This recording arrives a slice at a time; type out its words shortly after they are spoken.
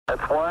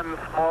That's one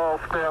small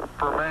step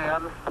for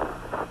man,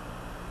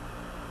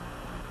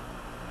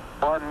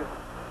 one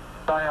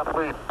giant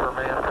leap for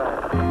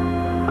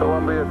mankind.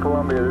 Columbia,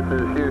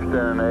 this is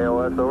Houston,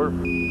 AOS, over.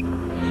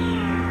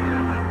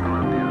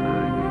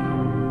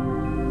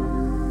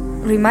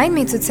 Remind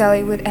me to tell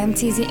you with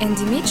Teezy and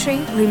Dimitri.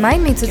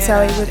 Remind me to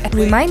tell you with.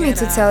 Remind me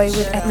to tell you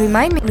with.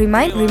 Remind me to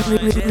tell you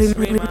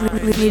with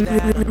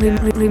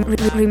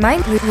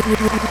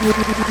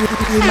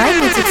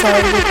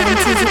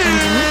Teezy and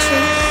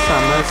Dimitri.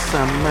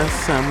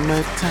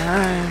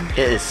 Summertime.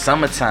 It is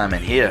summertime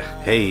in here.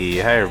 Hey,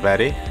 hi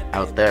everybody.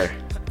 Out there.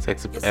 It's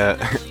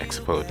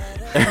Exapode.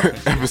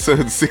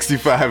 Episode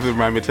 65 of the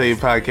Remind Me to Tell You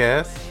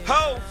podcast.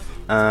 Ho!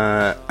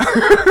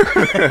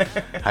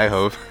 Hi,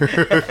 Hove.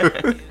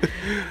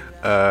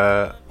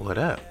 What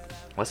up?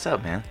 What's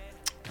up, man?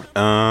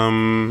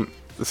 I'm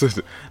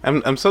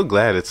so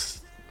glad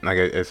it's, like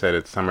I said,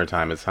 it's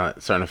summertime. It's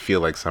starting to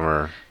feel like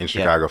summer in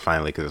Chicago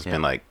finally, because it's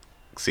been like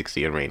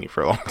 60 and rainy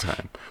for a long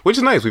time, which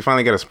is nice. We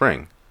finally got a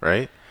spring,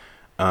 right?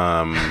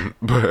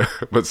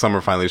 But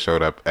summer finally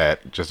showed up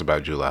at just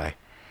about July.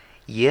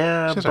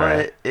 Yeah, but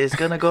right. It's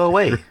gonna go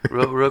away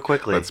real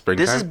quickly.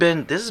 This has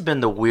been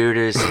the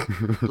weirdest.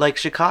 Like,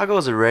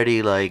 Chicago's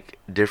already like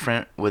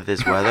different with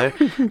this weather.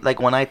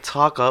 Like, when I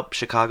talk up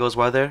Chicago's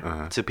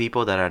weather to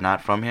people that are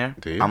not from here,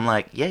 I'm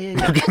like, yeah,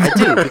 I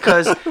do,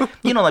 because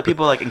like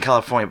people like in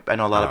California. I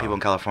know a lot of people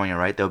in California,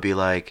 right? They'll be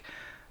like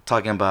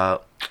talking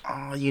about,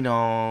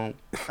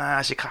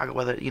 Chicago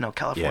weather.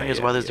 California's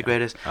weather's the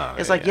greatest.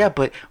 It's like,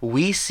 but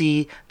we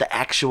see the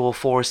actual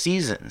 4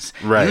 seasons.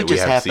 Right. You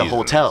just have the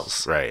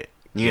hotels. Right.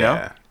 You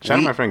know? Shout out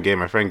to my friend Gabe.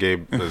 My friend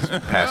Gabe was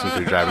passing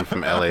through, driving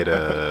from LA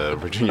to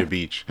Virginia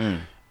Beach.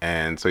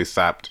 And so he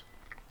stopped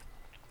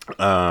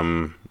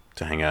to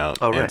hang out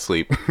and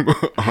sleep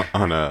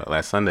on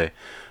last Sunday.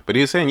 But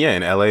he was saying,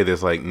 in LA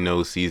there's like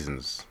no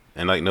seasons.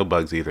 And like no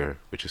bugs either,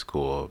 which is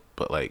cool.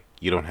 But like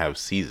you don't have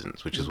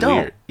seasons, which is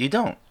weird. You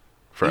don't.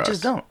 For us.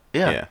 Just don't.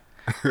 Yeah.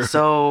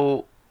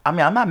 So, I mean,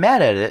 I'm not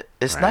mad at it.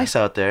 It's nice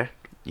out there.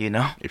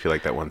 If you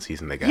like that one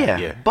season they got.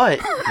 Yeah. But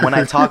when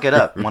I talk it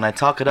up,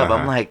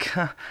 I'm like,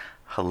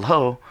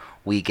 hello,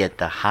 we get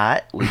the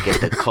hot, we get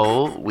the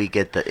cold, we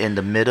get the in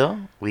the middle,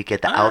 we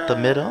get the out the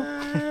middle.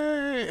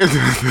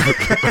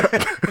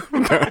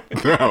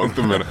 The out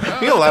the middle.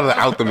 We get a lot of the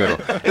out the middle.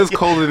 It's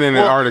colder than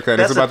Antarctica,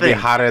 and it's about to be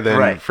hotter than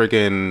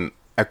freaking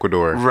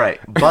Ecuador.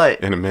 Right. But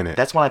in a minute.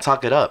 That's when I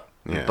talk it up.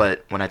 Yeah.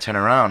 But when I turn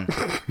around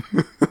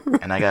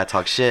and I gotta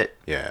talk shit.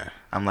 Yeah.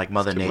 I'm like,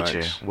 Mother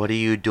Nature, what are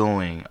you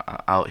doing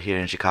out here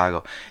in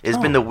Chicago? It's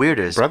been the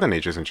weirdest. Brother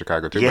Nature's in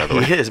Chicago too, by the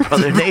way. Yeah, he is.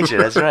 Brother Nature,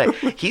 that's right.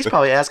 He's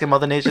probably asking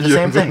Mother Nature the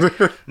same thing.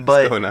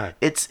 But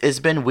it's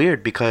been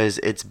weird because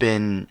it's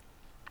been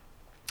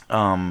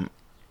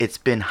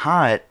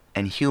hot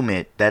and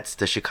humid. That's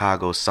the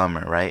Chicago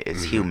summer, right?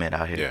 It's humid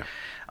out here.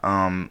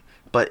 Yeah.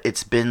 But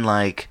it's been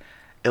like,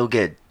 it'll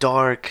get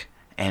dark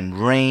and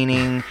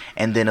raining,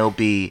 and then it'll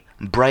be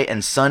bright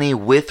and sunny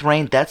with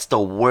rain. That's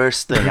the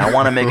worst thing. I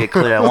want to make it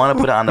clear. I want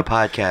to put it on the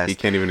podcast. You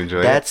can't even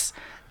enjoy it.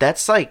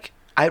 That's like,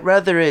 I'd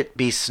rather it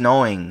be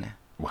snowing.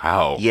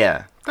 Wow.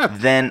 Yeah.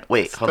 Then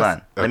hold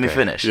on. Let me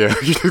finish. Yeah.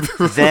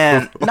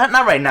 Then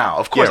not right now.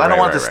 Of course, I don't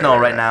want the snow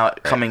right now.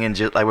 Coming in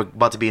like we're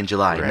about to be in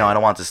July. Right. No, I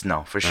don't want the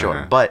snow for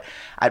sure. But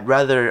I'd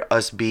rather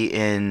us be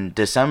in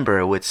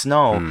December with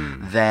snow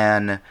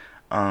than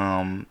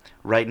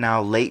right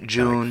now, late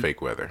June, like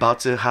fake weather, about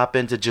to hop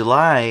into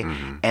July,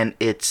 and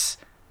it's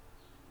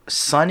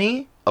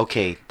sunny.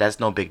 Okay, that's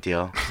no big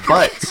deal.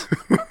 But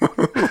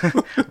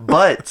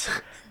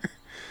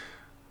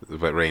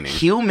raining,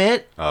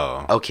 humid.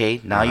 Oh,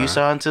 okay. Now you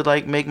starting to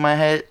like make my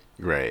head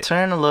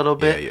turn a little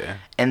bit. Yeah.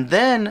 And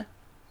then,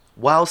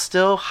 while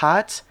still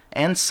hot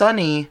and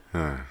sunny,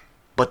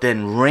 but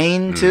then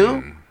rain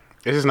too.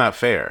 This is not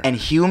fair. And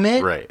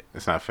humid. Right.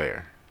 It's not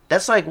fair.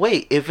 That's like,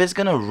 wait, if it's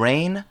gonna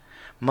rain,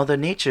 Mother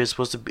Nature is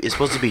supposed to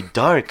be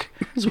dark.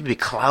 It's supposed to be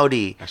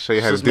cloudy. I'll show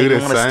you how to do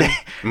this, son.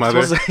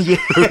 Mother. Supposed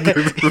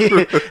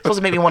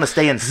to make me want to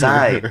stay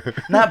inside,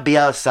 not be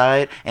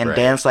outside and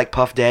dance like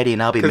Puff Daddy,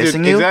 and I'll be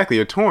missing you. Exactly,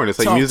 you're torn. It's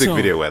like music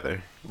video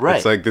weather. Right.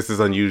 It's like, this is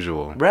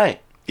unusual. Right.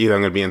 Either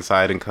I'm gonna be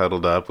inside and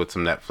cuddled up with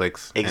some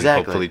Netflix and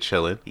hopefully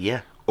chilling.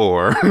 Yeah.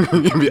 Or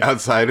you'll be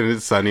outside and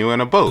it's sunny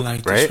on a boat,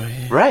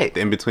 right? Right.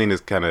 The in between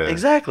is kind of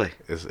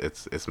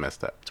It's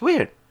messed up. It's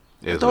weird.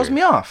 It throws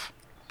me off.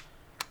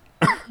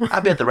 I'll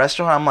be at the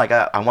restaurant. I'm like,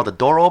 I want the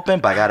door open,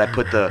 but I gotta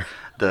put the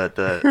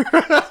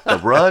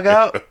rug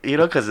out,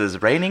 because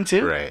it's raining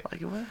too. Right.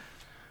 Like, what?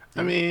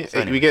 I mean,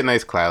 we get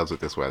nice clouds with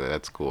this weather.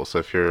 That's cool. So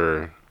if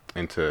you're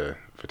into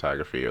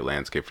photography or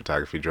landscape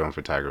photography, drone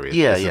photography,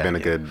 this has been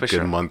a good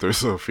month or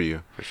so for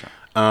you. For sure.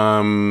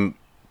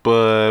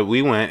 But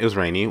we went. It was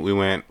rainy. We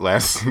went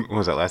last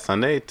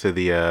Sunday to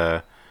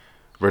the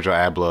Virgil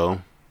Abloh.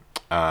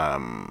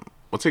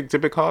 What's the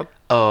exhibit called?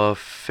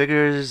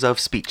 Figures of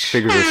Speech.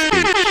 Figures of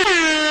Speech.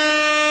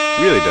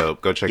 Really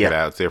dope. Go check it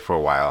out. It's there for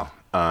a while.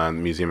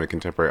 Museum of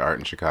Contemporary Art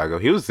in Chicago.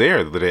 He was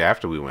there the day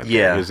after we went.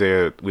 Yeah, he was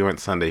there. We went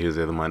Sunday. He was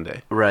there the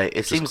Monday. Right.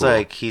 It seems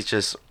like he's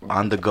just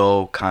on the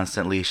go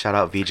constantly. Shout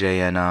out VJ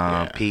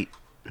and Pete.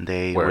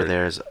 They were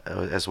there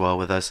as well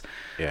with us.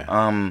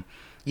 Yeah.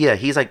 Yeah,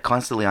 he's like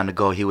constantly on the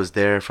go. He was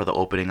there for the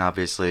opening,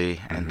 obviously,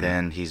 and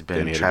then he's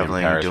been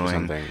traveling,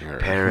 doing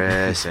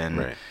Paris and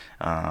right.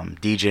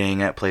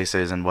 DJing at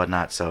places and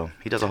whatnot. So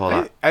he does a whole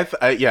lot. I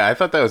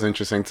thought that was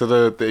interesting. So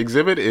the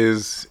exhibit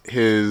is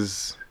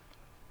his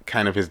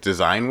kind of his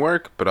design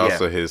work, but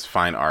also his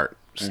fine art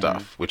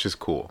stuff, which is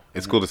cool.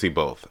 It's cool to see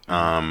both,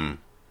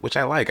 which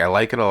I like. I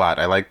like it a lot.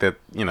 I like that,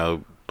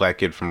 black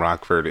kid from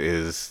Rockford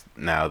is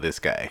now this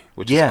guy,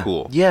 which is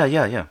cool.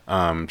 Yeah.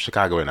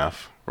 Chicago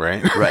enough.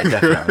 Right? Right,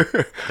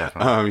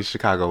 definitely. He's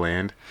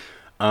Chicagoland.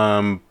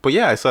 But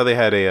yeah, I saw they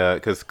had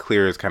because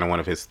clear is kind of one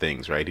of his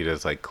things, right? He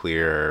does like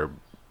clear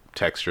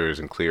textures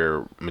and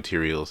clear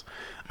materials.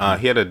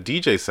 He had a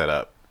DJ set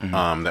up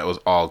that was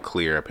all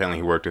clear. Apparently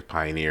he worked with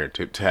Pioneer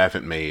to have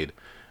it made.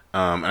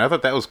 And I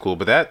thought that was cool,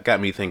 but that got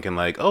me thinking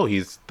like, oh,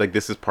 he's like,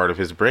 this is part of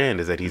his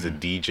brand, is that he's a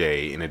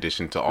DJ in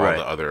addition to all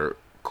the other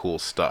cool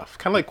stuff.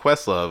 Kind of like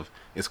Questlove.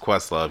 Is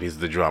Questlove. He's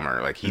the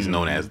drummer. Like, he's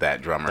known as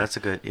that drummer. That's a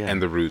good, And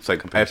the Roots.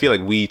 Like, I feel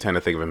like we tend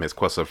to think of him as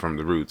Questlove from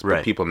the Roots.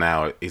 But people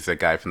now, he's that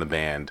guy from the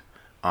band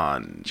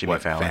on Jimmy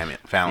Fallon.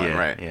 Fallon,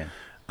 right.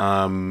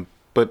 Yeah.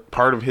 But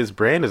part of his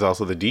brand is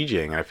also the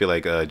DJing. I feel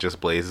like Just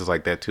Blaze is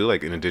like that, too.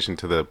 Like, in addition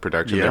to the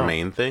production, their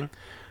main thing,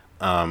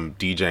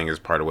 DJing is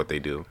part of what they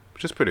do,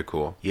 which is pretty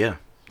cool. Yeah.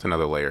 It's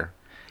another layer.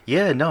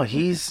 Yeah, no,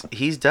 he's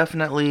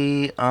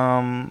definitely...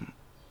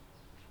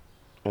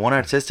 one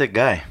artistic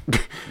guy,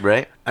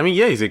 right? I mean,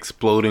 yeah, he's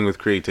exploding with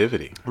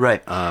creativity,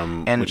 right?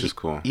 And which is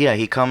cool. Yeah,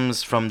 he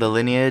comes from the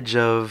lineage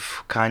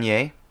of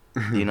Kanye,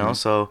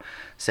 So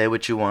say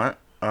what you want,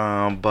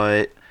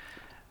 but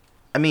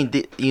I mean,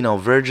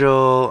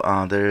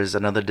 Virgil. There's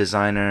another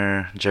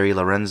designer, Jerry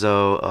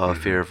Lorenzo,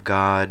 Fear of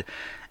God,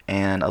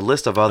 and a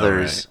list of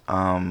others.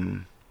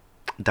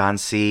 Don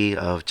C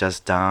of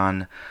Just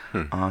Don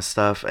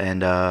stuff,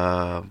 and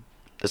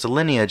there's a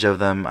lineage of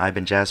them,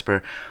 Ivan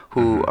Jasper,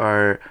 who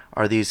are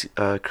these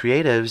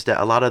creatives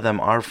that a lot of them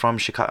are from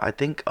Chicago. I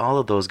think all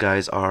of those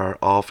guys are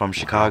all from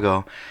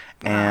Chicago.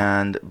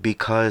 And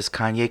because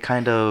Kanye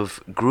kind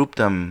of grouped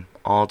them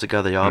all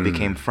together, they all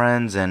became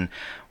friends and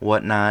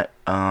whatnot.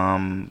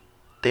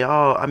 They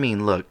all, I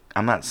mean, look,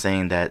 I'm not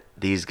saying that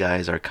these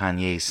guys are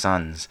Kanye's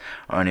sons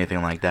or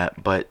anything like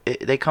that, but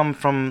they come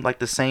from like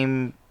the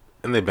same...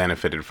 And they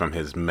benefited from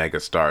his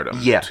mega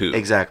stardom, too.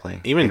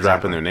 Exactly. Even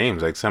dropping their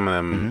names. Like, some of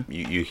them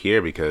you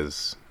hear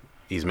because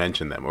he's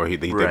mentioned them. Or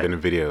they've been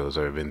in videos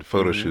or been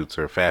photo shoots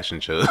or fashion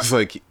shows.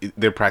 Like,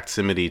 their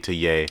proximity to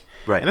Ye.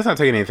 Right. And it's not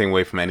taking anything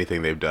away from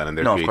anything they've done and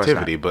their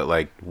creativity. But,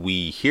 like,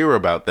 we hear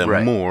about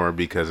them more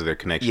because of their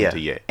connection to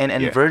Ye.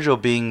 And Virgil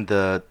being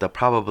the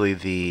probably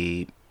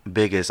the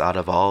biggest out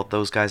of all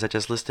those guys I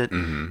just listed,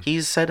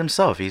 he's said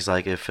himself, he's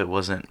like, if it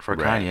wasn't for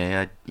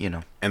Kanye,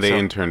 And they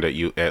interned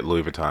at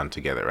Louis Vuitton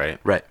together, right?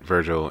 Right.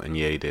 Virgil and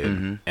Ye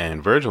did.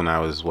 And Virgil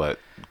now is what?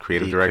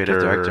 Creative director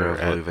of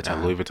Louis Vuitton.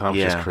 At Louis Vuitton,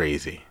 which is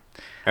crazy.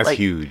 That's like,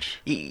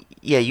 huge.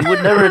 Yeah, you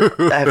would never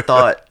have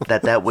thought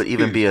that would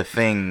even be a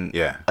thing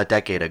a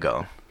decade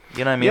ago.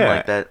 You know what I mean? Yeah,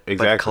 like that.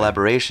 Exactly. But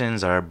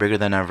collaborations are bigger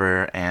than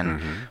ever,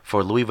 and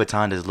for Louis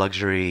Vuitton, this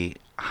luxury,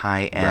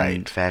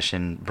 high-end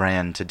fashion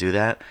brand, to do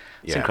that,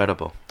 it's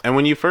incredible. And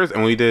when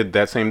we did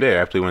that same day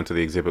after we went to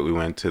the exhibit, we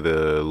went to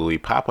the Louis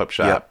pop-up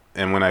shop. Yep.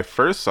 And when I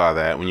first saw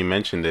that, when you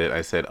mentioned it,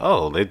 I said,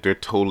 "Oh, they're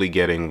totally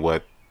getting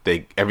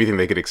everything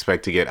they could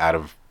expect to get out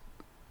of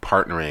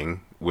partnering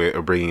with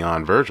or bringing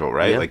on Virgil,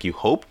 right? Yep. Like, you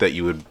hope that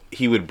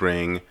he would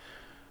bring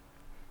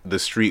the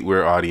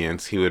streetwear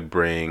audience, he would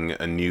bring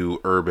a new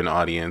urban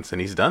audience,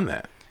 and he's done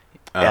that."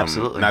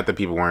 Absolutely. Not that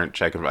people weren't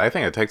checking. I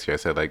think I texted you. I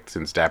said, like,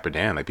 since Dapper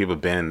Dan, like, people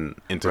have been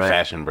into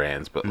fashion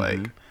brands, but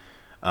like,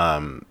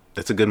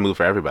 it's a good move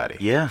for everybody.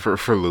 Yeah.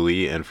 For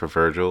Louis and for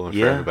Virgil and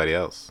for everybody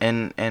else.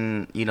 And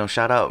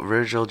shout out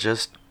Virgil,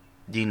 just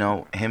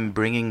him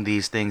bringing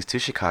these things to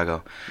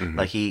Chicago.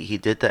 Like he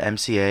did the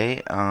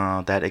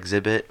MCA that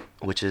exhibit,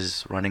 which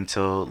is running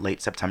till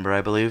late September,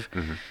 I believe.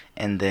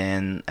 And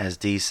then, as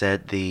Dee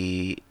said,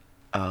 the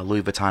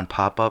Louis Vuitton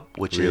pop-up,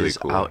 which really is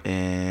cool. Out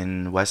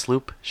in West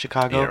Loop,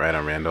 Chicago. Yeah, right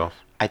on Randolph.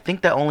 I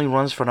think that only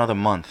runs for another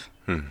month.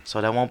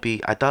 So that won't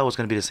be... I thought it was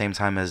going to be the same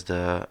time as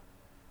the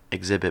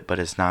exhibit, but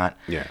it's not.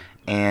 Yeah.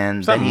 And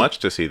it's not much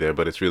to see there,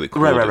 but it's really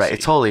cool. Right.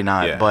 It's totally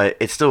not, but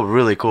it's still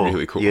really cool.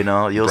 Really cool.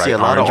 You'll see a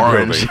lot of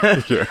orange.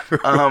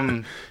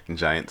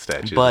 Giant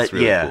statues. But it's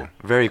really cool.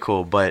 Very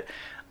cool. But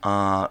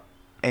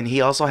and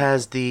he also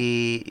has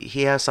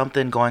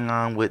something going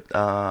on with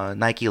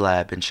Nike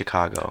Lab in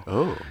Chicago.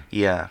 Oh.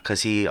 Yeah,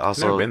 because he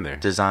also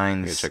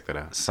designs check that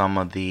out. some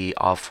of the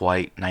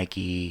off-white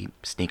Nike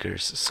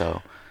sneakers.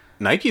 So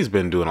Nike's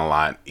been doing a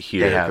lot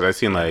here because I've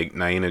seen like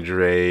Naina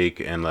Drake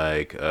and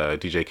like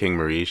DJ King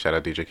Marie. Shout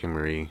out DJ King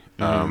Marie.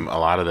 A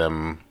lot of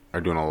them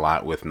are doing a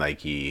lot with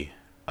Nike.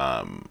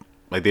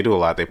 Like, they do a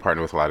lot. They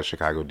partner with a lot of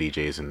Chicago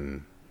DJs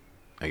and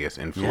I guess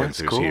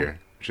influencers here,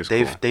 which is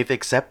cool. They've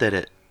accepted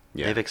it.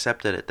 Yeah. They've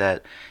accepted it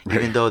that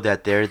even though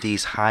that they're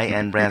these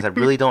high-end brands that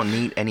really don't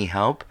need any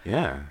help.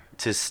 Yeah.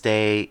 To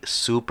stay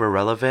super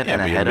relevant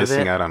and ahead of it. You're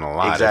missing out on a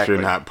lot if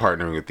you're not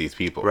partnering with these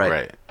people.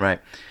 Right.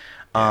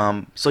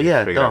 So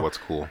yeah, figure out what's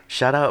cool.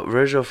 Shout out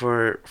Virgil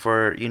for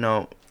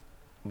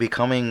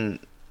becoming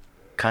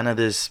kind of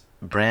this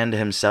brand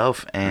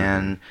himself,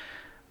 and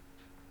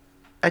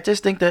I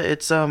just think that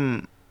it's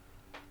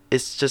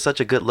just such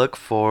a good look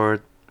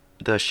for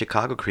the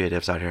Chicago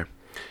creatives out here,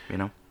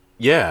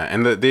 Yeah,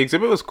 and the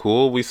exhibit was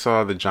cool. We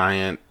saw the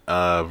giant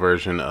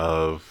version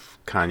of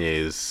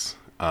Kanye's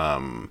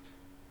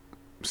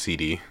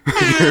CD.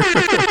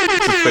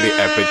 It's pretty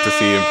epic to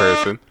see in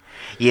person.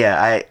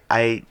 Yeah,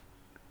 I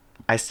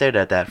stared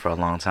at that for a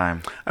long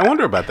time. I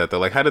wonder about that though.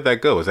 Like, how did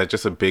that go? Is that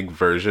just a big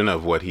version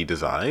of what he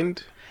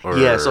designed? Or...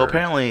 Yeah, so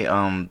apparently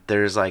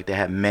there's like they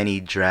had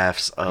many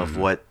drafts of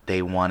what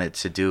they wanted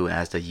to do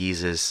as the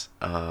Yeezus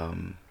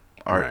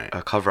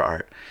art, cover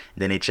art.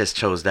 Then they just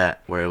chose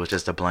that, where it was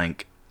just a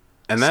blank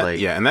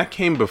slate. And that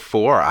came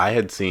before I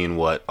had seen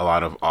what a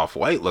lot of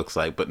Off-White looks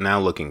like. But now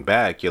looking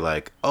back, you're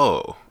like,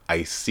 oh,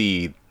 I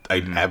see.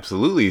 I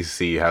absolutely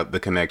see how the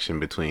connection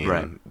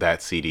between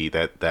that CD,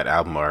 that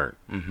album art,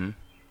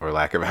 or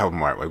lack of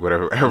album art, like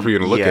however you're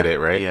gonna look at it,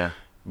 right? Yeah.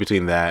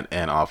 Between that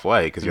and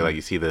Off-White, because you're like,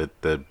 you see the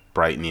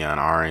bright neon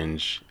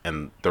orange,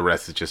 and the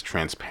rest is just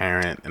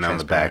transparent, and on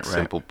the back,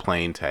 simple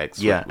plain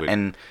text. Yeah, with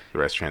and the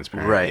rest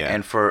transparent. Right, yeah.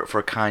 and for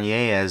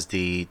Kanye as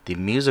the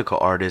musical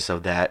artist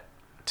of that,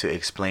 to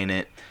explain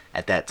it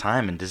at that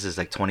time, and this is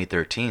like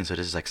 2013, so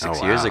this is like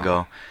 6 years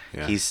ago.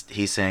 Yeah.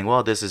 He's saying,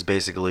 well, this is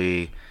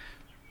basically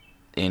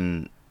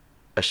in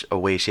a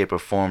way, shape, or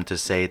form to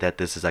say that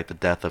this is like the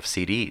death of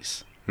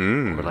CDs,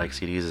 or like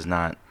CDs is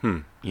not,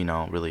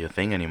 really a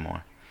thing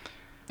anymore.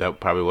 That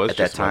probably was at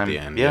just that time. At the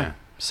end. Yeah.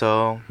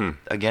 So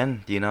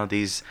again,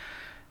 these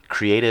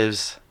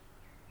creatives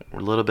were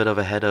a little bit of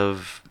ahead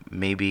of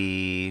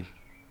maybe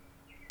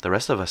the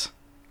rest of us.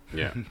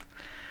 Yeah.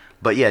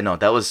 But yeah, no,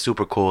 that was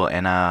super cool,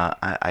 and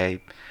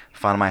I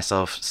found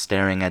myself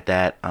staring at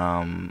that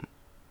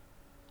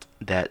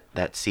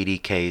that CD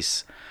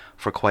case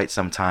for quite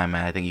some time,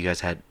 and I think you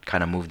guys had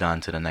kind of moved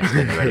on to the next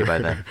thing already by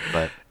then.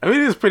 But I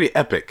mean, it's pretty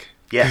epic.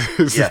 Yeah,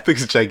 this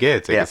thing's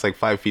gigantic. Yeah. It's like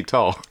 5 feet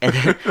tall. And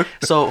then,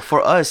 so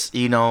for us,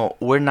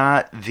 we're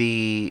not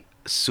the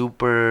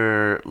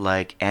super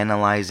like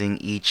analyzing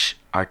each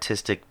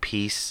artistic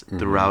piece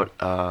throughout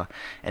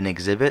an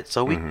exhibit.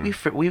 So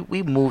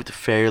we moved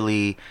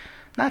fairly.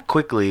 Not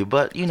quickly,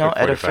 but like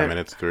at 45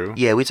 minutes through.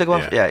 Yeah, we took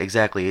about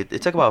exactly.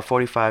 It took about a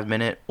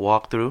 45-minute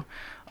walkthrough.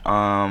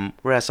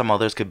 Whereas some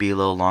others could be a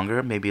little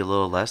longer, maybe a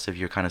little less if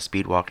you're kind of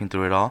speed walking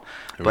through it all.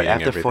 But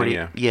after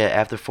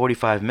after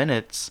 45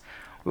 minutes,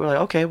 we were like,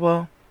 okay,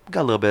 well, we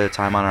got a little bit of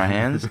time on our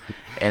hands.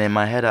 And in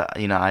my head,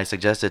 I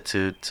suggested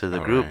to the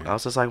group, I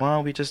was just like,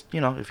 well, we just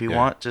if you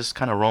want, just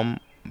kind of roam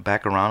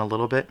back around a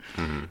little bit.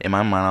 In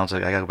my mind, I was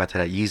like, I gotta go back to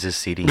that Yeezus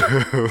CD.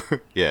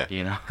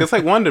 Yeah. It's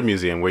like Wonder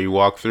Museum where you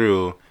walk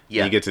through.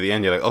 Yeah. You get to the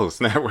end, you're like, oh,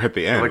 snap, we're at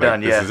the end. We're done,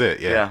 This is it,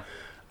 yeah.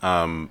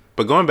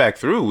 But going back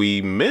through,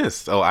 we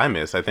missed.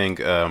 I think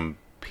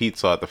Pete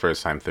saw it the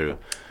first time through.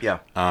 Yeah.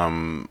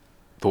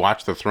 The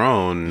Watch the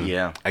Throne.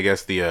 Yeah. I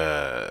guess the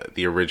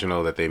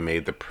original that they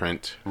made the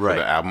print for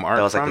the album art.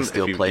 That was like the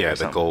steel plate or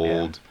something. The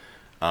gold.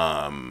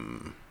 Yeah. I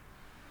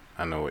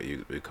don't know what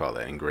you call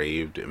that.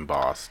 Engraved,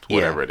 embossed,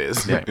 whatever it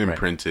is.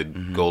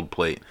 Imprinted gold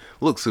plate.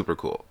 Looks super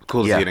cool.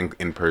 Cool to see it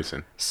in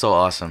person. So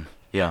awesome.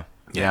 Yeah.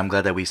 Yeah, I'm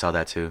glad that we saw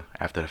that too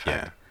after the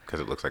fact. Yeah, because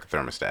it looks like a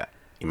thermostat.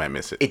 You might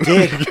miss it. It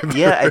did.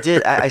 Yeah, I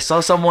did. I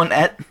saw someone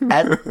at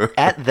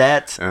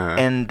that,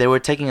 and they were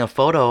taking a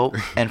photo,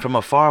 and from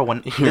afar,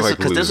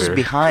 because this was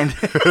behind,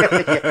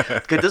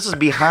 because this was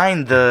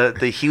behind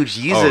the huge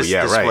Yeezus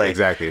display. Right,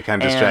 exactly.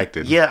 Kind of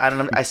distracted.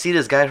 Yeah, I see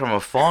this guy from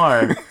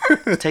afar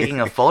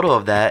taking a photo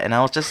of that, and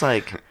I was just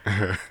like,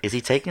 is he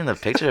taking the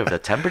picture of the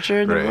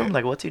temperature in the room?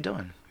 Like, what's he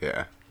doing?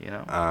 Yeah.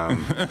 A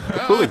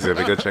cool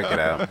exhibit. Go check it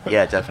out.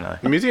 Yeah, definitely.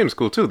 The museum's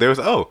cool too. There was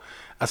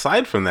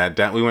aside from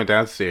that, we went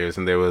downstairs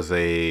and there was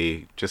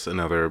just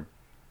another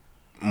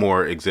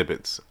more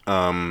exhibits.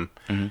 And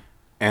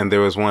there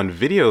was one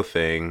video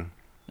thing.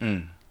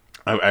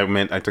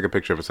 I took a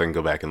picture of it so I can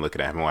go back and look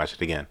at it. I haven't watched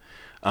it again.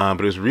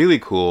 But it was really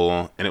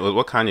cool. And it was,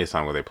 what Kanye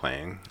song were they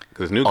playing?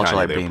 Because new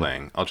Kanye they were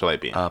playing.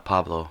 Ultralight Beam.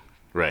 Pablo.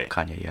 Right.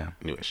 Kanye, yeah.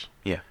 Newish.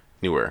 Yeah.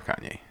 Newer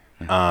Kanye.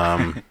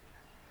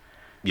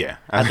 Yeah.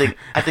 I think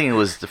it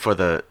was for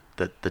the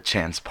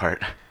chance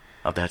part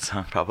of that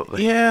song,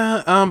 probably.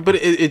 Yeah, but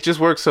it just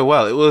works so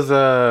well. It was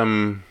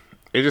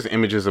it just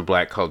images of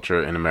black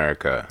culture in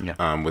America.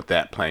 Yeah. With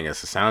that playing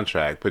as a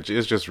soundtrack, but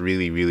it's just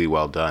really, really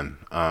well done.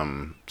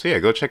 So yeah,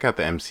 go check out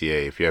the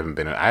MCA if you haven't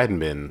been. I hadn't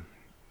been.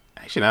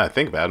 Actually, now that I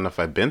think about it, I don't know if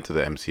I've been to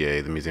the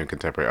MCA, the Museum of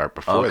Contemporary Art,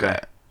 before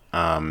that.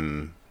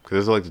 Because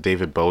this is like the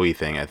David Bowie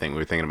thing. I think we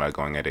were thinking about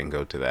going. I didn't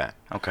go to that.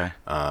 Okay.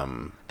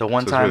 The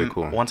one time, really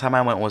cool. One time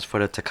I went was for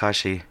the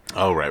Tekashi.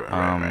 Oh right.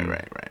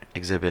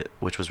 Exhibit,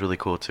 which was really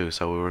cool too.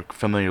 So we were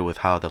familiar with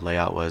how the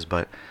layout was,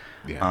 but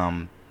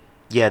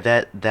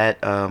that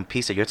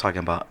piece that you're talking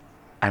about,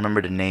 I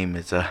remember the name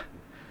is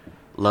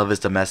Love is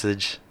the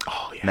message.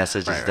 Oh yeah.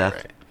 Message is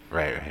death.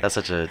 Right. That's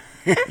such a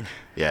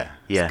yeah.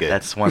 Yeah,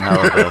 that's one hell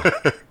of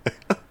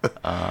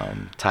a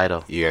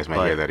title. You guys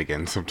might hear that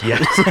again sometime.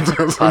 Yeah,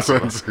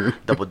 sometime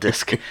double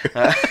disc.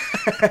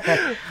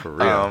 For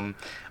real.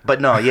 But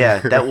no, yeah,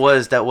 that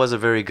was a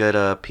very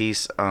good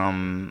piece.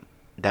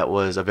 That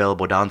was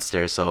available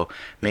downstairs. So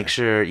make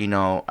sure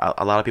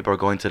a lot of people are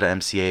going to the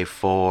MCA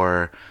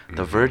for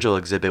the Virgil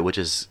exhibit, which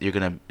is you're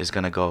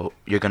gonna go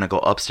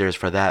upstairs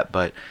for that.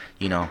 But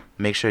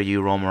make sure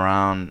you roam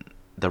around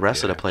the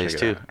rest of the place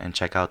too and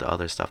check out the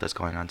other stuff that's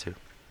going on too.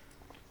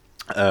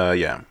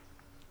 Yeah.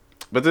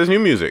 But there's new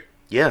music.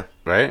 Yeah.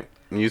 Right?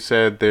 You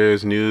said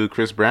there's new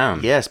Chris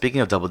Brown. Yeah,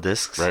 speaking of double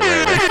discs. Right.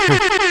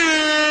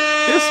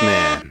 This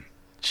man.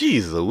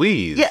 Jeez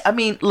Louise. Yeah, I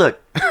mean, look.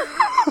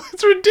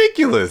 It's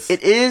ridiculous.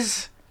 It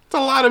is. It's a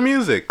lot of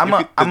music.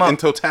 In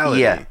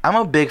totality. Yeah, I'm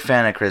a big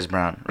fan of Chris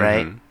Brown,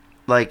 right? Mm-hmm.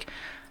 Like,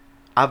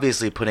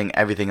 obviously putting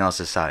everything else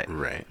aside.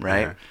 Right.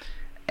 Yeah.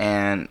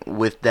 And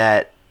with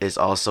that is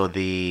also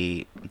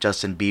the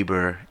Justin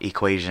Bieber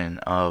equation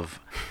of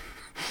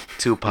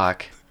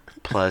Tupac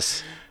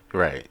plus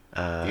right.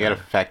 You gotta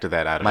factor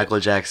that out. Michael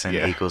Jackson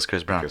equals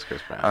Chris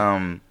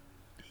Brown.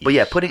 But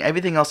yeah, putting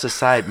everything else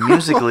aside,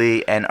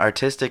 musically and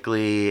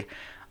artistically,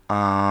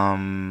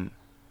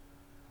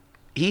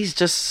 he's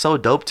just so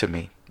dope to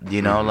me.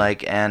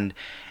 Like and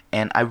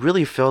I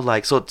really feel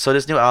like so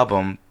this new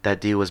album that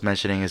D was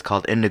mentioning is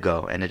called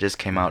Indigo, and it just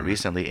came out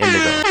recently.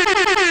 Indigo.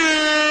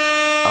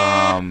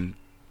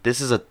 This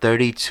is a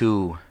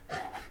 32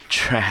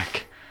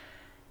 track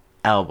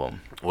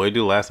album. What did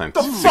you do last time?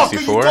 The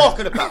 64? Fuck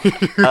are you talking about?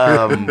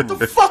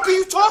 The fuck are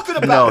you talking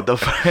about? No,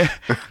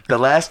 the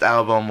last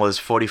album was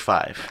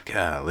 45.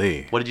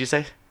 Golly. What did you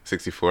say?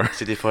 64.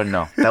 64?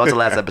 No. That was the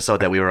last episode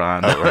that we were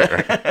on. Oh,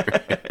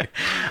 right.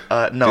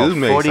 No, Dude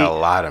makes a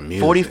lot of music.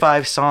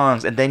 45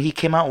 songs, and then he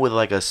came out with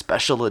like a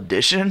special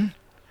edition.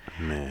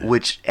 Man.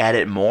 Which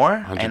added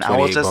more, and I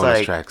was just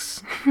like,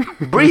 tracks.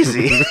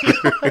 Breezy.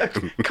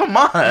 Come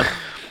on.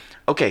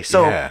 Okay,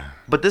 so,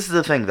 but this is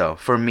the thing though,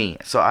 for me.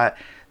 So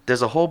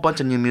there's a whole bunch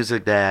of new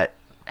music that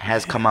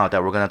has come out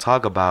that we're gonna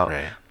talk about,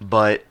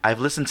 but I've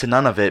listened to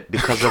none of it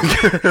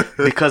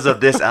because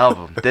of this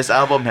album. This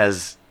album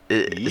it's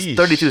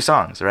 32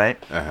 songs,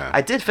 right?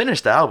 I did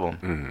finish the album.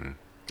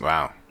 Mm-hmm.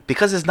 Wow.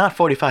 Because it's not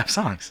 45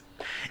 songs.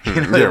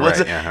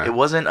 It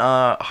wasn't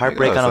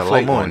Heartbreak on a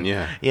Full Moon. One,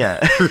 yeah.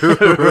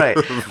 Right.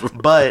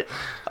 But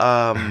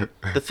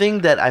the thing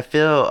that I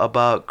feel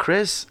about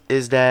Chris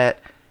is that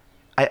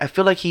I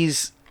feel like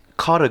he's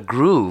caught a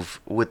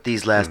groove with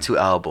these last two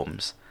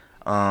albums,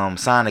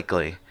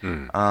 sonically.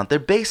 They're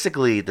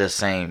basically the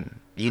same.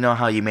 You know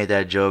how you made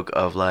that joke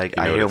of like,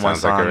 I hear one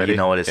song, you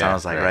know what it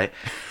sounds like, right?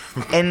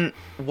 And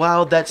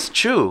while that's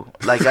true,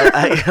 like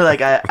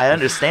I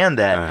understand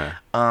that.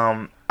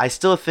 I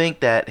still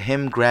think that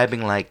him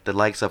grabbing like the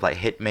likes of like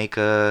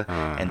Hitmaker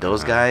and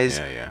those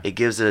guys, it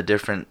gives it a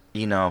different,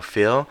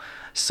 feel.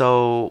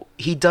 So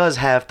he does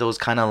have those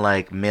kind of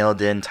like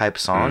mailed in type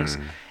songs.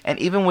 And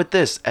even with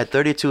this, at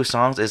 32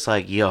 songs, it's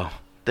like,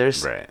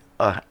 there's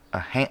a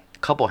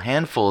couple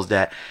handfuls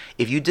that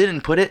if you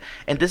didn't put it,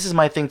 and this is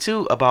my thing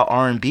too about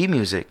R&B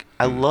music.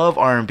 I love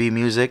R&B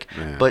music,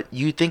 but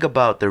you think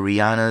about the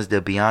Rihannas,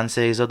 the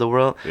Beyoncés of the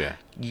world.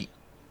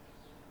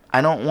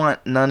 I don't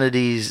want none of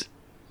these.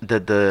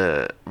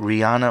 The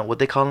Rihanna, what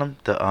they call them,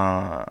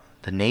 the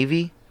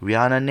Navy,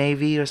 Rihanna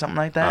Navy or something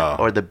like that,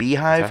 or the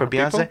Beehive for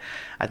Beyonce. People?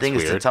 I think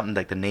it's something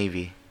like the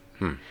Navy.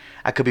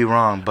 I could be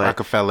wrong, but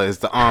Rockefeller is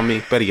the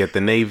Army. Better get the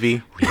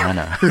Navy.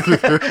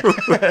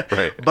 Rihanna.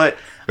 Right. But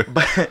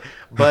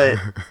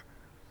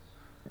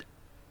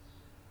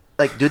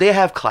like, do they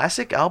have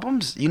classic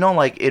albums?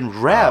 Like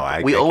in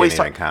rap, we always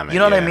talk. Comment. You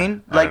know what I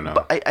mean? Like,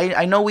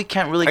 I know we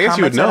can't really. I guess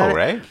comment you would know,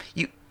 right?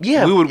 We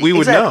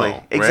would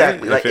know.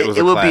 Exactly. Right? Like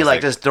it would be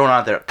like just thrown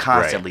out there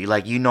constantly.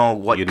 Right. Like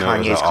what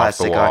Kanye's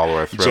classic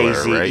are.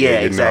 Jay-Z. Right? Yeah,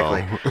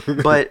 exactly.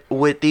 But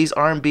with these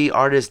R&B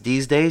artists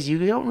these days,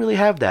 you don't really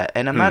have that.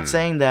 And I'm not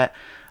saying that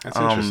that's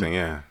interesting,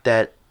 yeah.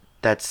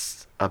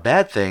 That's a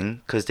bad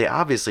thing, because they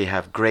obviously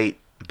have great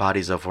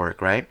bodies of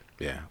work, right?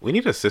 Yeah. We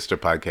need a sister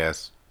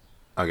podcast.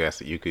 I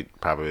guess you could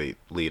probably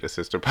lead a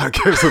sister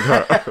podcast with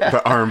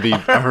the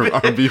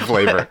R&B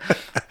flavor.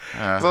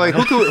 So like,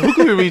 who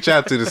could we reach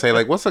out to say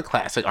like, what's a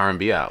classic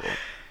R&B album?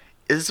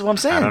 This is what I'm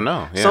saying. I don't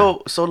know. Yeah.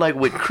 So like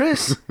with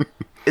Chris,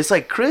 it's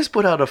like Chris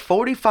put out a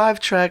 45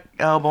 track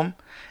album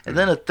and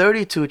then a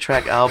 32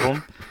 track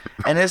album,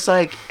 and it's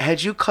like,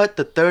 had you cut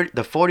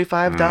the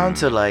 45 down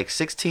to like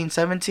 16,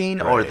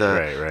 17, or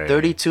the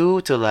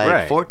 32 to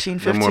like 14,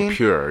 15, the more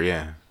pure,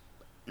 yeah.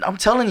 I'm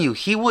telling you,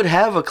 he would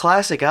have a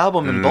classic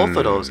album in both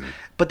of those.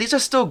 But these are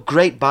still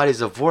great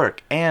bodies of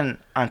work. And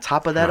on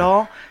top of that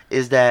all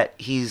is that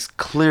he's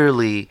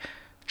clearly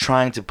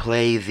trying to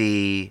play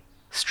the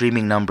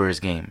streaming numbers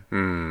game.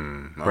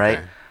 Okay. Right?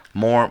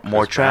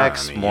 More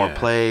tracks, more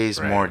plays,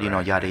 more,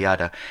 yada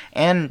yada.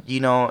 And,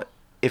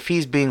 if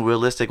he's being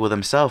realistic with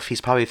himself,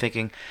 he's probably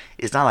thinking,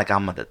 it's not like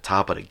I'm at the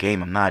top of the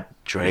game. I'm not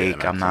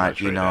Drake. I'm not,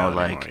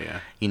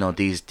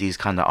 these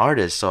kind of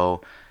artists.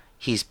 So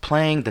he's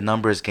playing the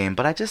numbers game,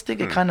 but I just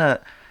think it kind of,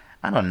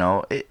 I don't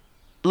know.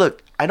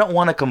 Look, I don't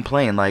want to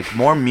complain. Like,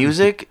 more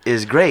music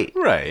is great.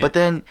 Right. But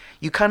then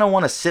you kind of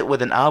want to sit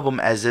with an album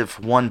as if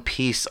one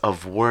piece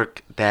of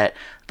work that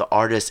the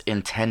artist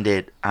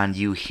intended on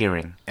you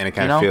hearing. And it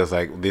kind of feels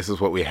like, this is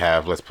what we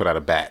have. Let's put out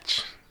a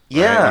batch.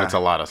 Yeah. Right? And it's a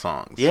lot of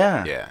songs.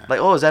 Yeah. Yeah. Like,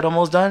 oh, is that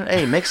almost done?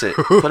 Hey, mix it.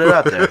 Put it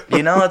out there.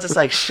 You know, it's just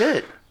like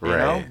shit. You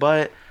know?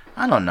 But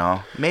I don't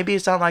know. Maybe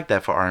it's not like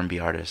that for R&B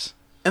artists.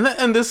 And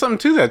there's something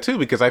to that too,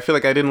 because I feel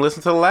like I didn't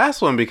listen to the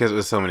last one because it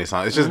was so many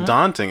songs. It's just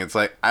daunting. It's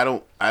like I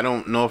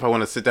don't know if I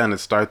want to sit down and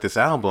start this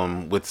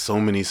album with so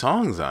many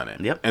songs on it.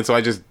 Yep. And so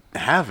I just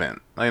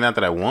haven't. Like, not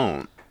that I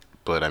won't,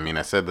 but I mean,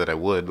 I said that I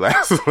would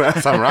last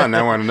time around.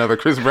 Now we're on another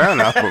Chris Brown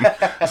album,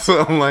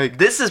 so I'm like,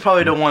 this is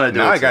probably the one to do.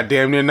 Now I got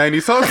damn near 90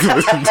 songs to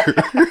listen to.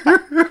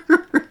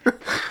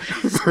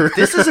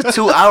 This is a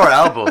 2-hour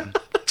album.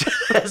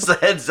 Just a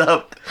heads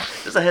up.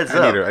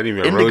 I need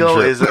a Indigo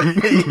road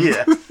trip.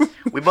 Yeah.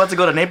 We about to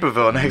go to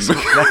Naperville next week.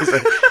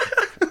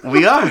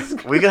 We are.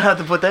 We're gonna have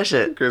to put that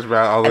shit. Chris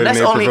Brown all the way to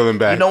Naperville and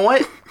back. You know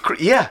what?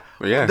 Yeah.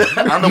 Yeah.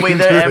 On the way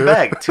there and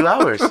back. 2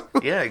 hours.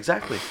 Yeah,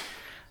 exactly.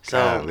 So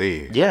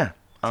Golly. yeah.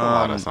 It's a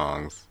lot of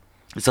songs.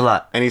 It's a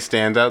lot. Any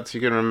standouts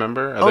you can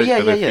remember? Are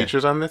there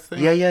features on this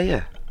thing? Yeah.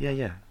 Because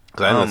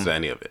I haven't listened to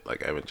any of it.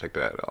 Like, I haven't checked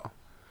it out at all.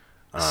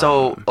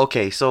 So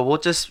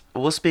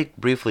we'll speak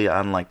briefly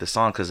on like the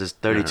song because there's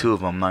 32 of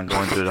them. I'm not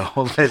going through the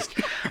whole list,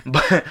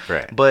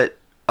 but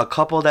a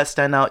couple that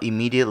stand out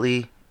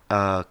immediately,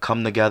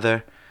 "Come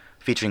Together,"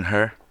 featuring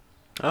her.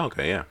 Oh,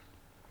 okay, yeah.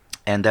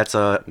 And that's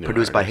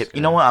produced by Hit.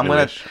 You know what? I'm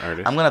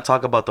gonna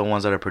talk about the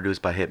ones that are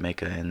produced by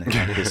Hitmaker and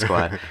his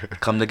squad.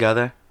 "Come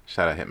Together."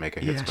 Shout out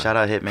Hitmaker. Yeah, shout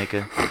out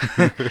Hitmaker.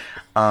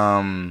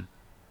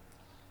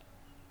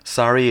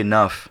 "Sorry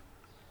Enough"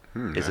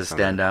 is a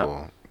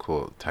standout.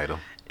 Cool title.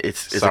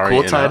 It's a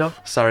cool title.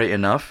 Sorry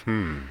Enough.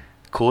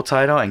 Cool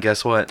title, and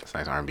guess what? It's a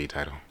nice R&B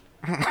title.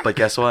 But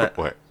guess what?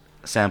 What?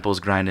 Samples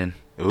grinding.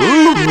 Ooh.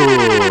 Yeah,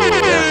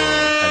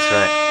 that's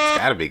right. It's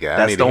gotta be good.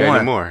 That's I need to hear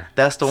any more.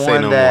 That's the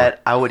one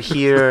that I would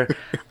hear.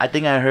 I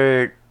think I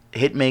heard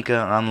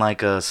Hitmaker on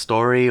like a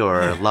story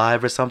or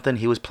live or something.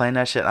 He was playing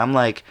that shit. I'm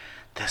like,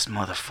 this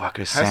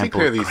motherfucker sample. How's he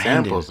clear these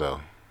grinding. samples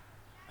though?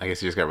 I guess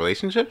he just got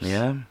relationships.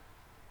 Yeah.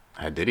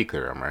 How did he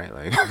clear them, right?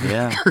 Like.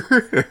 Yeah.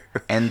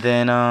 And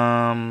then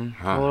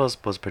what else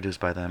was produced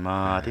by them?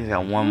 I think they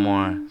got one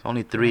more. It's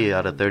only 3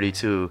 out of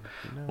 32,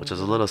 which I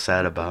was a little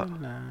sad about.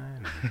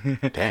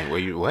 Dang,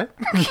 what?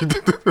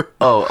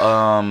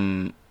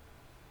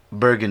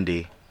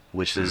 Burgundy,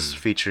 which is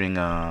featuring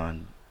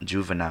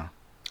Juvenile.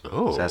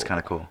 Oh. So that's kind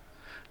of cool.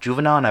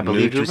 Juvenile and I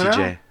believe Juicy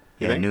J.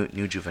 Yeah,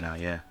 new Juvenile,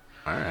 yeah.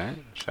 All right.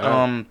 Shout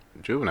out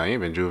Juvenile. You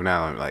ain't been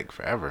Juvenile in like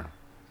forever.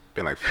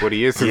 Been like 40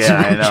 years since you've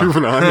been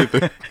Juvenile.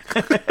 Anything.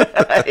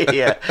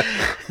 Yeah.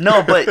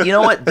 No, but you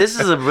know what? This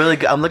is a really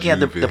good. I'm looking at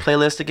the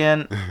playlist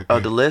again,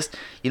 the list.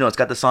 You know, it's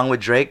got the song with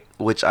Drake,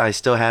 which I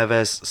still have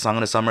as Song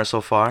of the Summer so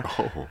far.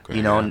 Oh, okay.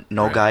 You know,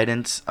 No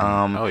Guidance.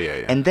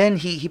 Yeah. And then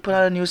he put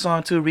out a new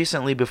song too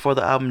recently before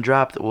the album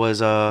dropped. Was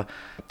the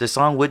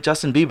song with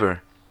Justin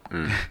Bieber,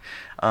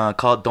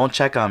 called "Don't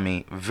Check on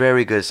Me."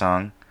 Very good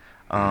song.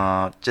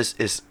 Just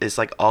it's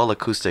like all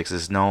acoustics.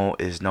 Is no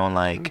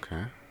like.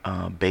 Okay.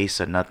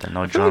 Bass or nothing,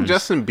 no drums. I feel like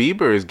Justin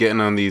Bieber is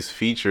getting on these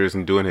features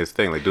and doing his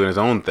thing, like doing his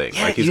own thing.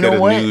 Yeah, like he's got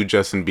a new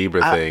Justin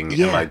Bieber thing,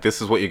 and like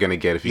this is what you're gonna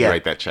get if you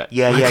write that check.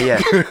 Yeah.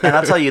 And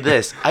I'll tell you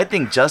this: I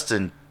think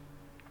Justin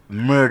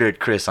murdered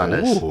Chris on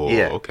this. Ooh,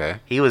 yeah,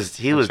 okay. He was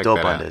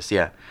dope on this.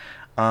 Yeah.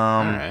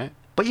 All right.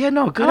 But yeah,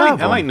 no, good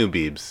album. I like New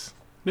Biebs.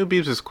 New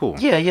Biebs is cool.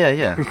 Yeah.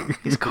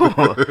 He's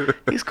cool.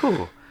 He's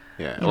cool.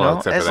 Yeah.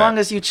 Well, as long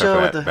as you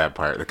chill with that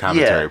part, the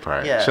commentary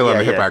part. Yeah, chill on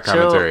the hip hop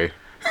commentary.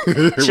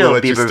 Chill,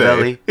 Bieber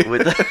Belly,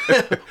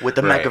 with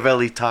the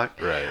Machiavelli talk.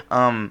 Right.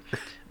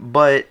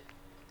 But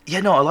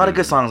yeah, no, a lot of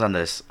good songs on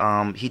this.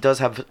 He does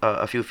have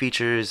a few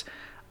features.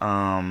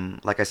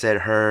 Like I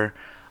said, her.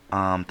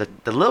 The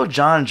Lil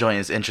Jon joint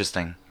is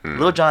interesting.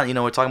 Lil Jon, you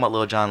know, we're talking about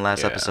Lil Jon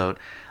last episode.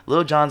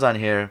 Lil Jon's on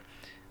here.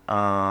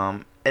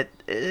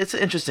 It's an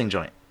interesting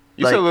joint.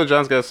 You said Lil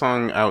Jon's got a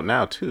song out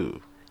now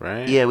too,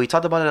 right? Yeah, we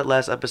talked about it at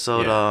last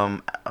episode. Yeah.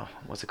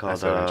 What's it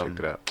called? I haven't checked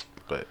it out,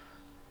 but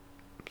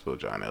Lil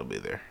Jon, it'll be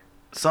there.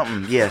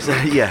 Something, yes,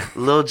 yeah.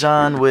 Lil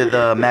Jon with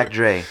Mac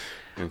Dre.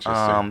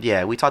 Interesting.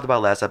 Yeah, we talked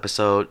about last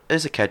episode.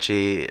 It's a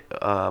catchy,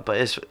 but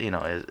it's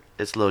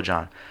it's Lil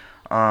Jon.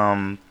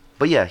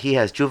 But yeah, he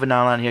has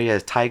Juvenile on here. He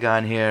has Tyga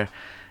on here,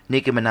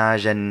 Nicki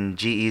Minaj and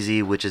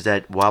G-Eazy, which is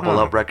that Wobble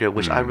Up record,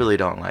 which I really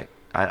don't like.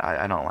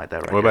 I don't like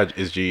that record. What about,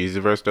 is G-Eazy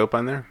verse dope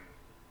on there?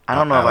 I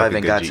don't know if I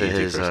even got to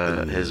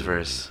his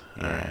verse.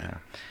 Yeah.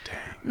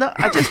 No,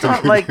 I just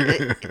don't like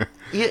it.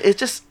 It's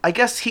just, I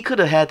guess he could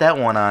have had that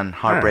one on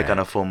Heartbreak on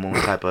a Full Moon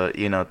type of,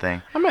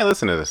 thing. I might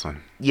listen to this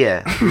one.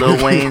 Yeah.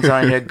 Lil Wayne's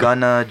on here,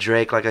 Gunna,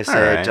 Drake, like I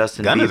said,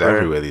 Justin Gunna's Bieber.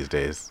 everywhere these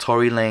days.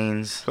 Tory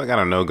Lanez. I feel like I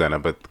don't know Gunna,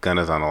 but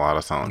Gunna's on a lot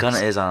of songs. Gunna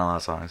is on a lot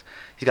of songs.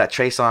 He's got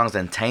Trey Songz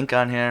and Tank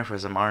on here for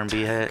some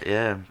R&B hit.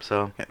 Yeah,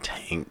 so. Yeah,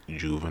 Tank,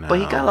 Juvenile. But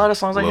he got a lot of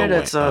songs on here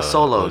that's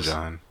solos.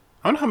 I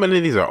wonder how many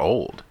of these are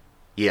old.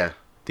 Yeah.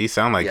 These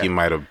sound like you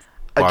might have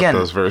bought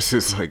those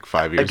verses like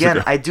 5 years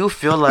ago. I do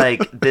feel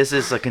like this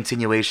is a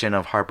continuation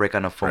of Heartbreak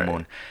on a Full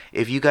Moon.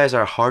 If you guys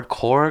are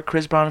hardcore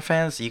Chris Brown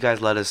fans, you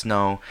guys let us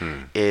know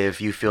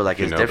if you feel like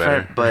it's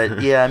different.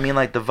 But yeah, I mean,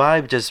 like the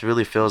vibe just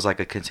really feels like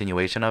a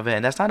continuation of it,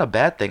 and that's not a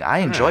bad thing. I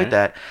enjoyed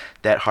that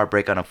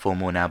Heartbreak on a Full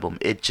Moon album.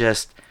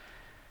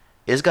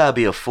 It's gotta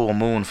be a full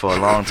moon for a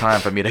long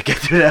time for me to get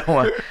through that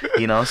one,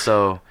 you know.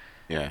 So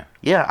yeah,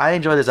 I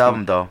enjoy this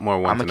album though.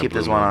 I'm gonna keep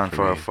this one on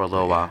for a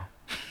little while.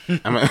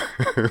 I'm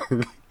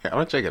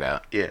gonna check it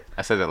out. Yeah,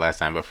 I said that last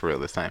time, but for real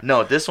this time.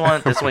 No, this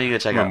one you gotta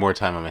check out. More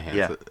time on my hands.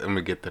 Yeah, so I'm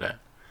gonna get to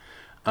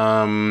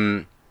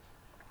that.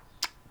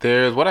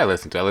 There's what I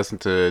listen to. I listen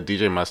to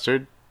DJ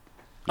Mustard.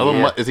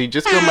 Is he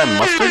just going by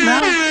Mustard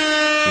now?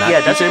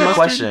 Not that's DJ a good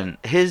question.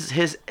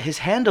 His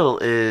handle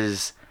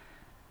is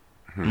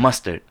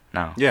Mustard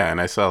now. Yeah, and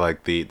I saw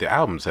like the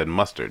album said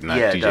Mustard, not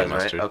DJ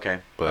Mustard. Right? Okay.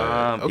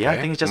 But yeah, I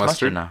think it's just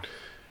Mustard now.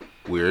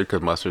 Weird,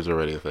 because Mustard's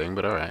already a thing,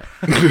 but all right.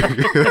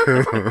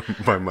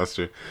 By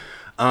Mustard.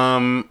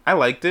 I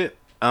liked it.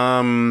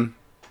 I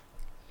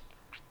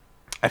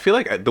feel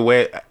like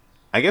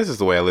I guess it's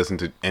the way I listen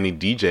to any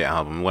DJ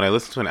album. When I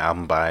listen to an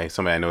album by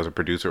somebody I know is a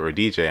producer or a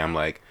DJ, I'm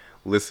like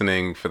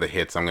listening for the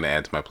hits I'm going to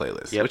add to my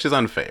playlist, which is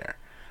unfair.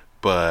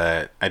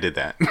 But I did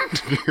that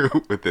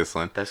with this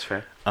one. That's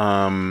fair.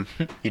 You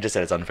just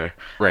said it's unfair.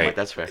 Right. Like,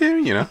 that's fair. Yeah,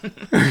 you know.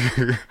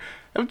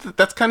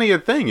 That's kind of your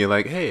thing. You're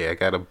like, hey, I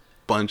got a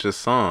bunch of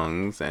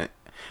songs, and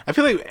I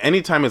feel like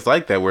anytime it's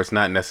like that where it's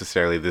not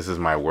necessarily this is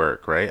my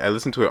work, right? I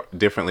listen to it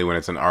differently when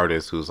it's an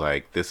artist who's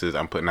like,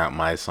 I'm putting out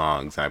my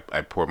songs, and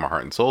I pour my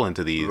heart and soul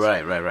into these,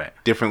 right,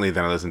 differently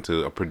than I listen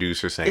to a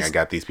producer saying I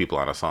got these people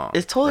on a song.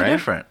 It's totally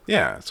different.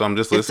 Yeah, so I'm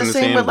just listening to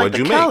saying, what'd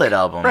you make? Khaled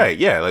album, right?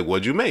 Yeah, like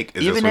what'd you make?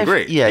 Is this one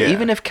great? Yeah,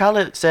 even if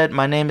Khaled said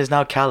my name is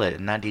now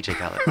Khaled, not DJ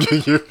Khaled.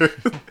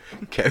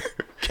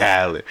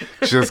 Khaled,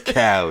 just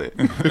Khaled.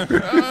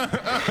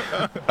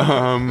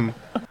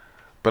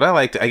 But I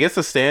liked it. I guess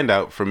the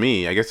standout for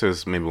me, I guess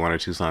there's maybe one or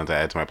two songs I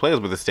add to my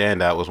playlist, but the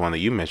standout was one that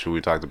you mentioned. We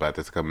talked about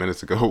this a couple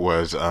minutes ago.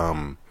 Was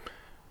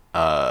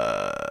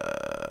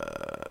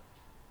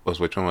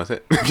which one was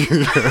it?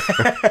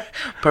 Perfect.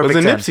 It was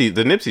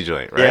the Nipsey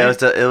joint, right? Yeah,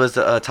 it was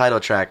the title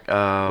track,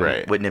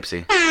 with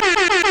Nipsey.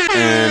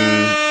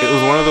 And it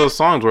was one of those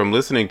songs where I'm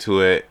listening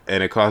to it,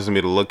 and it causes me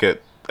to look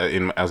at.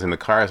 I was in the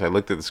car, so I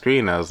looked at the screen,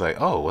 and I was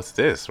like, "Oh, what's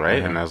this?" Right?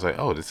 Mm-hmm. And I was like,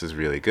 "Oh, this is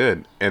really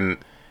good." And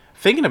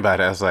thinking about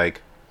it, I was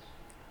like,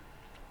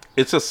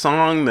 it's a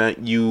song that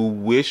you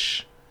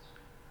wish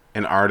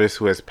an artist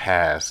who has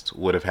passed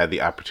would have had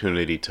the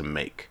opportunity to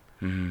make.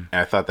 Mm-hmm.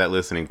 And I thought that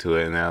listening to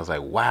it, and then I was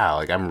like, wow,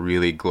 like I'm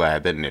really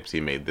glad that Nipsey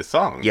made this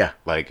song. Yeah.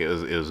 Like it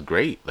was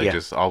great. Like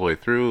just all the way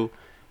through.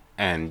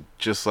 And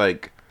just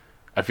like,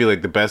 I feel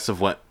like the best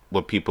of what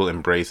people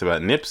embrace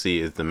about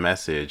Nipsey is the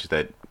message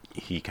that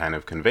he kind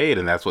of conveyed,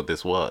 and that's what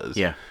this was.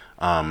 Yeah.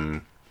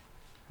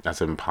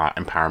 That's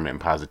empowerment and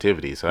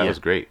positivity. So that was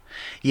great.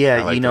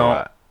 Yeah, you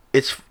know,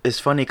 it's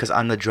funny because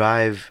on the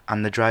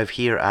drive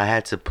here, I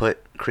had to put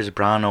Chris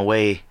Brown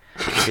away,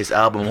 his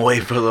album away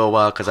for a little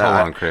while because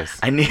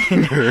I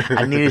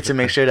needed to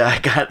make sure that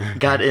I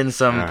got in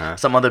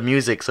some other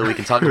music so we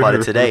can talk about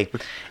it today.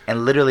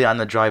 And literally on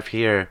the drive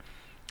here,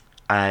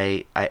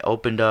 I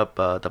opened up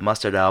the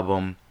Mustard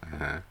album,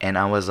 and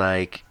I was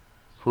like,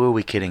 who are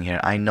we kidding here?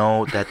 I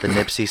know that the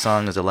Nipsey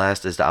song is the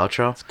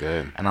outro. It's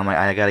good. And I'm like,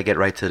 I gotta get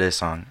right to this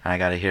song. I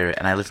gotta hear it.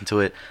 And I listened to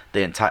it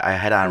I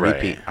had it on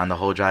repeat on the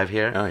whole drive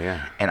here. Oh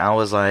yeah. And I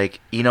was like,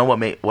 you know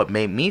what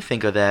made me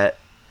think of that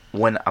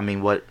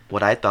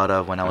what I thought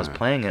of when I was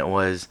playing it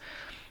was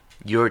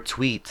your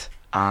tweet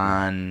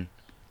on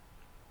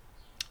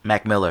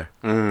Mac Miller.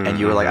 And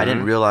you were like, I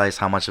didn't realize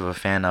how much of a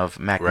fan of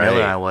Mac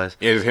Miller I was.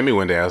 Yeah, it just hit me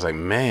one day. I was like,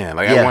 man,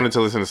 I wanted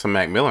to listen to some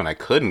Mac Miller and I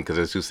couldn't because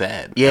it's too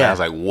sad. Yeah. And I was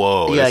like,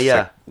 whoa, this is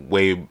like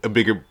way a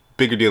bigger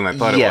deal than I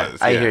thought it was.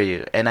 I hear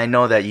you. And I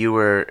know that you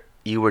were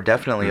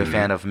definitely a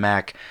fan of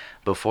Mac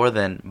before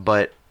then,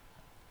 but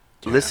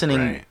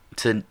listening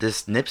to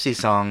this Nipsey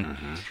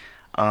song,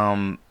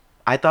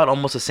 I thought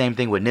almost the same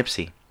thing with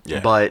Nipsey.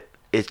 Yeah. But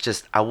it's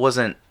just I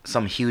wasn't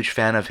some huge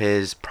fan of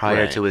his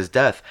prior to his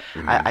death.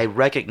 I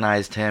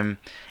recognized him,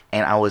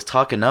 and I was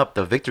talking up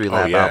the Victory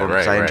Lap album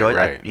because I enjoyed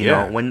that. You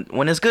know,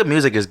 when it's good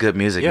music, it's good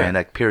music, man.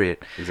 That period.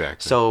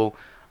 Exactly. So,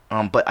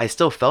 but I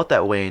still felt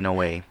that way in a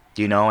way,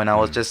 you know. And I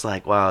was just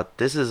like, wow,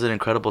 this is an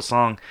incredible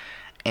song,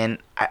 and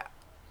I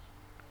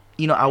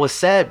was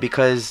sad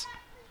because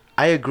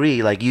I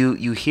agree. Like you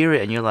hear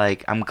it and you're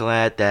like, I'm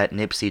glad that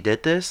Nipsey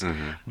did this,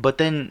 but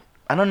then.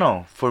 I don't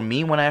know. For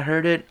me, when I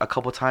heard it a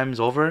couple times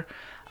over,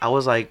 I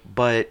was like,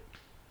 but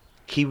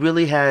he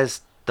really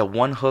has the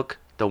one hook,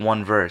 the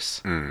one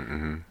verse.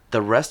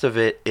 The rest of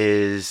it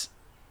is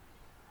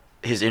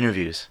his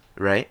interviews,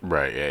 right?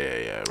 Right.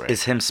 Yeah. Right.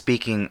 Is him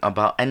speaking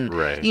about, and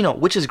right.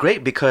 which is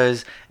great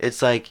because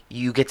it's like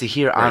you get to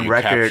hear on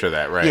record, capture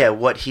that, right? Yeah,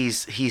 what he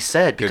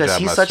said because job,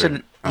 he's Mustard. such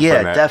an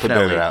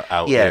Definitely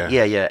out,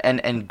 yeah,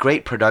 and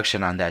great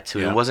production on that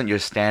too. It wasn't your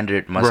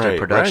standard Mustard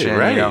production,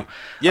 right.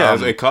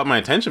 It caught my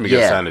attention because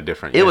it sounded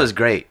different. It was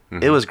great.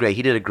 Mm-hmm. It was great.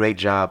 He did a great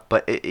job,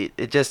 but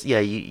it just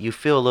you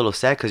feel a little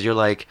sad because you're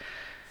like,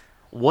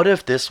 what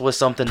if this was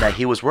something that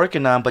he was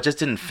working on but just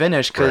didn't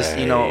finish because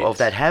of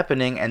that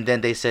happening, and then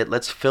they said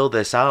let's fill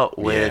this out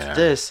with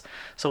this.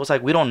 So it's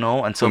like we don't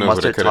know until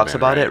Mustard talks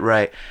about it,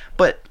 right?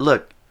 But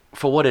look,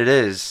 for what it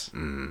is,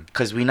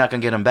 because we're not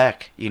gonna get him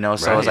back, so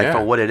it's like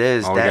for what it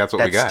is, that's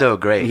still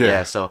great.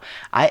 Yeah. So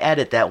I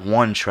added that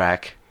one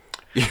track.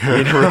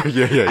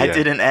 I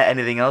didn't add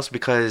anything else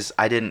because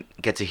I didn't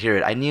get to hear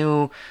it. I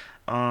knew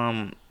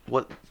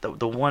what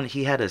the one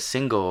he had a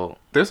single.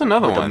 There's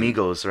another with one.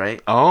 Amigos,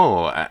 right?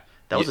 Oh,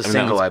 that was a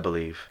single, I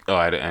believe. Oh,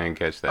 I didn't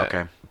catch that.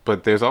 Okay.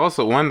 But there's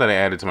also one that I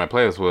added to my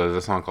playlist was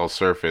a song called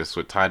Surface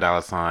with Ty Dolla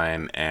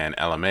 $ign and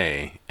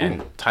LMA.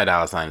 And Ty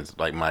Dolla $ign is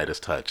like Midas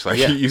Touch. Like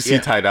you see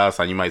Ty Dolla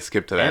 $ign, you might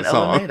skip to that and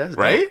song. LMA, that's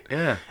right? Dope.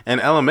 Yeah.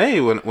 And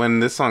LMA, when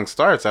this song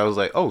starts, I was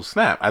like, oh,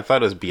 snap. I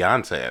thought it was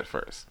Beyonce at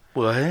first.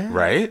 What?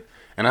 Right?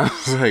 And I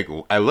was like,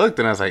 I looked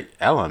and I was like,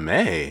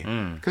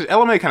 LMA? Because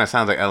LMA kind of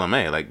sounds like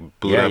LMA. Like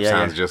Boot Up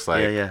sounds just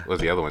like,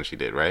 what's the other one she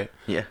did, right?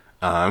 Yeah.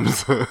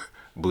 So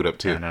Boot Up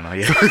too. No,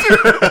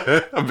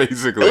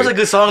 Basically. It was a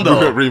good song though.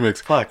 Boot Up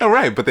remix. Fuck. Oh,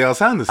 right, but they all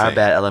sound the same. I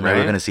bet LMA right?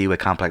 we're gonna see you with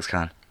Complex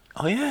Con.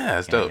 Oh yeah,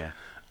 that's dope. Yeah.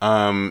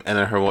 And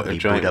then her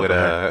joint with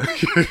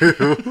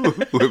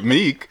with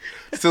Meek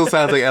still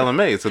sounds like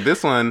LMA. So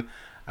this one,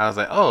 I was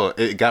like, oh,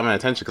 it got my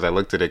attention because I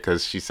looked at it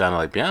because she sounded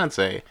like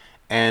Beyonce.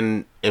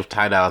 And if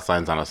Ty Dolla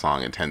 $ign's on a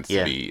song, it tends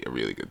to be a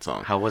really good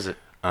song. How was it?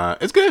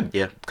 It's good.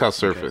 Yeah. It's called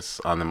Surface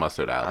on the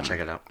Mustard album. I'll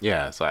check it out.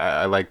 Yeah, so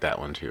I like that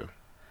one too.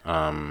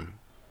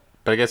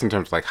 But I guess in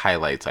terms of like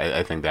highlights,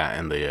 I think that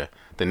and the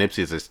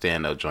Nipsey is a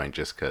standout joint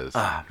just because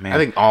I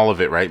think all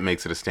of it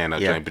makes it a standout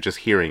joint. But just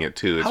hearing it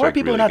too, it's how are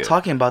people really not good.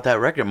 talking about that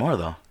record more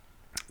though?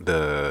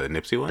 The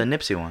Nipsey one. The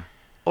Nipsey one,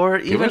 or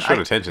even even short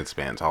attention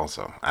spans.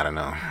 Also, I don't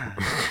know.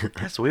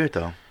 That's weird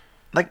though.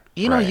 Like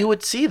you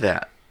would see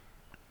that.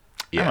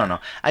 Yeah. I don't know.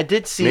 I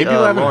did see maybe you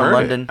haven't Lauren heard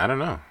London. It. I don't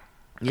know.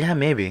 Yeah,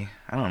 maybe.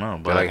 I don't know,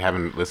 but like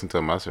haven't listened to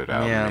a Mustard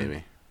album.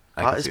 Maybe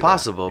it's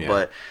possible.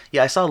 But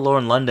I saw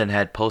Lauren London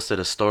had posted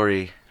a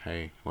story.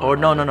 Hey, or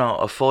no,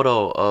 a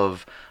photo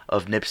of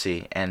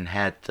Nipsey and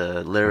had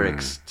the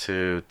lyrics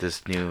to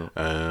this new.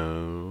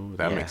 Oh,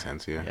 that makes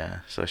sense. Yeah. Yeah.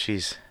 So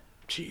she's.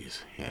 Jeez.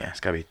 Yeah, it's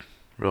gotta be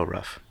real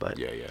rough, but.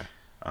 Yeah.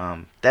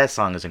 That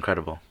song is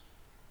incredible.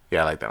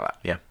 Yeah, I like that a lot.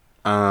 Yeah.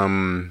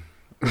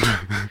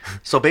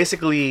 So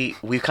basically,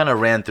 we kind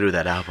of ran through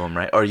that album,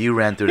 right? Or you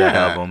ran through that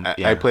album.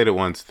 I played it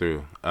once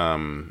through.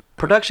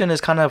 Production is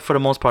kind of, for the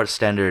most part,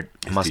 standard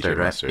Mustard,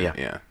 right? Mustard.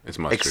 Yeah, it's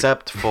Mustard.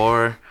 Except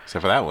for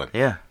that one.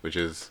 Yeah. Which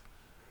is,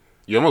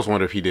 you almost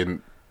wonder if he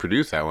didn't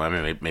produce that one.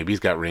 I mean, maybe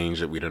he's got range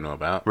that we don't know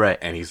about. Right.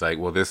 And he's like,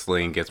 well, this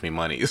lane gets me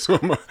money, so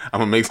I'm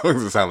gonna make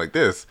songs that sound like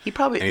this. He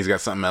probably. And he's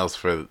got something else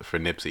for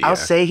Nipsey. I'll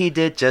say he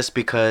did just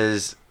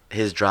because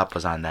his drop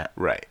was on that.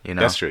 Right. You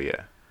know. That's true.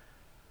 Yeah.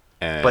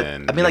 And but I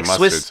mean, like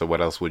Mustard, Swiss. So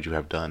what else would you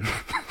have done?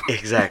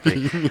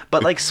 Exactly.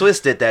 But like Swiss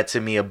did that to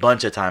me a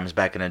bunch of times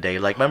back in the day.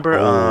 Like remember?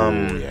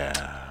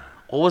 Yeah.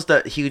 What was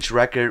that huge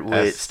record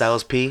with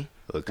Styles P?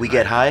 We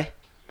Get High.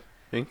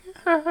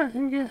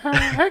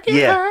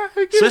 Yeah,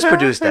 Swiss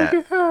produced that,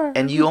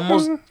 and you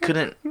almost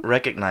couldn't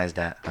recognize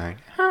that. Like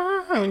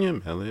when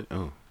you melt it.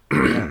 Oh.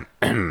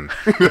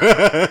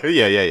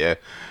 yeah.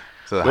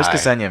 So where's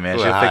Ksenia, man?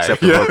 She'll fix up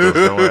the vocals.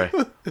 Don't worry.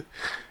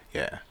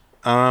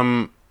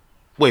 Yeah.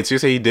 Wait, so you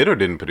say he did or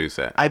didn't produce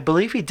that? I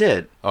believe he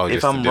did. Oh, if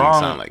just I'm didn't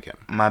wrong, sound like him.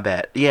 My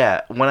bad.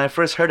 Yeah, when I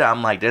first heard it,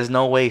 I'm like, there's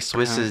no way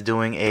Swiss is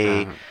doing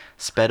a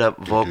sped up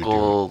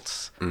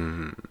vocals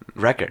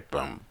record. You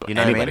know anybody what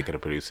I mean? could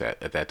have produced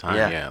that at that time.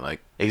 Yeah,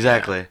 like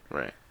exactly. Yeah,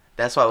 right.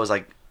 That's why I was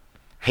like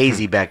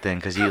hazy back then,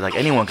 because you like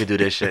anyone could do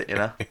this shit, you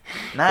know?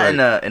 Not in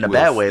a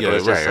bad way, but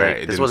it's just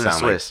like this wasn't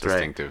Swiss, like right?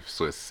 Distinctive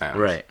Swiss sounds.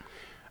 Right.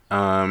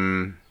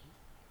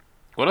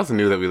 What else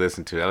new that we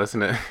listened to? I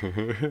listened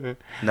to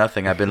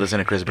nothing. I've been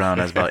listening to Chris Brown.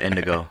 That's about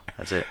Indigo.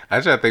 That's it. I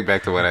try to think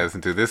back to what I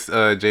listened to. This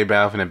J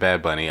Balvin and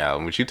Bad Bunny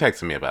album, which you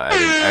texted me about. I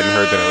hadn't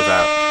heard that it was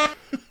out,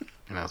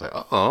 and I was like,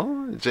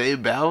 oh, J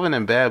Balvin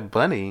and Bad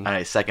Bunny. All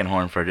right, second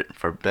horn for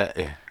Bad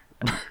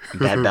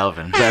Bad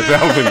Balvin. Bad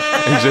Balvin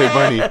and J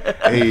Bunny.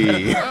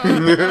 Hey,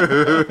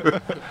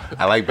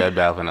 I like Bad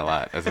Balvin a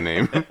lot as a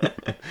name.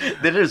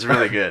 That is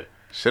really good.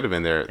 Should have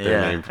been their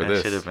name for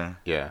this. Should have been.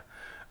 Yeah.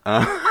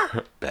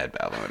 Bad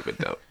Balvin would have been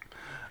dope.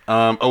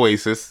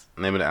 Oasis,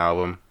 name of the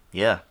album.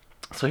 Yeah.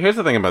 So here's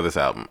the thing about this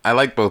album. I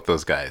like both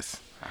those guys.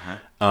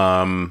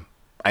 I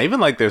even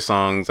like their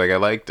songs. Like I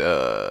liked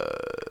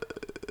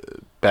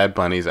Bad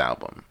Bunny's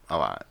album a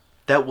lot.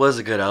 That was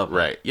a good album.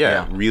 Right.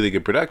 Yeah. Really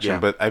good production. Yeah.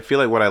 But I feel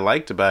like what I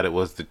liked about it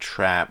was the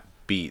trap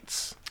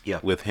beats.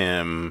 Yeah. With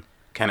him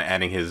kind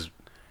of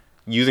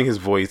using his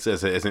voice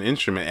as an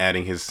instrument,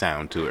 adding his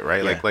sound to it.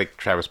 Right. Yeah. Like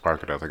Travis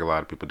Barker does. Like a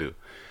lot of people do.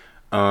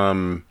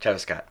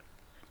 Travis Scott.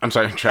 I'm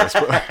sorry, Travis.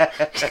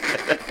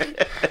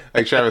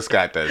 Like Travis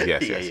Scott does.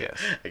 Yes, yes.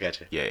 I got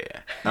you.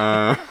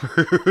 Yeah.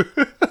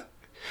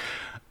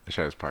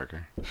 Travis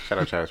Parker. Shout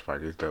out Travis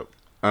Parker. He's dope.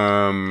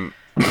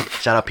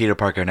 Shout out Peter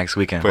Parker next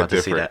weekend. About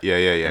to see that.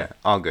 Yeah.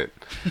 All good.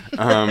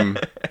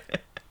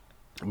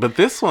 But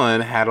this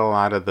one had a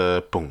lot of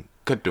the boom,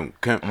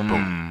 ka-dunk,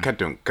 boom,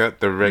 ka-dunk,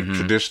 the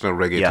traditional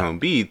reggaeton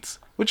beats,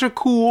 which are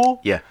cool.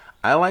 Yeah.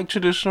 I like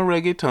traditional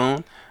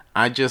reggaeton.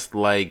 I just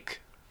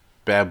like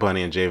Bad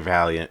Bunny and Jay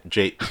Valiant.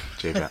 Jay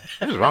Valiant.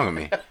 What's wrong with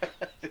me?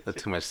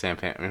 That's too much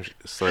champagne.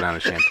 Slow down the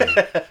champagne.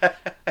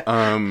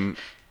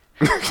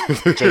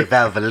 Jay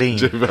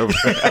Valvoline.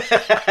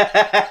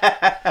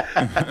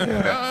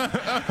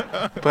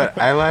 But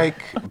I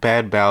like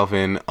Bad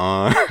Balvin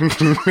on.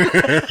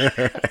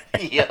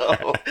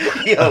 Yo,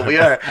 we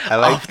are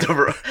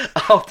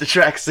off the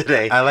tracks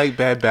today. I like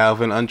Bad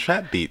Balvin on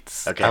trap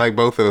beats. Okay. I like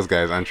both of those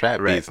guys on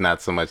trap beats,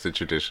 not so much the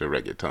traditional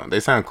reggaeton.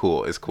 They sound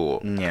cool. It's cool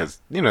because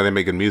they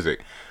make good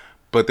music.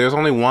 But there's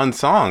only one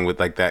song with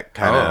like that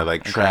kind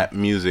of trap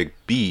music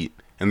beat,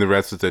 and the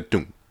rest is the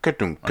dum ka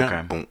dum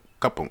ka boom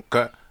ka boom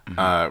ka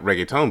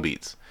reggaeton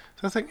beats.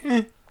 So it's like,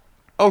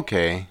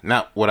 okay,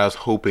 not what I was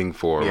hoping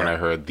for when I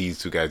heard these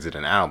two guys did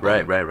an album.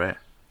 Right.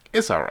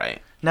 It's all right.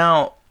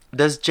 Now,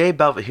 does J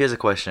Balvin? Here's a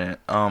question.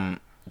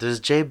 Does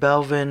J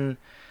Balvin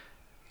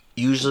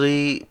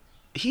usually?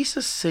 He's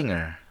a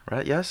singer,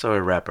 right? Yes, or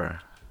a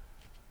rapper?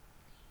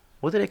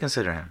 What do they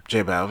consider him?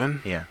 J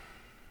Balvin? Yeah.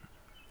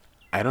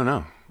 I don't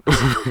know.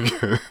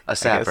 A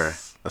sapper.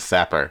 A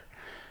sapper.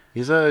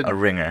 He's a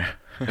ringer.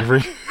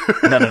 No.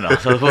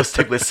 So we'll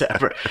stick with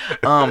sapper.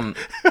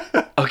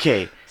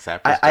 Okay.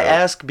 I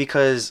ask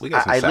because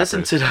I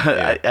listened to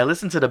the I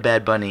listened to the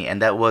Bad Bunny,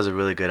 and that was a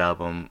really good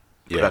album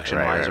production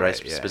wise, right?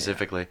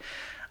 Specifically.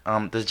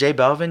 Does J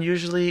Balvin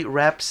usually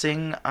rap,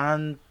 sing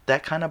on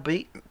that kind of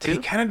beat too? He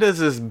kind of does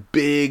this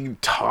big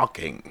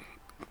talking.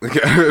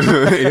 Here's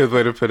a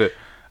way to put it.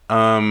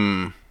 I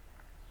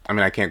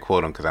mean, I can't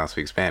quote him because I don't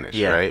speak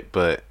Spanish, right?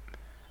 But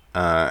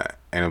and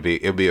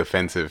it'll be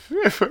offensive.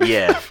 I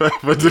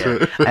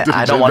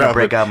don't want to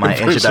break out my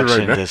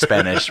introduction to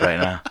Spanish right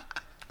now.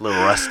 A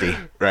little rusty.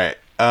 Right.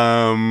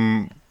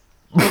 I'm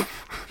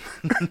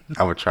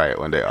gonna try it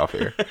one day off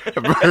here.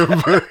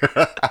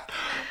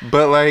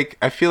 But like,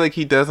 I feel like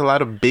he does a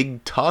lot of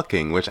big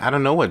talking, which I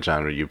don't know what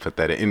genre you put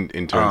that in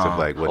terms of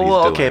like what he's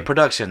doing. Okay,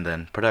 production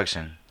then.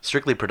 Production.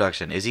 Strictly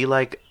production. Is he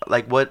like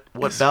what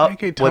Bad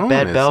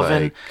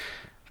Balvin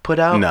put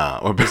out?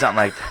 No, it's not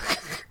like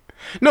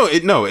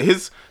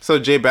So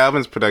J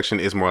Balvin's production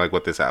is more like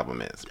what this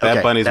album is.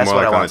 Bad Bunny's more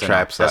like on the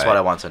trap side. That's what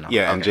I want to know.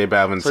 Yeah, and J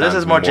Balvin. So this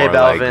is more J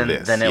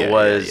Balvin than it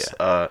was.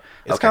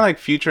 It's kind of like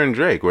Future and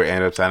Drake, where it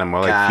ended up sounding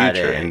more like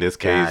Future. In this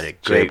case,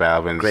 J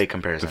Balvin's great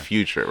comparison. The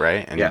Future,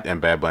 right? And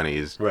Bad Bunny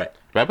is right.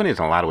 Bad Bunny is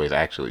in a lot of ways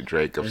actually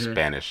Drake of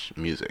Spanish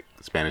music,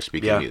 Spanish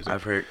speaking music.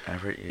 I've heard.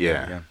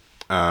 Yeah.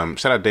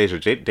 Shout out Deja.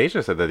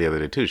 Deja said that the other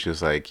day too. She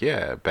was like,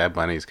 "Yeah, Bad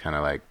Bunny's kind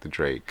of like the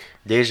Drake."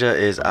 Deja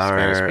is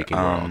our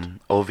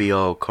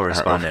OVO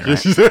correspondent, right?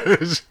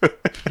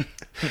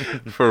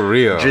 For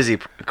real. Drizzy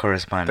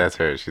correspondent. That's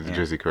her. She's the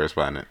Drizzy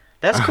correspondent.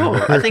 That's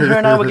cool. I think her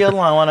and I would get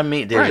along. I want to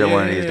meet Deja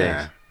one of these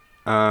days.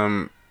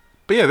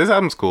 But yeah, this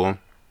album's cool.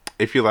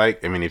 If you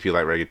like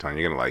reggaeton,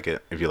 you're gonna like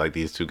it. If you like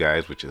these two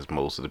guys, which is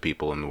most of the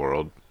people in the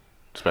world,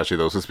 especially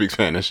those who speak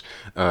Spanish,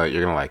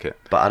 you're gonna like it.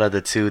 But out of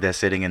the two that's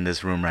sitting in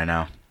this room right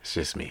now, it's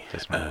just me.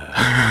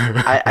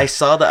 I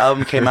saw the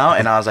album came out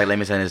and I was like, let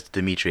me send this to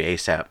Dimitri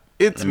ASAP.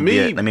 Let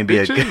me be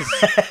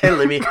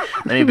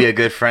a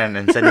good friend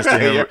and send this to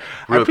him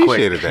real quick. I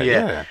appreciated that.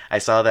 Yeah. I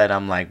saw that.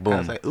 I'm like,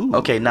 boom. Like, ooh.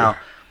 Okay, now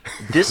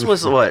this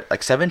was what,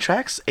 like 7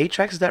 tracks, 8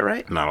 tracks? Is that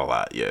right? Not a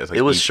lot. Yeah, it's like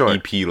it was short.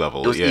 EP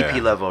level. It was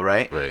EP level,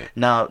 right? Right.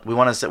 Now we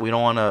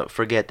don't want to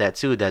forget that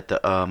too. That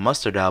the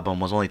Mustard album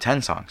was only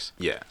 10 songs.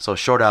 Yeah. So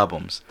short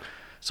albums.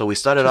 So we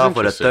started off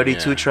with a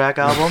 32-track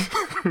album,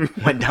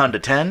 went down to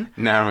 10.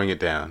 Narrowing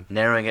it down.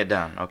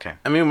 Okay.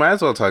 I mean, we might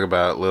as well talk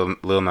about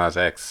Lil Nas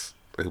X,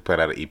 who put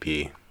out an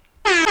EP.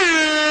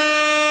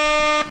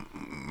 I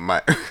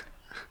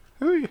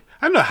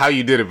don't know how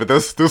you did it, but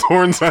those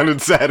horns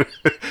sounded sadder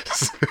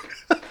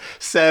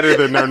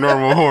than our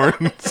normal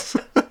horns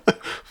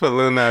for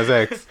Lil Nas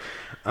X.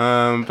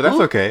 But that's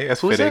okay. That's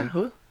Who's fitting. That?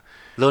 Who?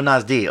 Lil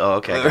Nas D. Oh,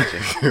 okay, I got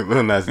you.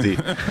 Lil Nas D.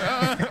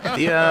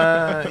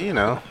 Yeah, you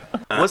know.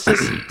 What's this?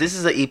 This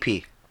is an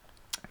EP.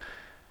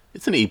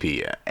 It's an EP,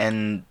 yeah.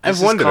 And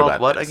I've wondered about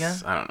what this. Again?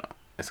 I don't know.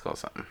 It's called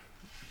something.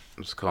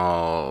 It's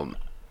called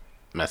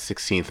My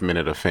 16th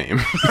Minute of Fame.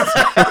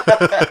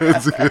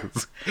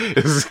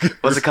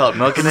 What's it called?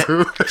 Milking It?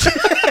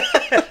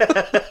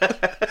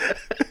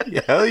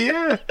 Hell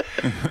yeah.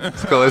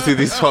 It's called Let's See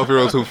These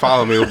 12-year-olds who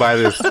follow me will buy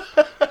this,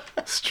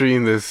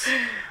 stream this.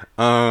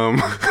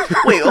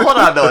 Wait, hold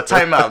on though.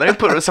 Time out. Let me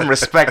put some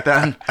respect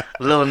on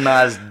Lil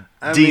Nas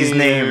D's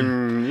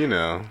name. You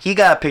know, he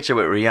got a picture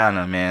with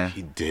Rihanna, man.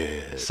 He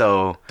did.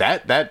 So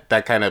that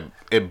kind of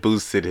it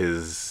boosted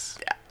his.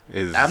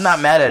 I'm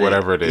not mad at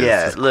whatever it is.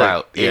 Yeah, his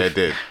clout. Yeah, it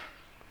did.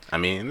 I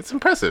mean, it's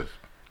impressive.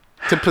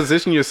 to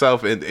position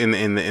yourself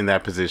in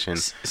that position.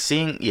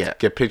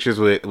 Get pictures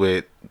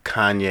with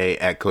Kanye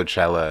at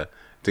Coachella.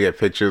 To get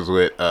pictures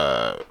with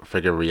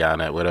freaking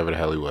Rihanna, whatever the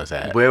hell he was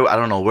at. I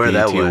don't know where BET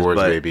that was,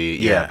 Awards, but baby.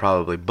 Yeah,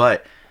 probably.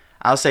 But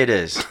I'll say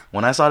this: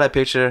 when I saw that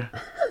picture,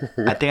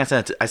 I think I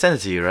sent it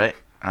to you, right?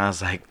 I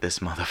was like, this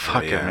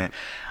motherfucker, man.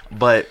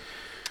 But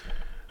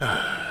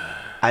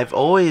I've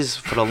always,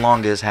 for the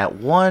longest,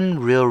 had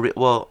one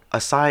well,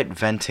 aside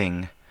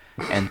venting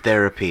and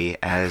therapy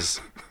as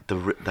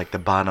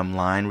the bottom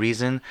line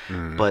reason,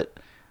 but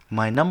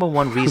my number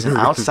one reason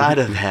outside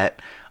of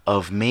that.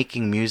 Of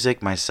making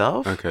music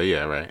myself. Okay,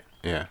 yeah, right.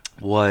 Yeah.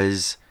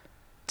 Was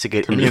to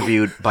get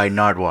interviewed by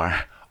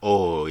Nardwuar.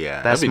 Oh,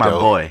 yeah. That's my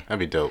boy. That'd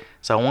be dope.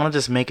 So I want to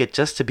just make it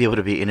just to be able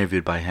to be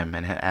interviewed by him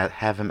and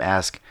have him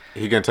ask.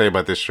 He gonna tell you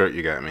about this shirt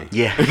you got me.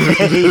 Yeah.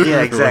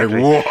 Yeah,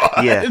 exactly. Like,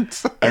 what? Yeah.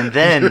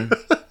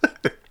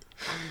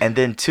 And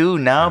then two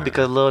now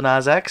because Lil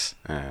Nas X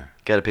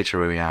got a picture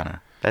with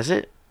Rihanna. That's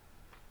it.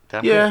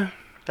 That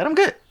I'm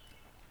good.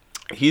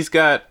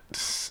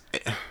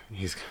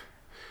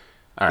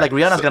 All right, like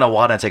Rihanna's gonna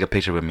want to take a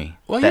picture with me.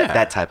 Well,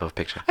 that type of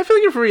picture. I feel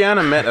like if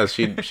Rihanna met us,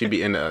 she'd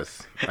be into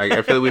us. Like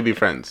I feel like we'd be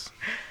friends.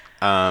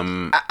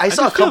 I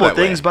saw a couple of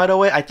things, by the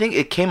way. I think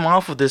it came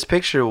off of this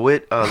picture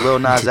with Lil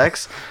Nas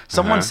X.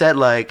 Someone said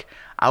like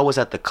I was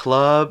at the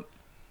club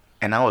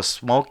and I was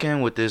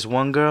smoking with this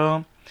one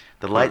girl.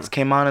 The lights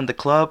came on in the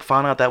club.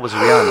 Found out that was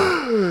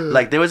Rihanna.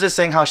 Like they was just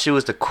saying how she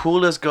was the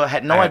coolest girl.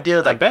 Had no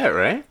idea. Like I bet,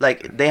 right?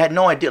 Like they had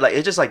no idea. Like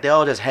it's just like they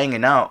all just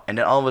hanging out, and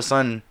then all of a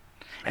sudden.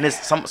 And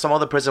it's some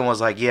other person was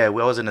like, yeah,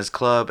 we was in this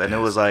club, and it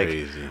was like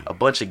a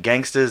bunch of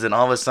gangsters, and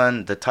all of a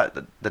sudden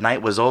the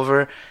night was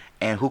over,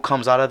 and who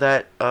comes out of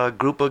that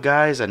group of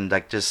guys and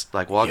like just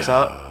like walks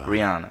out?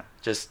 Rihanna,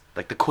 just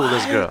like the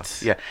coolest girl.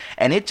 Yeah,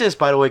 and it just,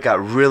 by the way,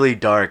 got really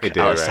dark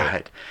outside.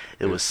 Right?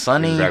 It was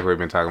sunny. Exactly what we've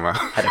been talking about.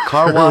 Had a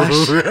car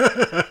wash.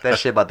 That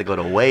shit about to go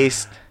to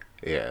waste.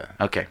 Yeah.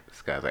 Okay.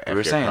 This guy's like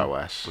after car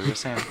wash. We were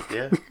saying,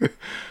 yeah. But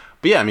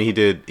yeah, I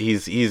mean,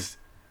 he's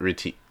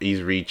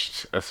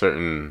reached a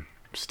certain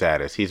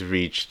status. He's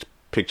reached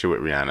picture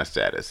with Rihanna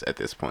status at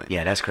this point.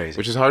 Yeah, that's crazy.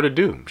 Which is hard to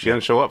do. She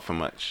doesn't show up for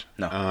much.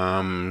 No.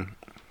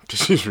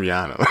 She's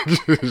Rihanna.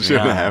 She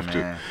doesn't have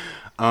to.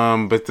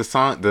 But the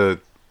song,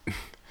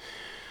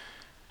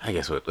 I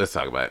guess let's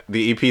talk about it.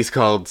 The EP is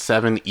called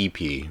 7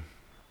 EP.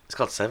 It's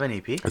called 7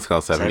 EP? It's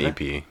called 7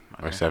 EP. Okay.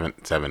 Or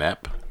 7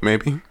 EP,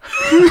 maybe.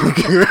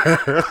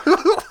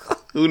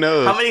 Who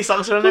knows? How many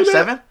songs are on there?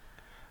 7?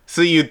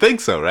 So you'd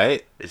think so,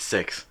 right? It's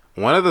 6.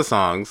 One of the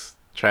songs,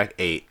 track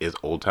 8, is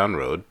Old Town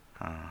Road.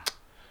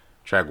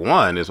 Track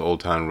 1 is Old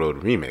Town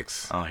Road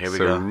Remix. Oh, here we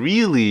go. So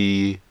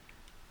really,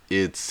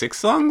 it's 6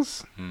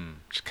 songs,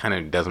 which kind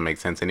of doesn't make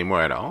sense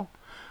anymore at all.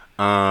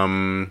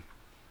 7,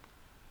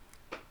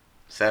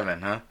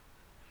 huh?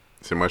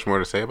 Is there much more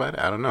to say about it?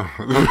 I don't know.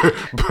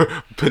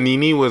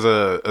 Panini was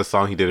a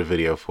song he did a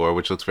video for,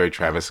 which looks very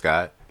Travis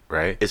Scott,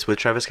 right? It's with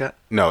Travis Scott?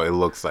 No, it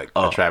looks like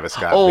a Travis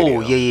Scott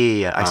video. Oh,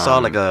 yeah. I saw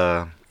like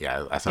a...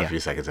 Yeah, I saw a few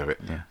seconds of it.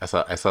 Yeah. I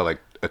saw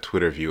like a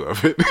Twitter view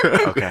of it.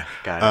 Okay,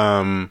 got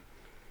it.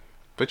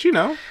 But you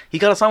know, he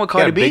got a song with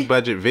Cardi B. Big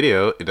budget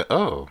video.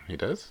 He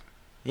does.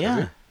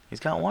 Yeah, he's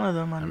got one of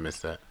them. I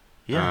missed that.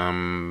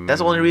 Yeah, that's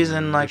the only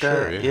reason. Like,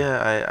 sure,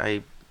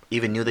 I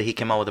even knew that he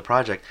came out with a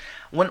project.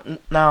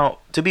 Now,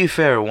 to be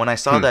fair, when I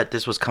saw that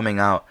this was coming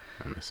out,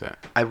 I missed that.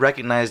 I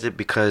recognized it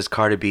because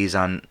Cardi B's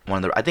on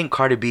one of the. I think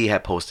Cardi B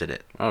had posted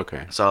it.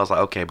 Okay. So I was like,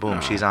 okay,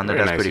 boom, she's on there.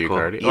 That's pretty cool.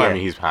 Cardi. Yeah, well, I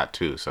mean, he's hot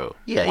too, so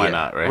why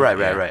not, right?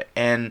 Right.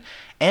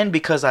 And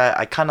because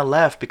I kind of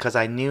left because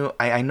I knew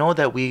I know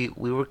that we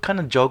were kind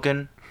of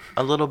joking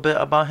a little bit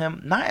about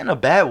him, not in a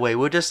bad way.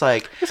 We're just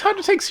like, it's hard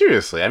to take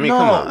seriously. I mean,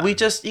 come on. We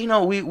just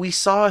we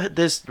saw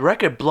this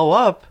record blow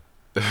up.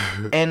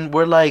 And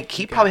we're like,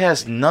 he probably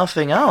has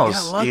nothing else.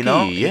 He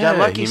got lucky. He got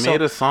lucky. He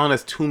made a song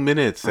that's 2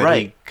 minutes. That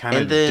he kind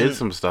of did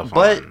some stuff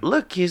but on. But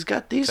look, he's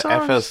got these the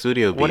songs. FL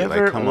Studio beat.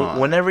 Like, come on.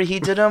 Whenever he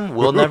did them,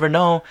 we'll never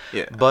know.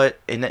 Yeah. But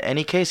in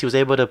any case, he was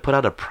able to put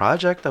out a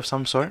project of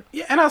some sort.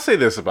 Yeah, and I'll say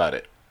this about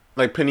it.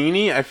 Like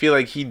Panini, I feel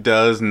like he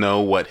does know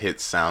what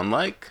hits sound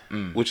like,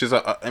 which is,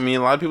 I mean,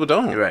 a lot of people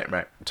don't.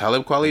 Right.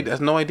 Talib Kweli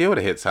has no idea what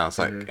a hit sounds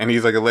like, and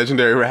he's like a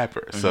legendary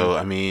rapper. So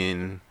I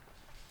mean,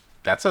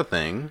 that's a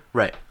thing.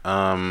 Right.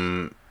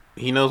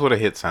 He knows what a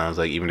hit sounds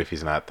like, even if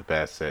he's not the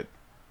best at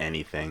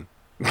anything.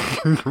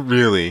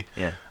 Really.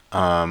 Yeah.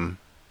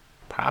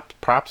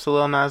 Props to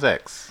Lil Nas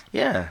X.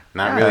 Yeah.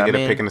 Not really good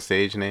at picking a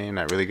stage name.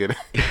 Not really good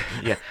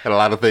at a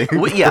lot of things.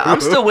 Yeah, I'm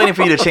still waiting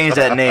for you to change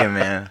that name,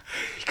 man.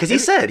 Because he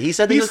said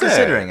that he was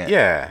considering it.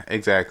 Yeah,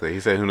 exactly.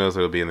 He said, "Who knows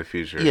what it'll be in the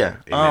future." Yeah.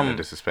 No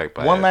disrespect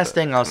by one last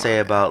thing I'll say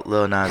about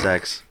Lil Nas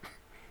X.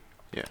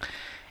 Yeah.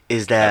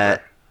 Is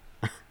that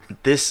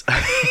this?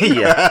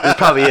 Yeah, that's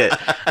probably it.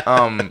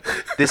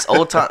 This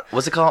Old Town,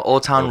 what's it called?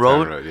 Old Town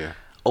Road. Road, yeah.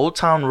 Old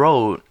Town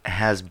Road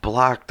has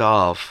blocked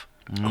off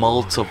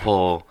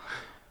multiple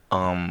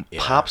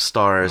pop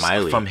stars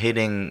from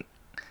hitting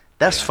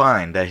That's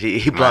fine that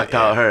he blocked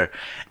out her.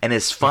 And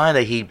it's fine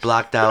that he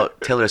blocked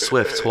out Taylor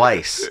Swift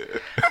twice.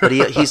 But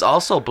he's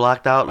also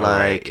blocked out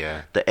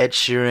the Ed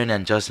Sheeran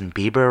and Justin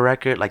Bieber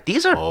record. Like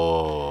these are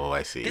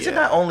I see. These are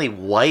not only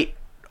white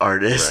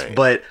artists,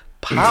 but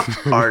pop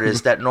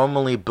artists that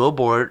normally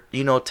Billboard,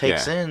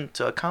 takes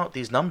into account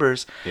these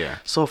numbers. Yeah.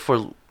 So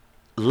for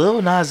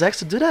Lil Nas X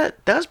to do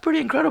that, that's pretty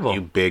incredible.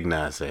 You big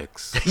Nas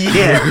X.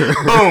 Yeah.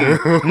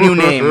 Boom. New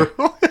name.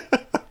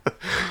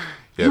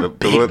 Yeah,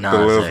 the Lil's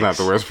not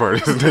the worst part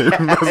of his name.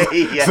 That's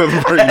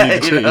the part you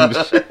need to change.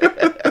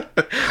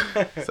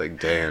 It's like,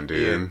 damn,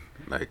 dude. Yeah.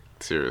 Like,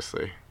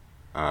 seriously.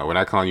 We're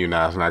not calling you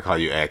Nas, we're not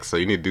calling you X, so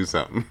you need to do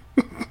something.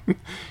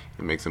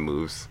 Make some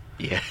moves.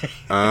 Yeah.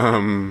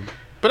 But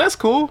that's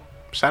cool.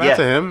 Shout out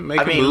to him.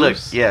 Making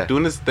moves. Look,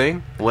 doing his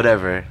thing.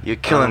 Whatever. You're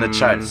killing the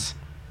charts.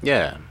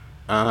 Yeah.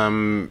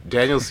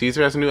 Daniel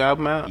Caesar has a new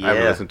album out. I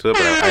haven't listened to it,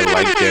 but I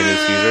like Daniel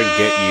Caesar.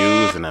 Get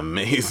You is an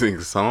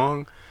amazing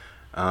song.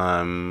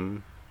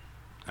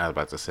 I was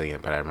about to sing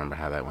it, but I remember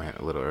how that went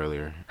a little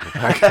earlier in the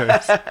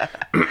podcast.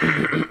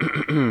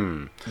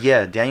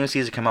 Yeah, Daniel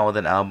Caesar came out with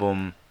an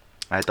album.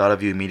 I thought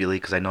of you immediately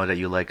because I know that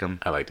you like him.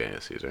 I like Daniel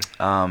Caesar.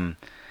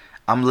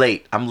 I'm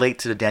late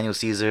to the Daniel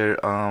Caesar.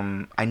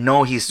 I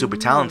know he's super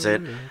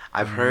talented.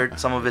 I've heard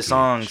some of his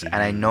songs, and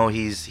I know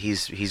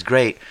he's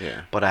great.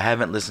 Yeah. But I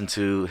haven't listened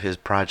to his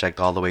project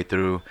all the way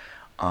through.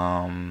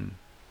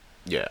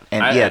 Yeah.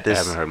 And I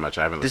haven't heard much.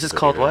 I haven't. This is listened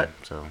called to it what?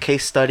 So.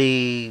 Case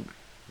Study.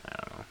 I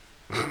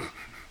don't know.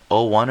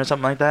 01 or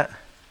something like that.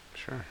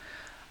 Sure.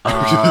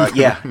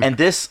 Yeah, and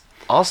this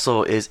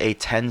also is a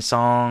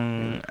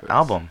 10-song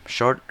album,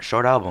 short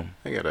album.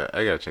 I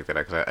gotta check that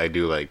out because I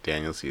do like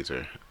Daniel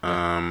Caesar.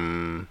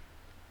 I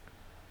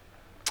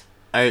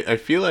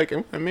feel like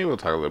maybe we'll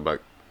talk a little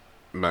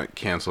about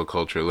cancel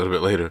culture a little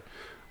bit later.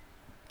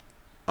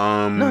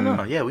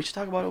 No, yeah, we should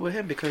talk about it with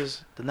him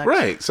because the next.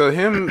 Right, so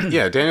him,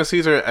 yeah, Daniel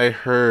Caesar. I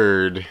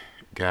heard.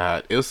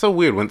 God, it was so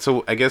weird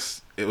so I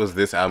guess it was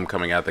this album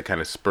coming out that kind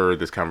of spurred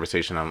this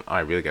conversation on. I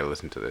really gotta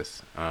listen to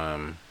this.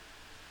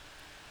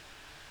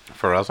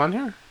 Pharrell's on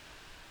here?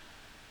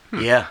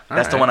 Yeah,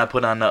 that's the one I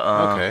put on the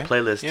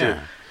playlist too.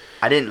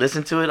 I didn't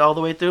listen to it all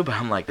the way through, but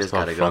I'm like, this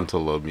gotta go.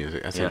 Frontal lobe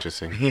music. That's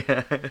interesting.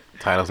 Yeah.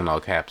 Titles in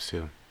all caps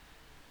too.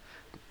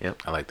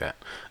 Yep. I like that.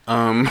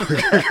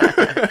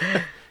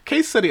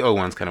 Case Study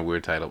 01's kind of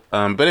weird title.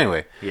 But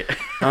anyway.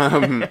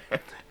 Yeah.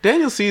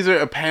 Daniel Caesar,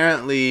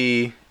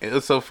 apparently, it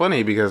was so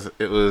funny because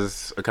it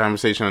was a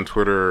conversation on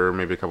Twitter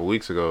maybe a couple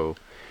weeks ago,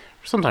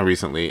 sometime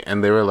recently,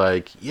 and they were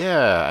like,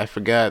 yeah, I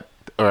forgot,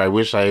 or I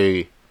wish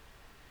I...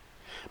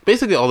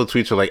 Basically, all the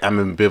tweets were like, I'm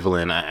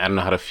ambivalent. I don't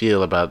know how to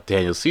feel about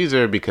Daniel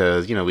Caesar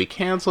because, we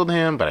canceled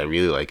him, but I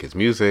really like his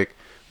music,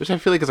 which I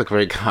feel like is a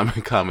very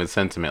common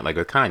sentiment, like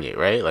with Kanye,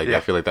 right? Like,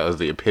 I feel like that was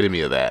the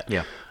epitome of that.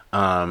 Yeah.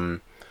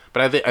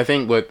 But I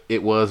think what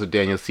it was with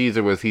Daniel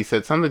Caesar was he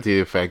said something to the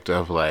effect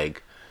of,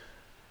 like,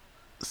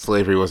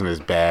 slavery wasn't as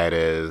bad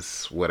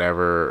as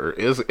whatever.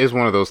 Is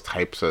one of those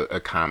types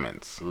of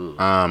comments.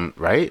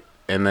 Right?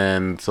 And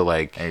then, so,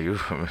 like,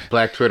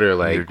 Black Twitter,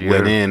 like,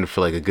 went in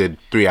for, like, a good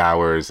 3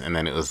 hours, and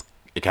then it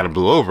kind of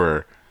blew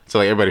over. So,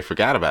 like, everybody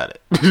forgot about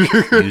it.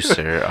 You,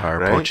 sir,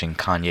 are approaching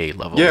Kanye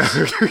levels. Yeah,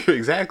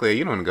 exactly.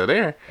 You don't want to go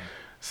there.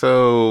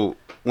 So,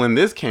 when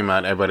this came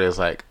out, everybody was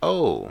like,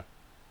 oh,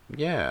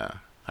 yeah,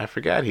 I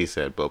forgot he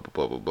said blah, blah,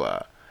 blah, blah,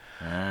 blah.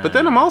 But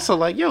then I'm also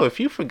like, yo, if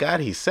you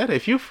forgot he said it,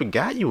 if you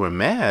forgot you were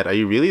mad, are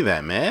you really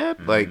that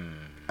mad? Like,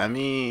 I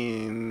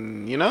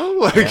mean,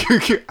 like,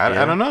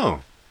 I don't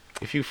know.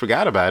 If you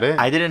forgot about it.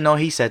 I didn't know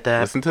he said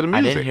that. Listen to the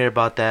music. I didn't hear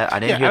about that. I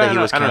didn't hear that he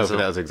was canceled. I don't know if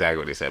that was exactly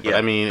what he said, but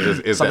I mean,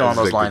 is something that along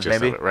those lines,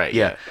 maybe? Right.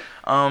 Yeah.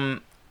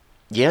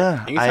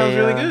 Yeah. He sounds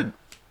really good.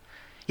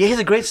 Yeah, he's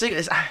a great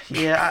singer.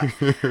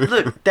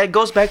 Look, that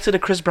goes back to the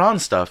Chris Brown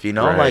stuff, Right,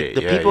 like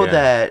the people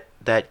that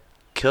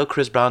kill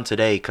Chris Brown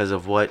today because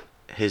of what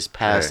his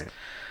past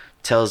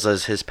tells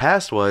us his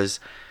past was.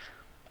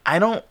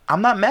 I'm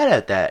not mad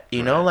at that,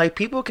 like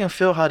people can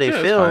feel how they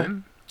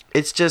feel.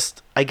 It's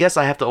just, I guess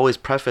I have to always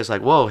preface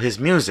like, whoa, his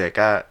music,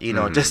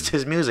 just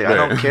his music. I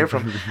don't care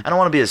I don't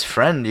want to be his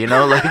friend, like,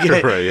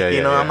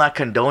 I'm not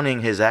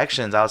condoning his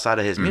actions outside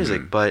of his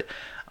music, but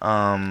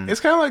it's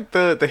kind of like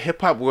the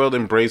hip hop world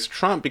embraced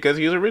Trump because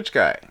he was a rich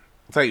guy.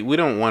 It's like, we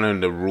don't want him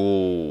to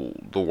rule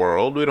the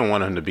world. We don't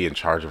want him to be in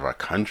charge of our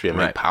country and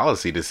make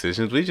policy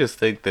decisions. We just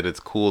think that it's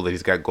cool that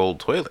he's got gold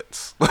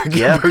toilets. Like,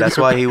 that's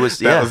why he was.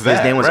 His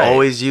name was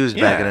always used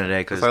back in the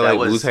day because that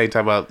was. Wu-Tang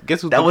talking about.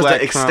 Guess what? That was the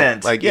Trump,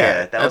 extent. Like,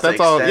 that was the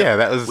extent. Yeah,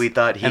 that was. We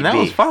thought he'd and that be.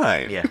 was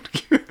fine. Yeah.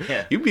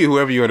 You be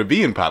whoever you want to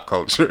be in pop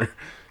culture,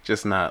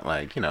 just not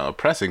like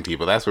oppressing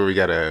people. That's where we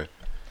gotta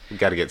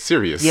get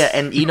serious. Yeah,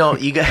 and you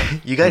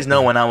guys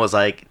know when I was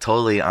like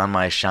totally on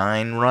my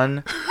Shine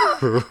run.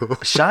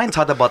 Shine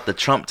talked about the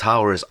Trump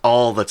Towers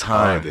all the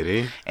time. Oh, did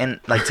he? And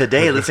like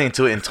today, listening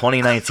to it in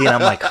 2019,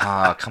 I'm like,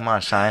 come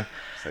on, Shine.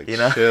 It's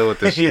like, chill with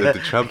the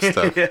Trump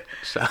stuff.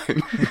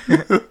 Shine.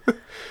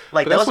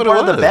 Like that was part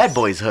of the Bad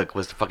Boys hook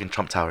was the fucking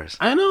Trump Towers.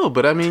 I know,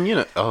 but I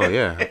mean, oh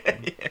yeah.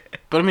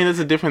 But I mean, it's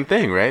a different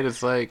thing, right?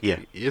 It's like,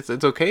 it's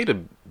okay to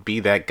be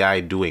that guy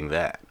doing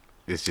that.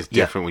 It's just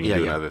different when you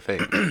do another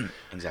thing.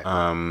 Exactly.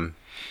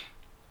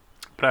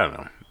 But I don't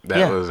know.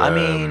 That was. I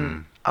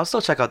mean, I'll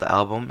still check out the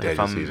album Daniel if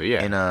I'm Caesar,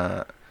 in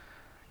a.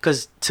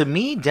 Because to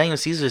me, Daniel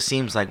Caesar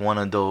seems like one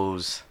of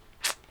those.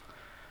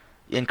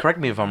 And correct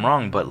me if I'm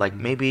wrong, but like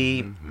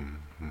maybe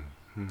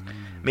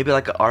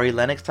like a Ari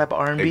Lennox type of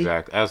R&B.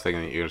 Exactly. I was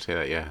thinking that you were gonna say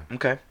that. Yeah.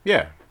 Okay.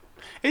 Yeah.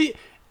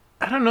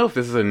 I don't know if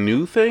this is a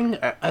new thing.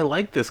 I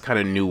like this kind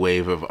of new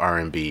wave of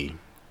R&B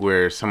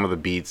where some of the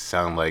beats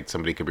sound like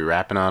somebody could be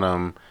rapping on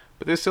them,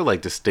 but they're still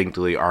like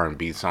distinctly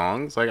R&B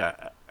songs. Like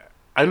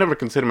I never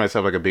considered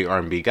myself like a big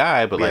R&B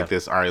guy, but like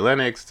this Ari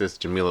Lennox, this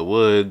Jamila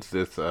Woods,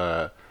 this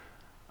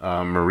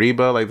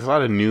Mariba, like there's a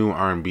lot of new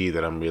R&B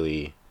that I'm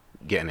really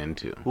getting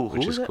into,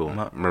 which is cool.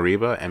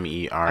 Mariba,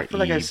 Mereba. I feel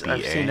like I've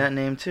seen that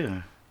name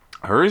too.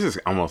 Hers is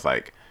almost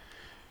like,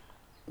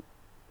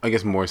 I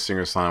guess, more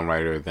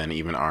singer-songwriter than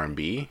even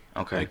R&B.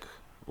 Okay. Like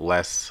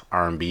less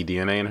R&B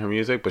DNA in her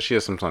music, but she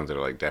has some songs that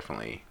are like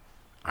definitely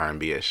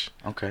R&B-ish.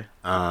 Okay.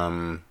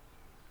 But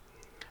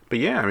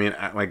yeah, I mean,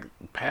 like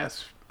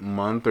past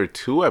month or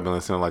two, I've been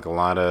listening to like a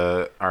lot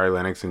of Ari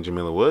Lennox and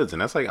Jamila Woods,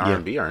 and that's like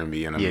R&B,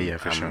 and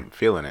I'm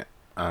feeling it.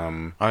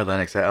 Ari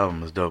Lennox, that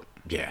album was dope.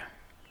 Yeah.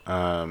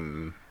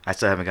 I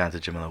still haven't gotten to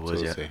Jamila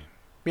Woods yet.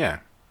 Yeah.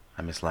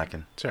 I've been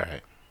slacking. It's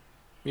alright.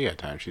 You got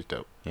time. She's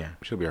dope. Yeah.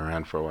 She'll be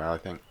around for a while, I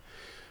think.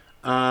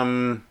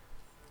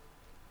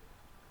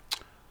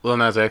 Lil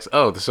Nas X.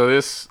 Oh, so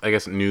this, I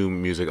guess, new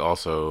music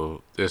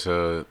also. There's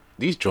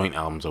these joint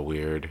albums are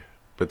weird,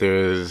 but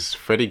there's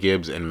Freddie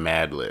Gibbs and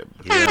Madlib.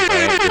 Yeah,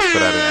 right? Just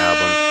put out an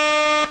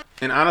album.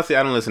 And honestly,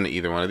 I don't listen to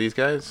either one of these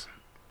guys.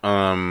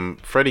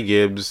 Freddie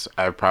Gibbs,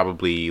 I've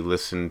probably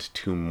listened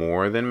to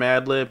more than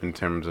Madlib in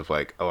terms of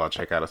like, I'll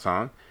check out a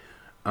song.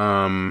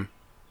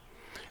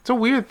 It's a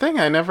weird thing.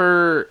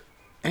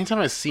 Anytime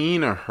I've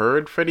seen or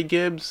heard Freddie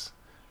Gibbs,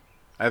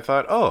 I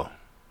thought,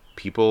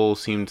 people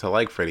seem to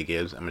like Freddie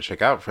Gibbs. I'm gonna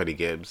check out Freddie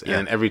Gibbs. And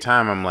then every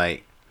time I'm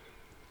like,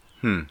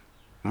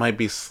 might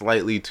be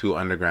slightly too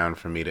underground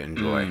for me to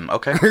enjoy.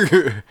 Okay.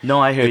 No,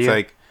 I hear you. It's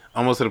like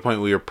almost to the point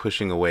where you're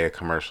pushing away a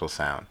commercial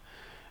sound.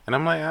 And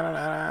I'm like,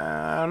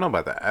 I don't know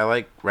about that. I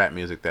like rap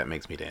music that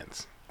makes me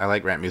dance. I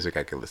like rap music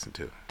I can listen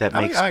to. I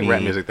like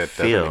rap music that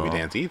doesn't make me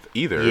dance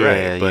either,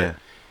 right? But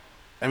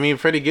I mean,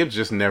 Freddie Gibbs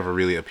just never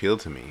really appealed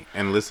to me.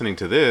 And listening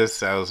to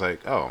this, I was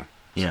like,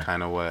 it's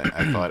kind of what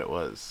I thought it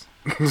was.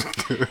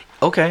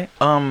 Okay.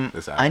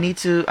 I need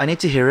to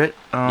hear it.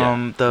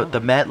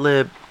 The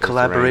Madlib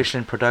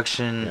collaboration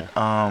production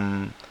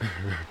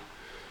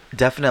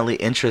definitely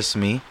interests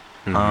me.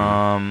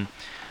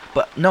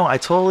 But no,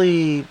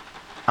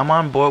 I'm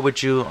on board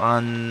with you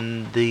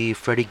on the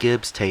Freddie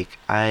Gibbs take.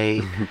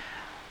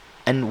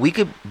 And we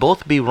could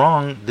both be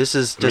wrong. This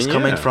is just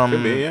coming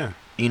from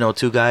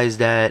two guys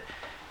that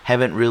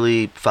haven't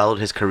really followed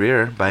his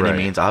career by any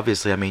means.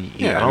 Obviously, I mean,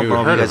 I don't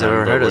know if you guys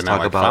ever heard us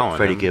talk about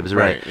Freddie Gibbs,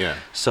 right? Yeah.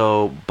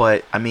 So,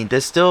 but I mean,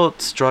 this still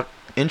struck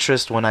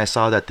interest when I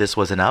saw that this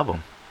was an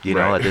album. You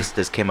know, that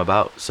this came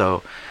about.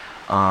 So,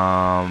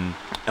 and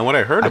what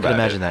I heard about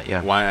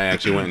it, why I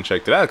actually went and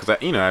checked it out, because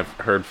I've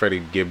heard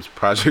Freddie Gibbs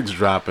projects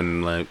drop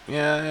and like,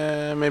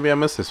 maybe I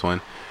missed this one,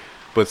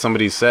 but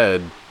somebody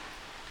said.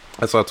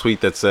 I saw a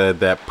tweet that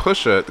said that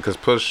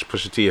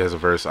Pusha T has a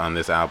verse on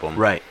this album.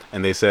 Right.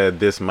 And they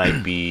said this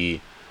might be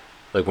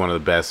like one of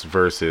the best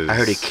verses I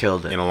heard he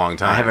killed it in a long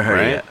time. I haven't heard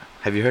it yet.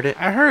 Have you heard it?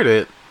 I heard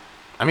it.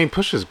 I mean,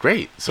 Pusha's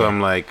great. So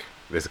I'm like,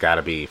 this got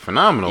to be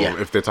phenomenal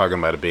if they're talking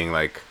about it being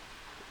like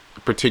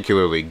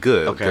particularly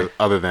good. Okay.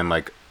 Other than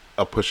like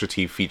a Pusha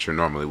T feature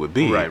normally would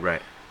be.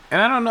 Right.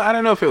 And I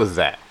don't know if it was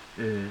that.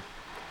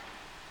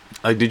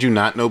 Like, did you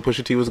not know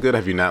Pusha T was good?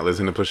 Have you not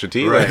listened to Pusha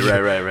T? Right.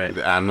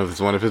 I don't know if it's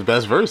one of his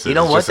best verses. You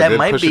know what? That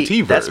might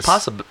be. That's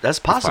possible. That's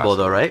possible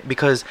though, right?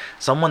 Because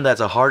someone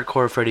that's a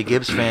hardcore Freddie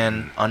Gibbs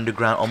fan,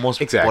 underground,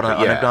 almost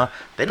underground,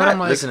 they don't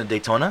listen to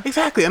Daytona.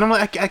 Exactly, and I'm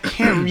like, I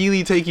can't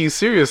really take you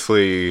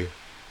seriously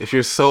if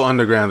you're so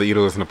underground that you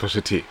don't listen to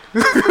Pusha T.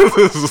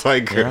 It's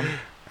like,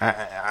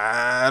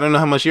 I don't know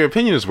how much your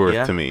opinion is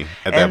worth to me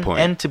at that point.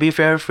 And to be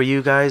fair, for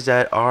you guys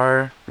that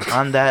are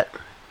on that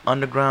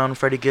underground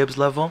Freddie Gibbs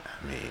level,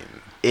 I mean,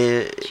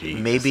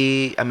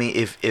 maybe, I mean,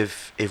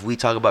 if we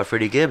talk about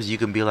Freddie Gibbs, you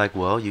can be like,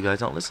 well, you guys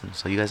don't listen,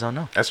 so you guys don't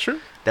know. That's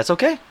true. That's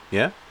okay.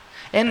 Yeah.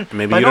 And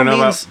maybe you don't know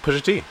about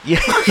Pusha T. Yeah.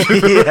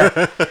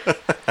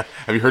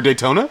 Have you heard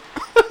Daytona?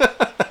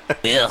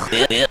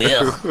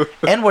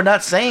 And we're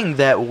not saying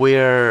that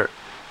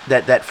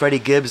that Freddie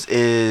Gibbs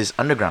is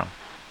underground.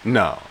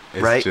 No.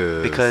 It's right?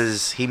 Just...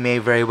 Because he may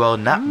very well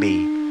not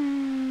be.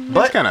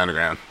 But it's kind of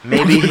underground.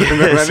 Maybe.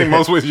 I think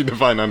most ways you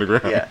define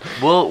underground. Yeah.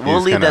 We'll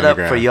leave that up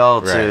for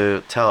y'all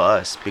to tell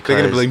us, because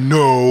they're gonna be like,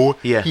 no,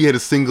 he had a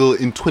single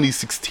in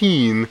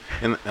 2016,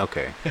 and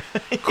okay,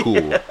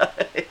 cool,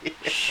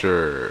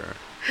 sure.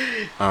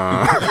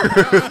 But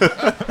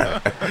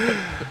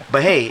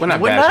hey, we're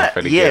not.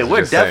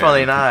 We're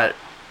definitely not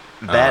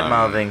bad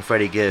mouthing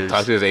Freddie Gibbs.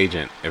 Talk to his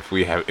agent if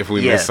we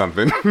miss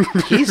something.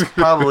 He's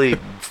probably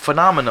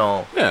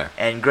phenomenal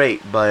and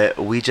great, but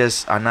we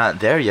just are not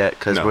there yet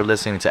because we're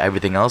listening to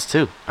everything else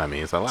too. I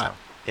mean, it's a lot.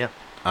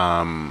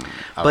 So,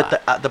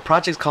 but the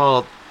project's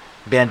called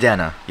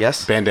Bandana.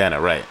 Yes.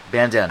 Bandana, right?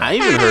 Bandana. I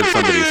even heard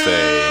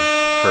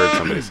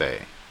somebody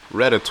say,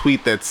 read a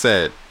tweet that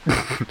said,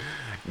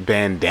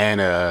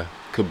 Bandana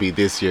could be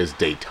this year's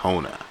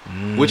Daytona,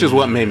 which is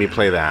what made me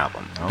play the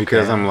album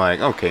because I'm like,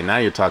 okay, now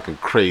you're talking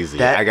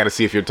crazy. I got to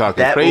see if you're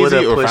talking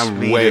crazy or if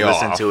I'm way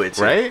off, to it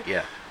too. Right?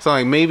 Yeah. So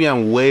like maybe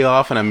I'm way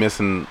off and I'm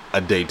missing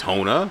a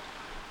Daytona,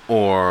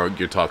 or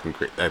you're talking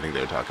crazy. I think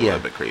they're talking a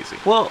little bit crazy.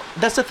 Well,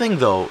 that's the thing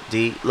though,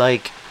 D.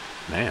 Like,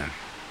 man.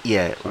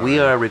 Yeah, we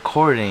are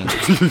recording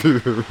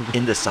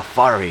in the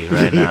Safari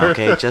right now.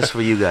 Okay, just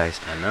for you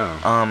guys. I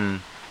know.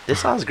 This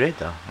sounds great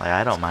though. Like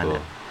I don't mind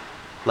it.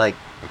 Like.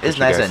 It's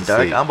nice and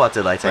dark. I'm about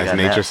to like take a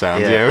nap. Nature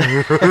sounds, yeah.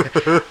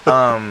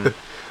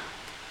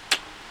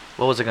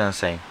 What was I gonna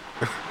say?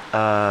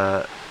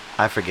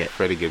 I forget.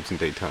 Freddie Gibbs and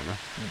Daytona.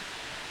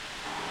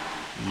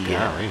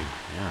 Yeah.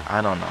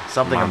 I don't know.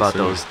 Something about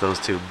those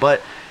two,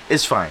 but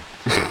it's fine.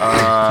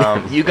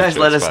 You guys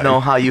let us know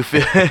how you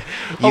feel.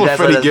 You guys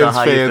let us know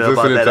how you feel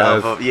about that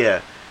album.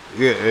 Yeah.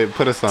 Yeah,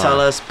 put us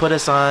on. Put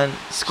us on.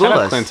 School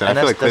us. Clinton. I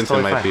feel like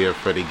Clinton might be a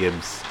Freddie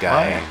Gibbs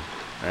guy.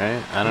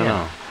 Right? I don't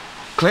know.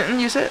 Clinton,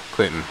 you said?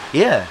 Clinton.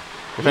 Yeah.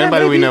 If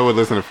anybody we know would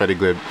listen to Freddie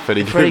Gibbs.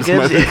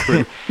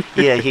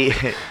 Yeah,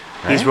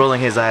 he's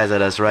rolling his eyes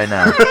at us right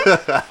now.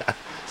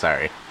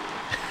 Sorry.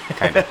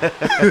 Kind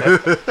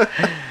of.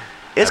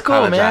 It's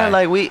cool, man.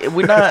 Like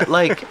we're not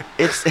like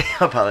it's. I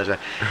apologize.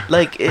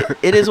 Like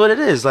it is what it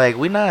is. Like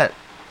we're not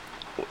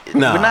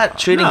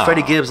treating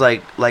Freddie Gibbs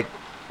like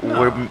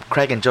we're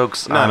cracking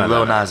jokes on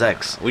Lil Nas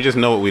X. We just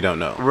know what we don't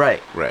know.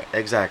 Right. Right.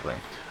 Exactly.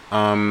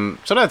 So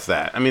that's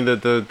that. I mean,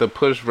 the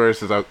push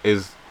verse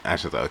is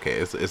actually okay.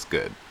 It's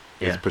good.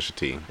 Yeah. It's Pusha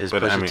T.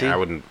 But I mean, I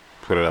wouldn't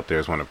put it up there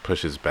as one of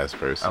Push's best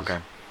verses. Okay.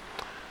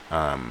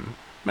 But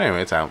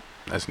anyway, it's out.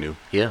 That's new.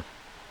 Yeah.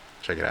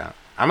 Check it out.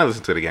 I'm gonna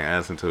listen to it again. I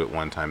listened to it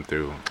one time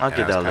through. I'll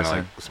give that a listen.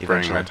 Like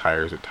spraying my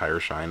tires with Tire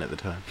Shine at the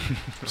time.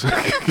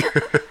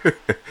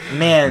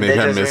 Man,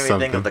 that just made me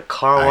think of the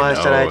car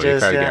wash that I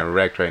just got. Getting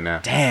wrecked right now.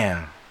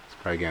 Damn.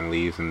 Probably getting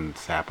leaves and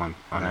sap on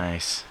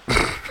nice.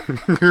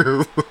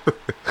 it.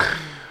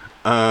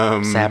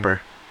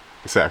 Sapper.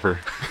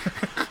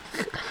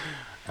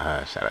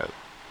 Shout out.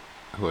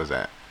 Who was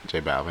that?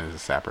 J Balvin is a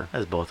sapper.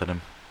 That's both of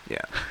them.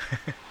 Yeah.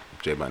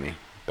 J Bunny.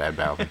 Bad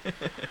Balvin.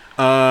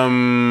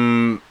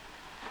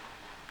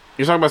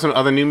 You're talking about some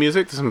other new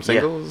music? Some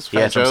singles?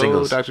 Fat Joe, some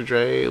singles. Dr.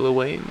 Dre, Lil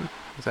Wayne?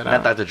 Is that not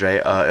out? Dr. Dre.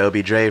 It'll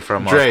be Dre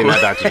from... Dre, not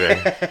Dr. Dre.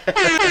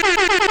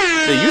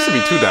 There used to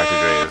be two Dr.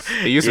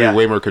 Dre's. It used to be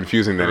way more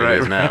confusing than it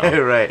is now.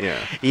 Right. Yeah.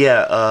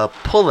 Yeah.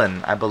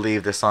 Pullin', I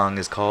believe the song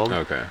is called.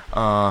 Okay.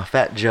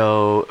 Fat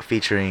Joe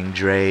featuring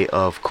Dre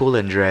of Cool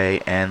 &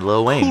 Dre and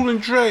Lil Wayne. Cool &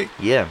 Dre.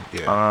 Yeah.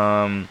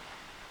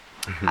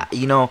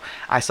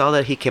 I saw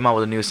that he came out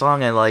with a new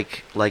song, and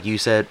like you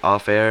said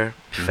off air,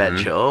 Fat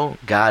Joe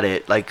got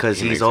it. Like, cause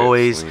he's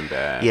always,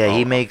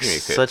 he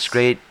makes such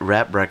great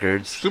rap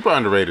records. Super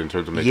underrated in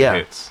terms of making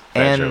hits.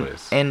 Fat Joe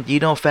is. And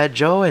Fat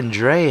Joe and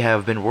Dre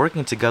have been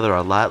working together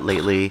a lot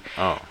lately.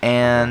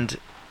 And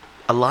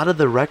a lot of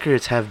the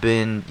records have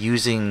been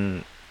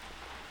using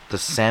the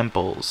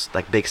samples,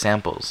 like big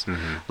samples.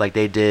 Like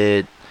they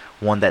did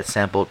one that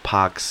sampled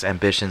Pac's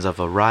Ambitions of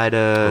a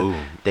Rider.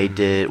 They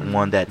did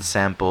one that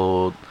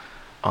sampled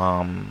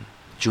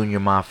Junior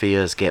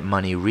Mafia's Get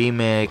Money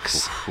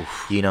remix,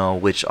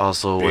 which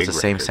also was the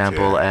same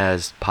sample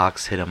as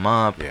Pac's Hit 'Em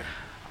Up.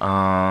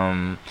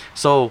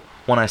 So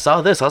when I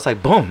saw this, I was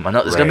like, boom,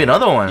 there's going to be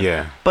another one.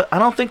 Yeah. But I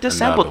don't think this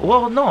sampled...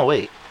 Well, no,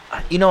 wait.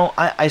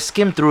 I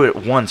skimmed through it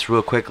once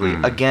real quickly.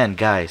 Again,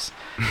 guys,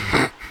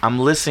 I'm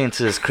listening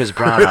to this Chris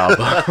Brown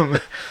album.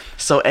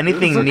 So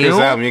anything new? You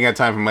ain't got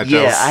time for much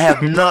else. Yeah, I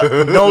have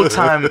no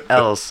time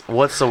else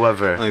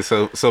whatsoever. Only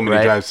so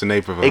many drives to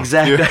Naperville.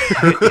 Exactly.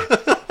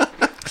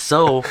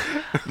 So,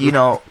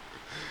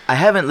 I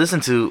haven't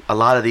listened to a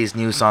lot of these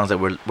new songs that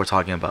we're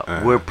talking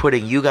about. We're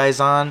putting you guys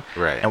on,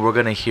 and we're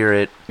gonna hear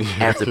it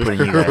after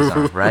putting you guys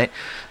on, right?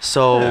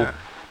 So,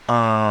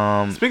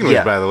 speaking of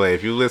which, by the way,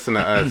 if you listen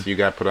to us, you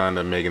got put on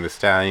to Megan Thee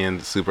Stallion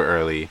super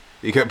early.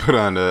 You got put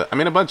on to,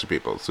 a bunch of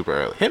people super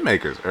early.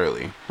 Hitmakers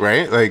early,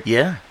 right? Like,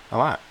 a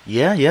lot.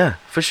 Yeah,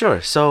 for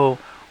sure. So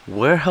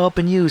we're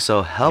helping you.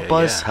 So help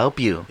us help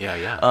you.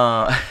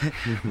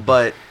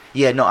 But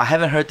no, I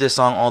haven't heard this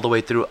song all the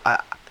way through.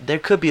 There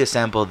could be a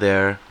sample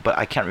there, but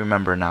I can't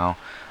remember now.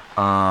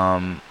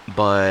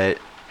 But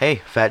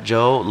hey, Fat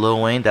Joe,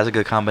 Lil Wayne, that's a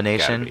good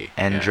combination.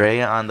 And Dre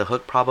on the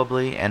hook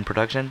probably, and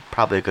production,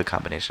 probably a good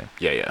combination.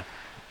 Yeah.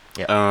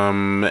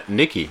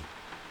 Nicki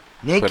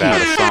put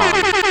out a song.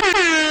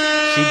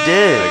 She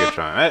did.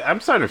 Megatron. I'm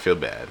starting to feel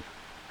bad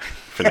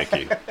for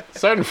Nicki.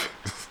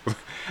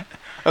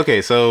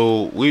 Okay,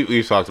 so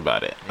we've talked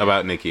about it,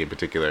 about Nicki in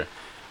particular,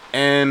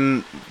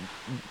 and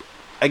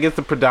I guess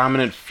the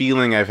predominant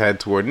feeling I've had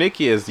toward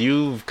Nicki is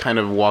you've kind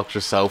of walked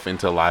yourself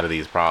into a lot of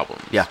these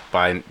problems. Yeah.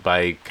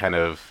 By kind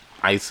of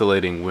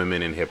isolating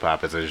women in hip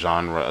hop as a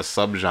genre, a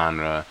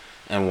subgenre,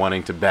 and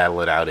wanting to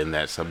battle it out in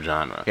that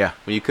subgenre. Yeah.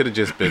 When you could have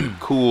just been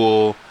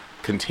cool,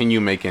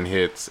 continue making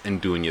hits and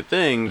doing your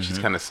thing. She's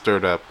kind of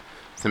stirred up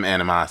some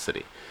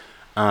animosity.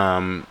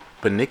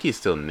 But Nicki's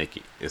still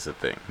Nicki is the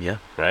thing. Yeah.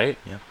 Right?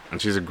 Yeah. And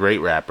she's a great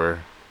rapper.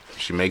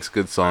 She makes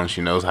good songs.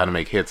 She knows how to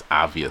make hits,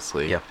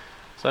 obviously. Yeah.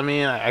 So, I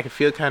mean, I could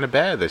feel kind of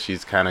bad that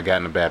she's kind of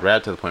gotten a bad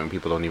rap to the point where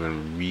people don't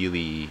even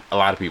really... A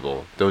lot of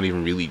people don't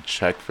even really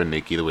check for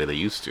Nicki the way they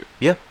used to.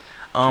 Yeah.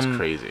 It's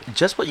crazy.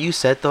 Just what you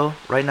said, though,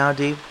 right now,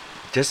 D,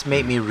 just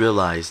made me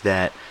realize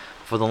that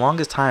for the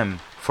longest time,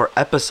 for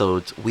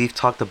episodes, we've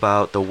talked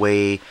about the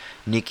way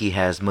Nicki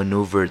has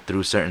maneuvered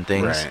through certain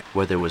things, Right.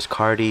 whether it was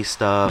Cardi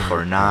stuff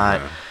or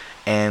not.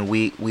 And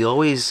we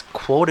always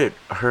quoted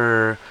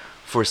her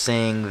for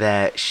saying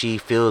that she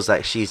feels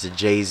like she's a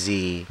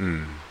Jay-Z,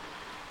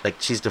 like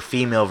she's the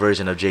female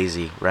version of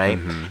Jay-Z, right?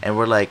 And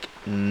we're like,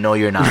 no,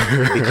 you're not,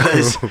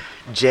 because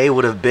Jay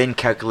would have been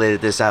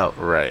calculated this out.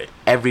 Right.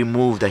 Every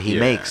move that he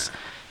makes,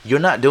 you're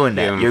not doing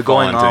that. You're fall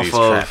going into off these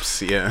of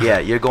traps. Yeah.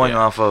 you're going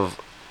off of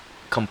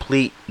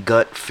complete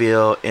gut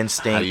feel,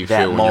 instinct, How you that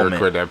feel when moment.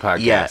 you record that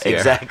podcast. Yeah,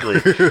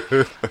 exactly.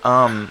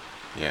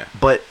 Yeah.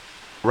 But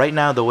right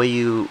now, the way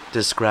you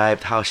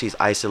described how she's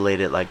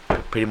isolated, like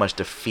pretty much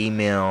the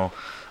female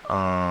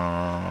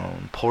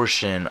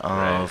portion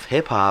of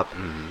hip hop,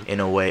 in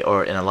a way,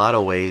 or in a lot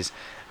of ways,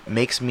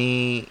 makes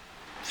me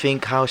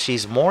think how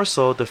she's more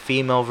so the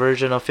female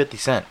version of 50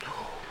 Cent.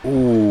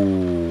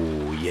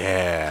 Ooh,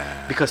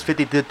 yeah. Because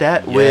 50 did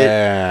that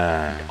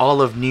with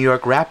all of New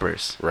York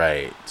rappers.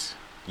 Right.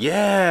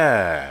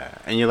 Yeah.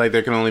 And you're like,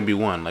 there can only be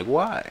one. Like,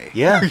 why?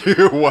 Yeah.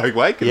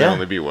 why can there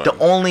only be one? The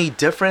only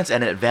difference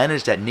and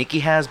advantage that Nicki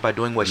has by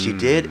doing what she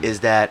did is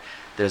that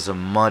there's a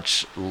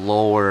much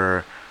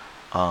lower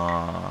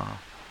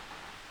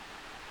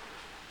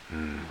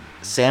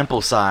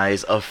sample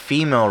size of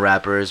female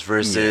rappers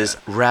versus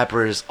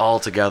rappers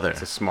altogether.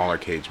 It's a smaller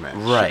cage match.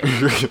 Right.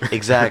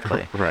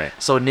 Exactly. Right.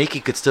 So Nicki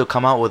could still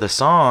come out with a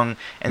song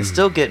and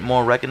still get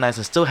more recognized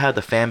and still have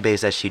the fan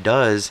base that she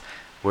does,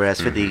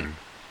 whereas 50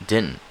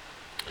 didn't.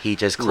 He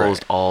just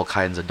closed all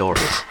kinds of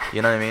doors.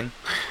 You know what I mean?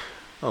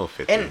 Oh,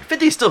 50. And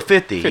 50's still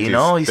 50, 50's you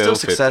know? He's still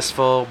 50.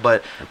 successful,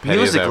 but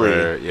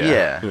musically,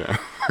 yeah.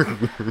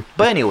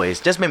 But anyways,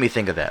 just made me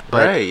think of that.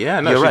 But right, yeah.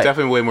 No, you're she's right.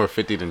 definitely way more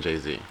 50 than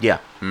Jay-Z. Yeah.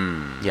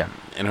 Yeah.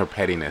 And her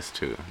pettiness,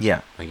 too.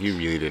 Yeah. Like, you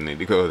really didn't need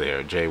to go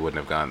there. Jay wouldn't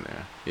have gone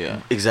there.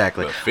 Yeah.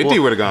 Exactly. But 50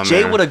 would have gone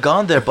Jay there. would have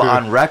gone there, but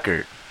on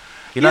record.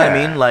 You know what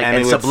I mean? Like, and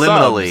it would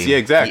subliminally. subs. Yeah,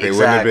 exactly. It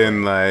wouldn't have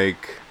been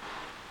like,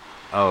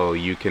 oh,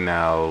 you can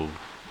now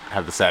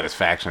have the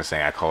satisfaction of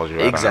saying I called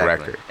you out on a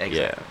record. Exactly.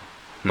 Yeah.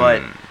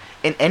 But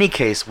in any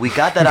case, we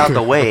got that out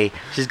the way.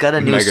 She's got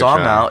a new song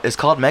Megatron. out. It's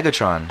called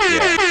Megatron.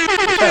 Yeah.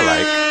 Which I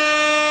like.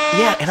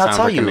 Yeah, and I'll Sounds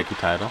tell like a you, Nicki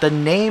title. the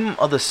name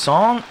of the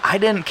song I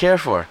didn't care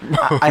for.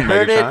 I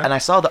heard it Megatron? and I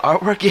saw the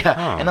artwork,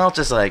 and I was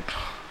just like,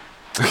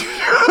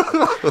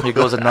 here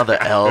goes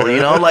another L, you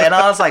know, like, and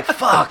I was like,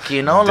 fuck,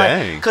 you know,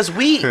 like, because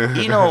we,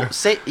 you know,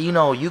 say, you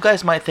know, you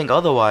guys might think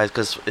otherwise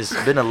because it's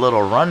been a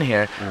little run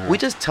here. We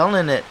just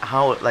telling it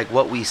how, like,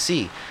 what we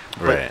see,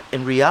 but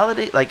in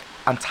reality, like,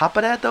 on top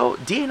of that, though,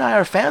 D and I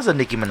are fans of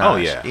Nicki Minaj. Oh,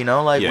 yeah. You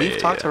know, like, we've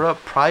talked her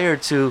up prior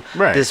to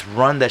this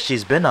run that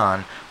she's been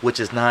on, which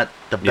is not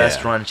the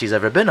best run she's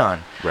ever been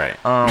on. Right.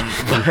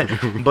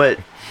 But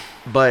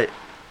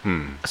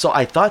so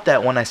I thought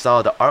that when I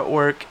saw the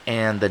artwork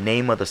and the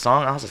name of the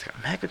song, I was like,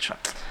 Megatron.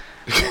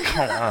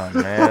 Come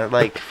on, man.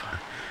 Like,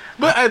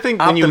 but I think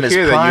when Optimus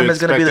you hear Prime that, you is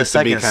gonna be the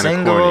expect it to second be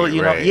kinda single, corny,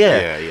 you know? right?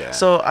 Yeah.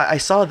 So I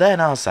saw that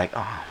and I was like,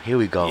 oh, here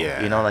we go.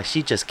 Yeah. You know, like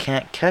she just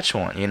can't catch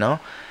one, you know?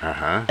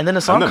 And then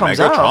the song comes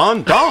Megatron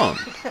out. Dawn.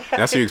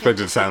 That's what you expect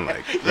it to sound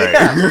like. Right.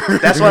 Yeah,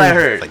 that's what I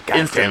heard. Like,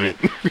 God damn it.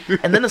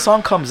 And then the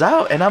song comes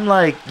out and I'm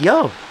like,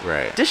 yo,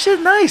 this shit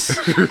nice.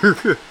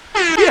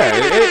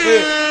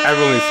 I've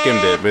only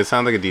skimmed it, but it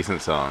sounds like a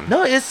decent song.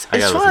 No, it's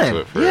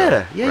fine.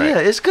 Yeah,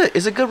 It's good.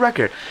 It's a good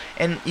record.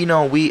 And you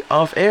know, we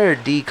off air,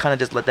 D kind of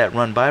just let that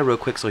run by real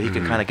quick so he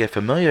could kind of get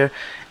familiar.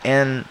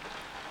 And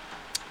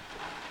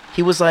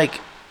he was like,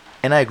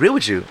 and I agree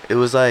with you. It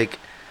was like,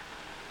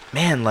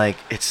 man, like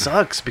it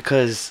sucks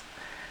because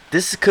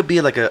this could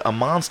be like a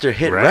monster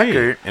hit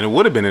record. And it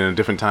would have been in a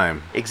different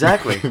time.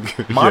 Exactly.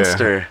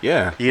 Monster.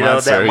 Yeah. You know,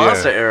 that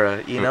monster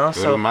era, you know?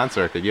 So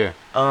monster record, yeah.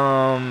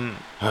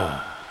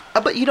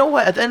 But you know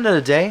what? At the end of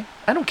the day,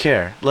 I don't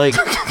care. Like,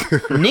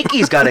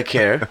 Nicki's gotta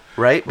care,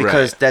 right?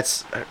 Because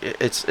that's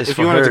it's if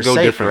for you want it her to go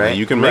sake, differently, right?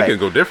 you can make it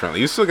go differently.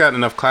 You still got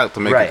enough clout to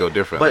make it go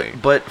differently.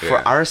 But for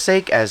our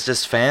sake, as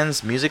just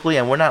fans musically,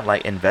 and we're not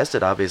like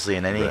invested obviously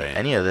in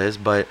any of this,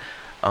 but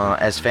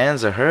as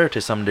fans of her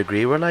to some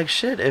degree, we're like,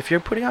 shit. If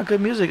you're putting out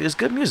good music, it's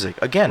good music.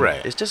 Again,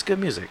 it's just good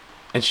music.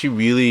 And she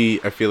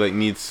really, I feel like,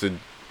 needs to.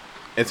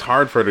 It's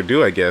hard for her to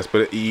do, I guess,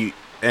 but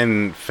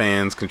and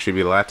fans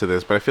contribute a lot to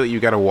this, but I feel like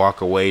you got to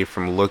walk away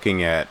from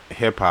looking at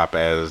hip-hop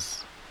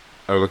as,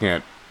 or looking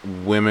at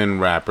women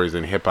rappers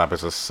and hip-hop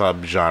as a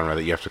subgenre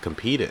that you have to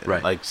compete in.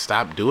 Right. Like,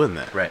 stop doing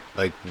that. Right.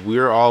 Like,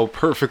 we're all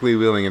perfectly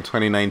willing in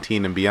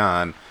 2019 and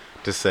beyond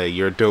to say,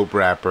 you're a dope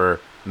rapper,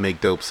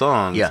 make dope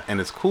songs, Yeah. and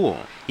it's cool.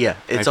 Yeah,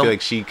 I feel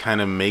like she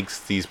kind of makes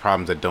these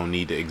problems that don't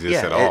need to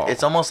exist at all.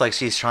 It's almost like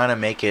she's trying to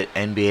make it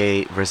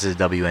NBA versus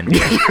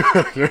WNBA.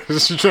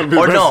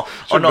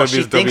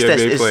 She thinks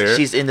that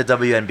she's in the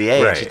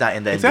WNBA and she's not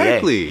in the NBA.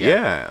 Exactly,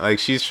 yeah. Like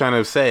she's trying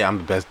to say, I'm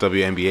the best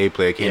WNBA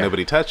player, can't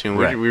nobody touch you.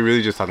 We're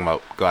really just talking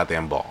about go out there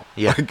and ball.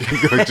 Yeah.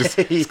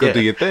 just go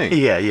do your thing.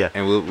 Yeah.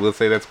 And we'll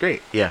say that's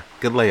great. Yeah.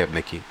 Good layup,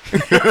 Nicki.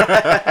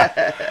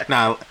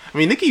 Now, I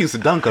mean, Nicki used to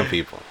dunk on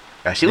people.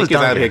 Yeah, she was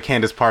Nicki's dunking. out here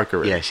Candace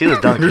Parker. Yeah, she was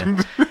dunking.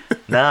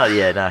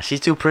 She's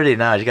too pretty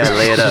now. You gotta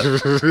lay it up.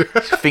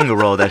 Finger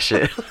roll that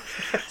shit.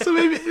 So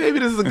maybe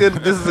this is a good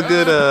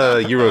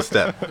Euro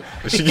step.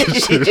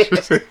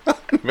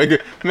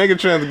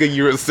 Megatron's a good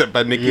Euro step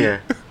by Nicki.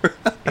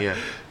 Yeah.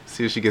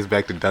 See if she gets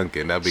back to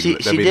dunking. That'd be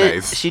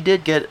nice. She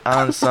did get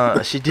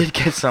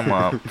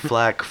some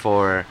flack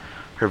for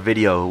her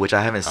video, which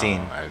I haven't seen.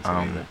 I haven't seen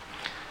either.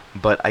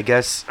 But I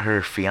guess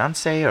her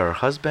fiance or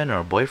husband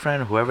or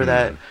boyfriend, whoever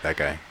that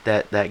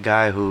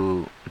guy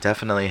who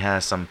definitely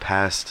has some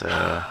past,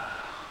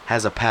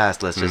 has a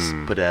past. Let's just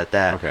put it at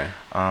that. Okay.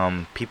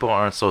 People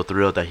aren't so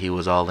thrilled that he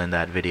was all in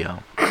that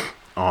video.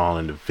 All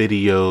in the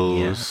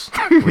videos.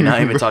 Yeah. We're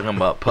not even talking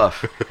about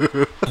Puff.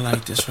 I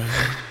like this right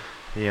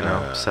here. You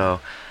know.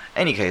 So,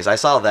 any case, I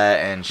saw that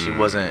and she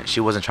wasn't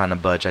trying to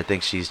budge. I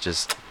think she's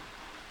just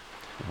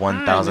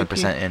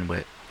 1,000% in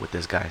with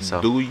this guy.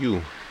 So do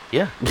you?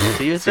 Yeah,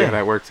 do your See thing. how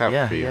that works out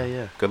for you.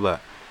 Yeah. Good luck.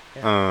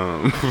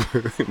 Yeah.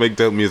 Make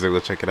dope music.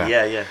 Let's check it out.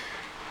 Yeah.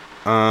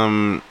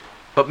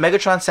 But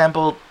Megatron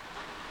sampled.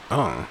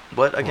 Oh.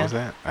 What again? What was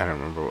that? I don't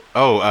remember.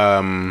 Oh,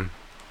 a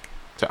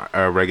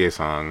reggae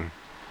song.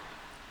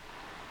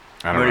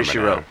 I don't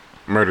remember.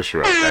 Murder She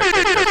Wrote. That's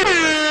what it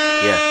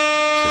was.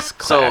 Yeah. Just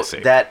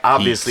classic. So that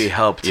obviously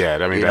helped. Yeah,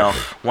 I mean, you know,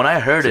 when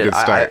I heard it,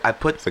 I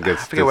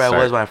forget where I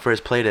was when I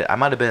first played it. I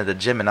might have been at the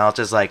gym and I was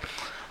just like,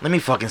 let me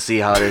fucking see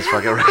how this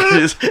fucking record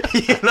is.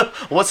 You know,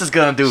 what's this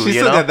gonna do? She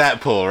still got that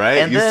pull, right?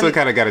 And you then, still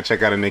kind of got to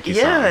check out a Nicki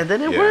song. Yeah, and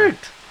then it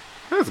worked.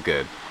 That's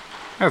good.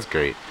 That's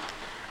great.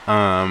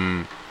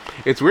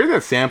 It's weird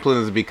that sampling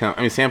has become.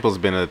 I mean, sample's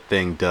been a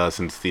thing,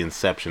 since the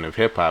inception of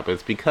hip hop.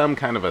 It's become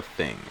kind of a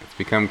thing. It's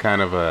become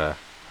kind of a.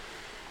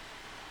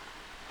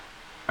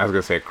 I was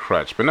gonna say a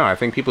crutch, but no, I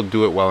think people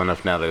do it well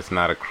enough now that it's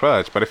not a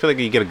crutch. But I feel like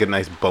you get a good,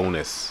 nice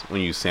bonus when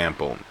you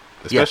sample.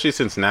 Especially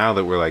since now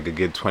that we're like a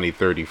good 20,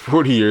 30,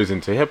 40 years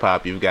into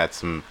hip-hop, you've got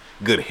some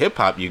good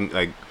hip-hop. You can,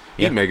 like,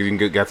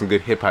 got some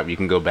good hip-hop you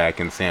can go back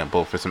and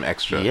sample for some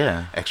extra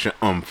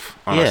oomph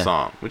on a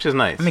song, which is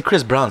nice. I mean,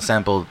 Chris Brown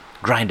sampled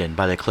Grindin'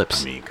 by the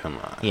Clips. I mean, come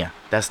on. Yeah,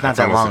 that's not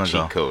that long ago.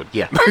 Cheat code.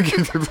 Yeah.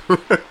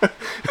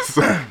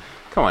 So,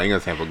 come on, you're going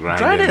to sample Grindin'.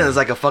 Grindin' is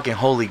like a fucking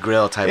holy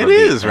grail type of beat.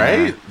 It is,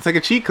 man. right? It's like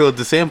a cheat code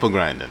to sample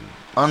Grindin'.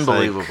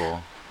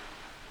 Unbelievable.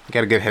 You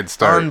got a good head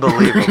start.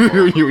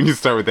 Unbelievable. when you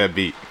start with that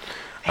beat.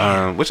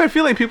 Which I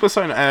feel like people are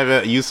starting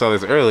to, you saw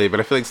this early, but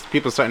I feel like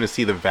people are starting to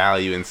see the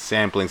value in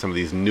sampling some of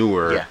these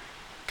newer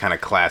kind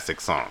of classic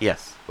songs.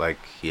 Yes. Like,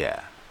 you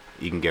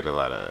can get a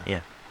lot out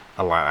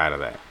of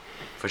that.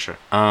 For sure.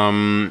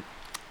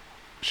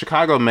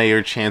 Chicago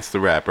Mayor Chance the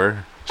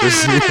Rapper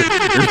just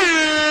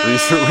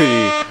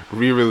recently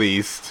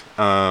re-released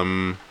 2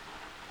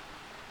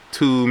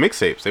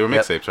 mixtapes. They were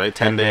mixtapes, right?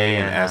 10 Day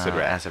and Acid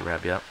Rap. Acid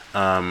Rap, yep.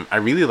 I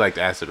really liked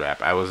Acid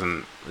Rap. I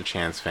wasn't a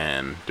Chance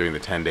fan during the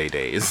 10 Day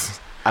days.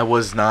 I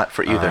was not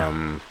for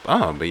either.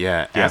 But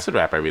Acid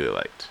Rap I really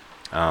liked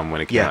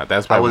when it came out.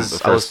 That's I was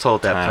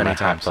told that plenty of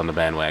times on the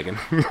bandwagon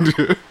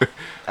with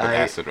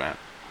Acid Rap.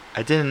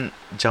 I didn't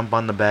jump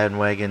on the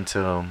bandwagon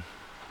till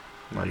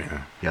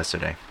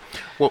yesterday.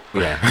 Well,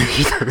 yeah.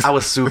 I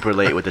was super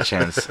late with the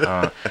Chance.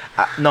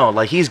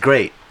 He's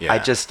great. Yeah. I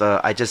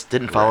just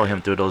didn't follow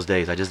him through those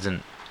days. I just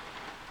didn't.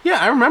 Yeah,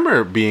 I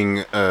remember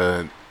being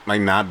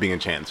not being a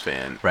Chance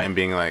fan, and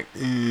being like,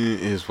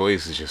 his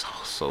voice is just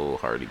so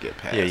hard to get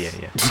past.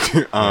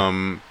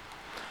 Yeah.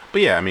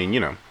 But yeah, I mean,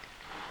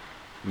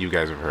 you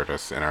guys have heard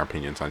us and our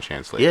opinions on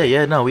Chance lately.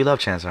 Yeah. No, we love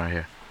Chance around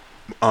here.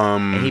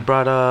 And he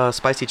brought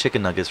spicy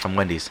chicken nuggets from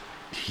Wendy's.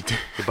 He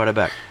brought it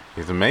back.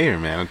 He's a mayor,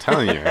 man. I'm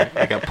telling you, right?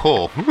 I got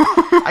pull.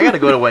 I gotta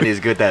go to Wendy's.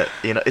 Good that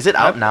is it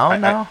out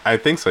now? I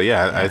think so.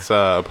 Yeah, I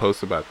saw a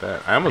post about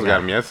that. I almost got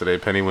him yesterday.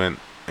 Penny went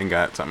and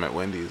got something at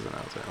Wendy's, and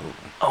I was like,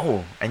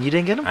 oh, and you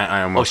didn't get him?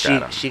 I almost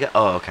got him. She got.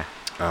 Oh, okay.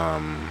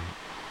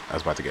 I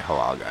was about to get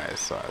halal, guys,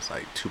 so I was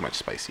like, too much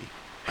spicy.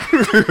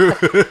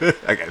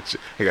 I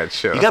got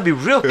chill. You gotta be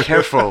real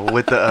careful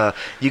with the.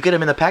 You get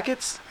them in the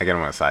packets? I get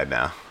them on the side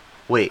now.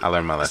 Wait, I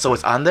learned my lesson. So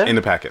it's on there? In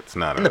the packets,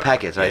 no. In the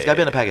packets, right? It's gotta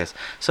be in the packets.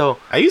 So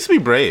I used to be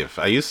brave.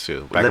 Back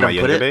in my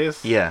younger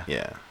days. Yeah.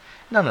 Yeah.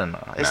 No.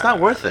 It's not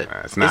worth it.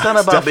 It's not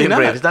about being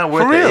brave. It's not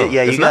worth it.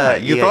 Yeah,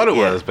 you thought it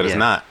was, but it's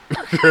not.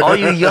 All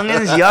you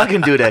youngins, y'all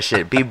can do that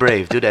shit. Be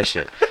brave. Do that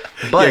shit.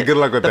 But good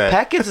luck with that. The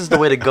packets is the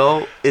way to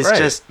go. It's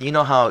just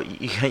how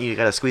you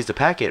gotta squeeze the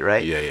packet,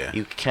 right? Yeah.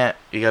 You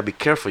gotta be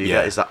careful.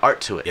 It's an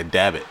art to it. You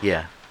dab it.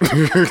 Yeah.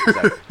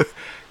 Exactly.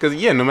 Because,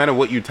 no matter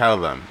what you tell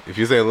them, if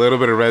you say a little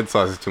bit of red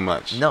sauce is too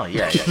much. No,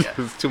 yeah.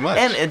 It's too much.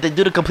 And they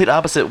do the complete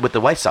opposite with the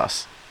white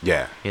sauce.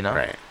 Yeah.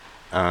 Right.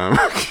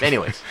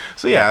 Anyways.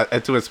 So yeah,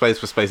 at Too Much Spice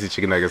for Spicy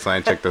Chicken Nuggets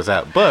line, check those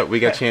out. But we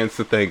got Chance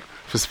to thank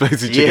for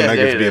Spicy Chicken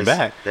Nuggets being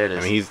back. There it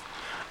is. I mean,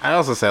 I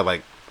also said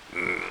like,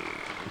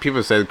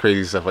 people said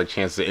crazy stuff like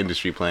Chance the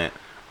industry plant.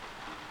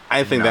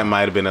 I think that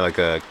might have been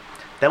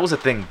that was a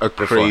thing.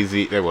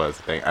 Crazy. There was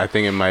a thing. I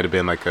think it might have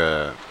been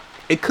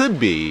it could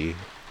be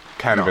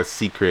kind of a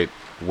secret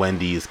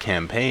Wendy's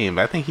campaign,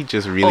 but I think he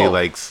just really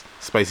likes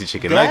spicy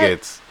chicken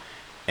nuggets,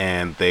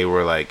 and they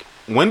were like,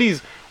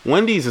 Wendy's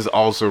is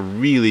also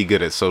really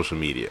good at social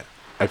media.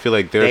 I feel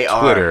like their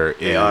Twitter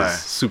is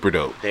super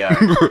dope. They are.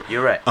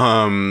 You're right.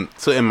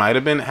 So it might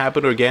have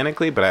happened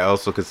organically, but I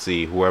also could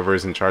see whoever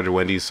is in charge of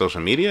Wendy's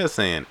social media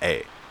saying,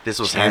 "Hey, this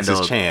was Chance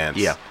handled. Is Chance.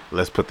 Yeah,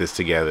 let's put this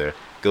together.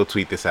 Go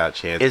tweet this out,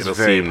 Chance. It'll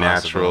very seem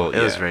possible. natural.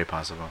 It was very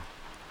possible.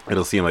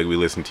 It'll seem like we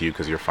listened to you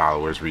because your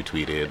followers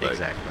retweeted.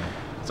 Exactly.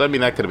 So I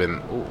mean, that could have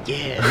been. Ooh.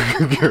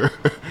 Yeah.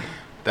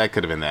 That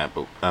could have been that,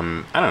 but I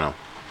don't know.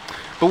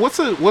 But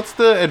what's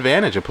the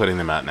advantage of putting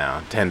them out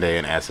now, 10-Day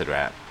and Acid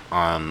Rap,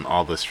 on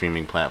all the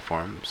streaming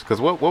platforms?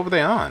 Because what were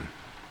they on?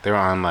 They were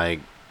on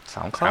like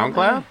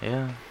SoundCloud?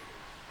 Yeah.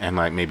 And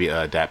like maybe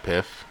Dat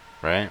Piff,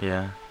 right?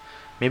 Yeah.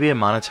 Maybe a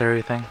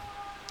monetary thing.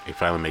 They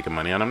finally making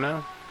money on them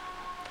now?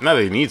 Not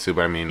that they need to,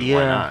 but I mean,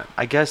 why not?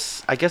 I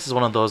guess it's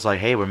one of those like,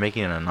 hey, we're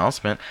making an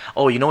announcement.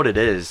 Oh, you know what it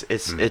is?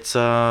 It's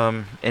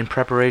in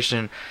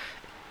preparation.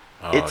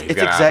 Oh, he's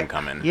got an album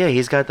coming. Yeah,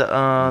 he's got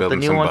the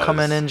new one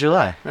coming in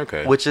July.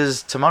 Okay. Which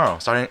is tomorrow,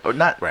 starting or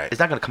not. Right. It's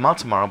not gonna come out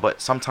tomorrow, but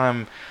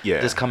sometime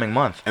this coming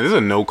month. And this is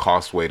a no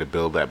cost way to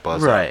build that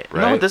buzz right. up,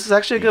 right? No, this is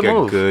actually a good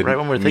move. Right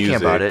when we're thinking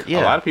about it.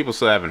 Yeah. A lot of people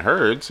still haven't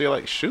heard, so you're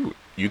like, shoot,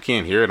 you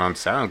can't hear it on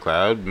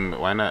SoundCloud.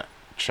 Why not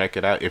check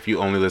it out? If you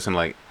only listen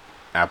like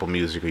Apple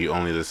Music or you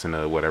only listen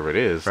to whatever it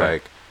is,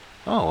 like,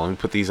 oh, let me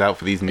put these out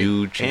for these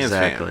new Chance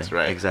fans,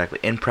 right? Exactly.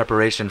 In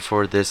preparation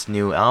for this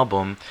new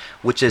album,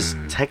 which is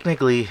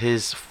technically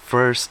his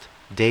first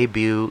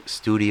debut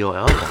studio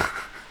album.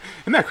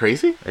 Isn't that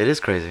crazy? It is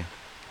crazy.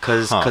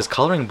 Because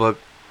Coloring Book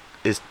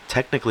is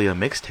technically a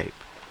mixtape.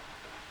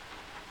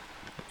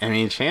 I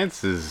mean,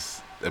 Chance is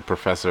a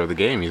professor of the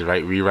game. He's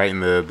rewriting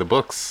the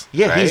books.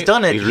 Yeah, right? He's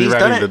done it. He's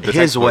done it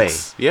his way.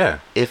 Yeah.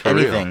 If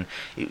anything,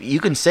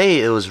 you can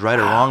say it was right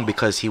or wrong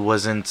because he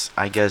wasn't,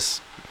 I guess...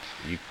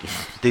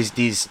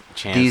 These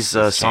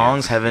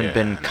songs haven't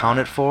been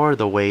counted for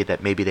the way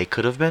that maybe they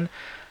could have been.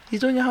 He's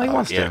doing it how he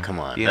wants to. Yeah, come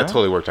on. That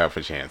totally worked out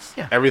for Chance.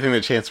 Yeah. Everything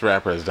that Chance the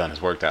Rapper has done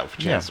has worked out for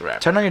Chance the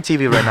Rapper. Turn on your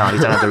TV right now.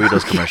 He's on a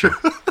Doritos commercial.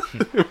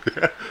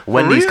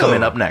 Wendy's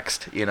coming up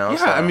next, Yeah,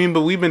 so. I mean,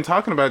 but we've been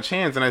talking about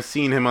Chance, and I've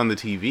seen him on the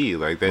TV.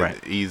 Like,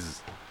 that,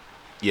 he's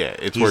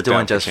worked doing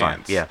out just for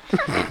Chance. fine. Yeah.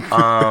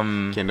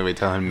 Can't nobody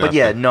tell him nothing. But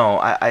yeah, no,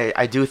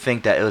 I do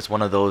think that it was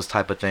one of those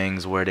type of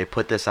things where they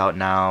put this out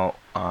now,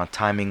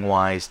 timing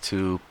wise,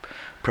 to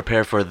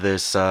prepare for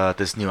this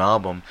new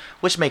album,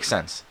 which makes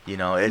sense. You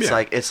know, it's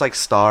like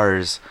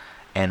Stars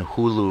and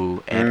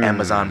Hulu and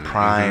Amazon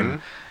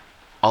Prime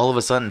all of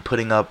a sudden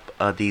putting up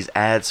these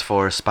ads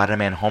for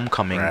Spider-Man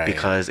Homecoming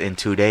because in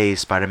 2 days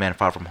Spider-Man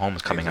Far From Home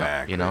is coming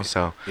out. You know,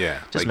 so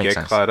just like, makes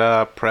get sense. caught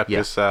up, prep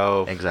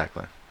yourself.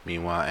 Exactly.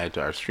 Meanwhile, add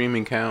to our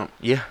streaming count.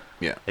 Yeah.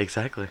 Yeah.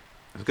 Exactly.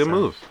 It's a good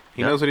move.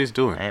 He knows what he's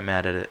doing. I ain't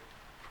mad at it.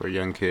 For a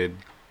young kid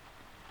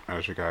out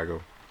of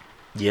Chicago.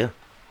 Yeah.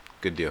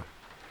 Good deal.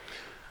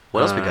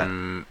 What else we got?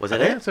 Was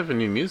that it? Except for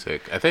new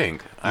music, I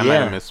think. I might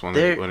have missed one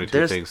or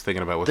two things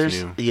thinking about what's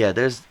new. Yeah,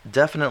 there's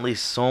definitely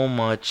so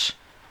much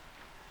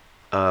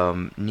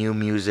new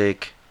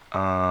music.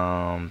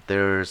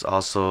 There's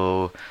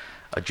also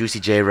a Juicy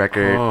J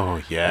record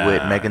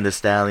with Megan Thee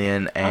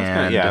Stallion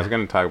and I was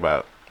gonna talk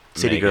about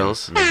City Megan.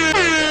 Girls.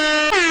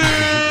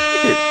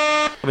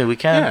 I mean, we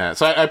can. Yeah,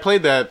 so I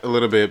played that a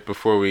little bit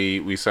before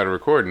we started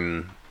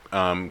recording,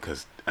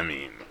 because I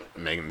mean,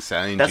 Megan Thee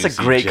Stallion. That's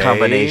Juicy a great J,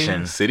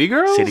 combination. City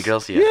Girls. City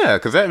Girls, yeah. Yeah,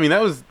 because that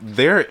was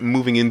they're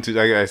moving into,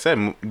 like I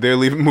said, they're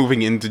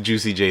moving into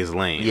Juicy J's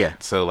lane. Yeah.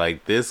 So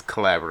like this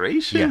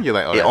collaboration, you're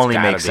like, oh, it that's only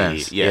gotta makes be,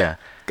 sense. Yeah,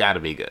 gotta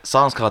be good.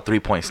 Song's called 3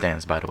 Point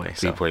Stance, by the way.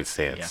 3 Point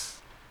Stance. Yeah.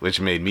 Which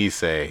made me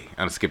say, I'm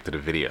gonna skip to the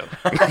video.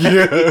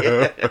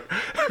 It's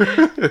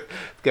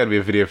gotta be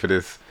a video for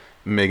this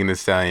Megan Thee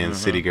Stallion,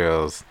 City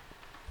Girls.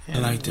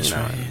 And, I like this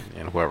right here.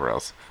 And whoever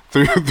else.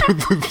 3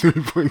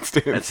 Point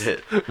Stance. That's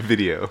it.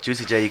 Video.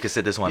 Juicy J, you can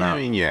sit this one out.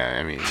 I mean,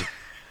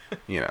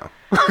 you know.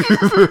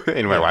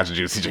 Anybody watching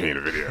Juicy J in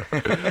a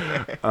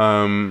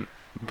video.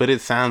 But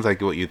it sounds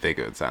like what you think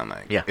it would sound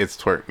like. Yeah. It's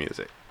twerk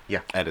music.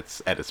 Yeah. At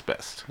its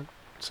best.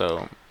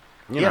 So,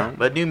 you know.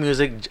 But new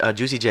music,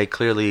 Juicy J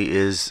clearly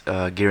is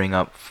gearing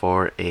up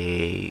for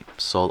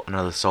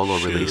another solo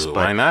release. But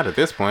why not at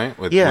this point?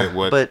 With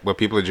what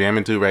people are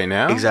jamming to right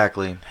now?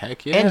 Exactly.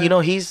 Heck yeah. And you know,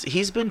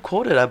 he's been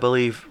quoted, I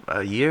believe,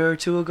 a year or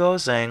two ago,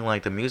 saying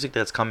like the music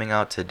that's coming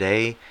out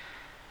today,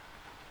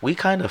 we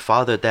kind of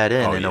fathered that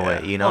in a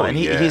way, you know. And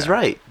he's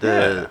right.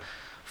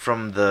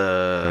 From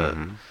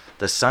the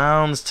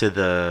sounds to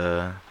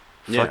the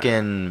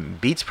fucking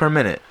beats per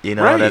minute. You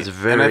know, that's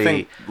very. And I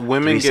think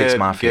women get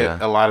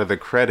a lot of the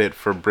credit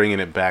for bringing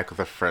it back with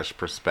a fresh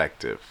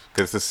perspective,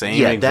 because the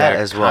same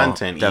exact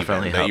content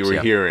even that you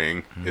were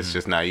hearing, it's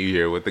just now you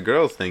hear what the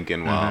girls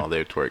thinking while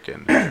they're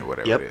twerking or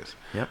whatever it is.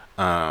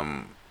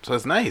 So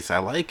it's nice. I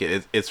like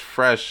it. It's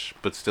fresh,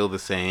 but still the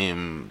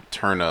same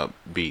turn up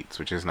beats,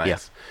 which is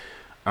nice.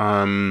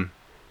 So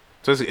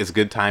it's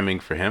good timing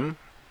for him.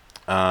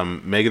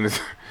 Megan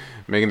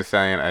Thee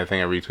Stallion, I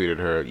think I retweeted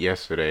her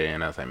yesterday,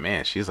 and I was like,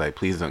 man, she's like,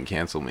 please don't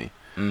cancel me.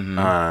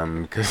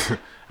 Because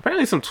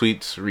apparently some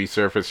tweets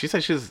resurfaced. She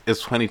said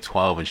it's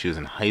 2012 and she was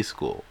in high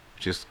school,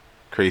 which is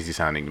crazy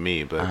sounding to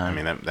me, but I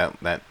mean,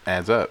 that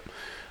adds up.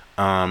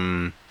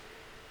 And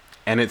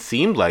it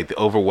seemed like the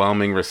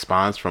overwhelming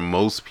response from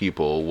most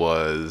people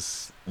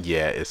was,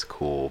 yeah, it's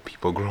cool.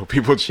 People grow,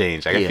 people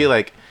change. I feel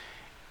like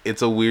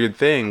it's a weird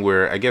thing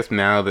where I guess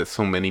now that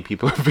so many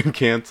people have been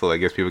canceled, I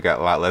guess people got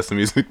a lot less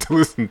music to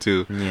listen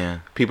to. Yeah.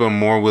 People are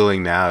more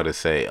willing now to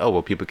say, oh,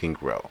 well, people can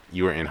grow.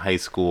 You were in high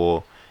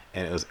school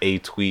and it was a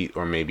tweet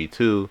or maybe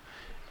two.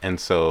 And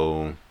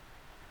so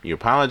you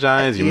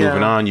apologize, you're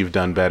moving on, you've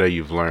done better,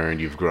 you've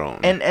learned, you've grown.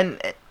 And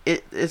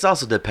it's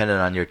also dependent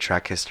on your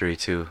track history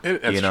too.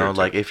 You know,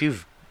 like if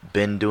you've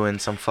been doing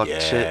some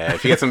shit.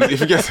 If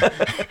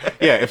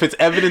it's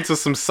evidence of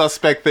some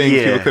suspect thing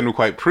people couldn't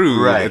quite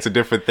prove, it's a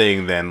different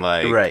thing than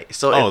like,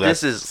 so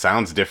if this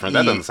sounds different.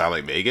 That doesn't sound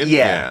like Megan.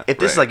 If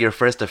this is like your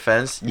first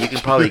offense, you can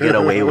probably get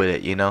away with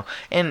it, you know.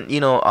 And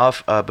you know,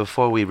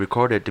 before we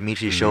recorded,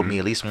 Dimitri showed me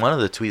at least one of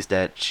the tweets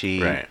that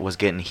she was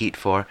getting heat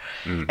for,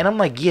 and I'm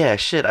like, yeah,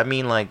 shit. I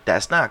mean, like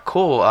that's not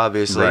cool,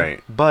 obviously,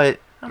 but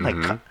I'm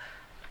like,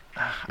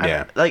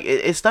 like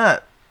it's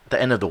not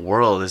the end of the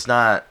world. It's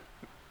not.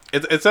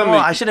 It's something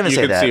I shouldn't even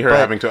say that. You could see her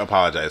having to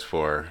apologize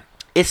for.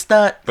 It's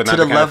not to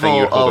the level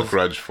you hold a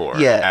grudge for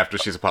after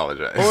she's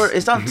apologized. Or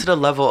it's not to the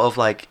level of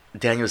like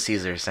Daniel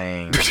Caesar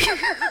saying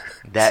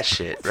that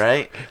shit,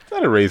 right? It's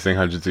not erasing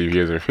hundreds of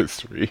years of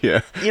history. Yeah.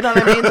 You know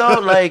what I mean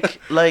though?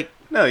 Like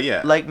no,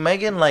 like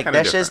Megan, like kinda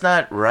that different. Shit's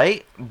not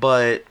right,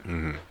 but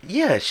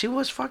yeah, she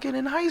was fucking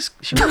in high school.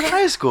 She was in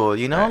high school,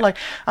 you know? Like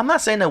I'm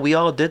not saying that we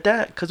all did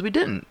that because we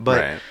didn't,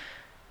 but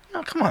you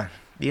know, come on.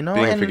 You know,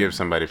 being forgive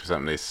somebody for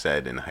something they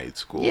said in high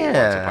school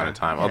once upon a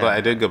time. Although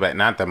I did go back,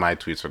 not that my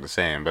tweets were the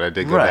same, but I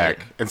did go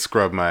back and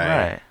scrub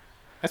my.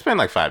 I spent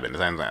like 5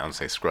 minutes. I don't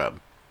say scrub,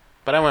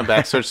 but I went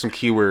back, searched some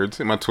keywords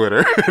in my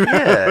Twitter.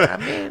 I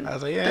mean, I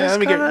was like, let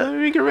me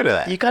get rid of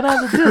that. You gotta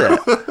have to do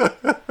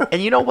that.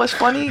 And you know what's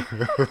funny?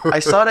 I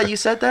saw that you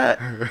said that.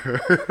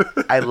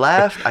 I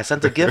laughed. I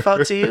sent a GIF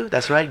out to you.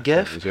 That's right,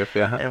 GIF. GIF,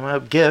 yeah. And my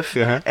GIF.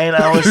 Yeah. And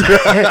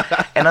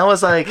I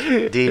was like,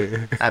 D,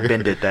 I've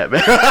been did that,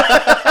 man.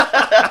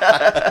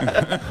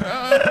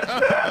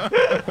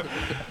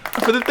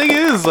 But the thing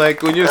is,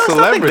 like, when you're a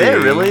celebrity, there,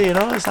 really, you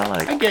know, it's not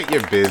like I get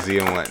you're busy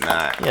and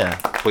whatnot. Yeah.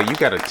 But you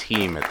got a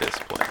team at this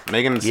point.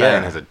 Megan Thee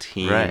Stallion has a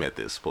team at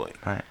this point.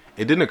 Right.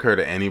 It didn't occur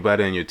to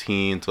anybody on your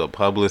team, to a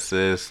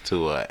publicist,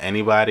 to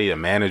anybody, a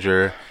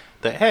manager,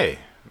 that hey,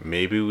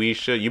 maybe we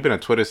should. You've been on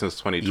Twitter since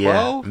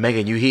 2012. Yeah.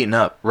 Megan, you heating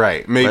up,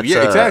 right? Maybe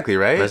exactly,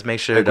 right. Let's make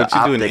sure like, what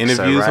you doing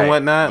interviews and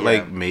whatnot. Yeah.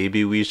 Like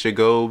maybe we should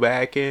go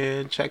back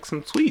and check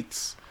some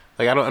tweets.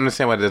 Like I don't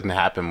understand why it doesn't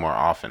happen more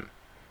often.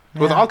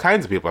 Yeah. With all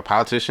kinds of people, like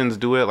politicians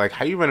do it. Like,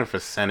 how you running for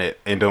Senate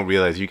and don't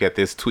realize you got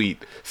this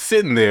tweet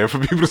sitting there for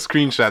people to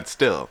screenshot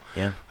still?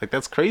 Yeah, like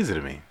that's crazy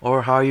to me.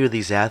 Or how are you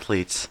these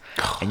athletes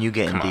and you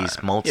getting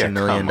these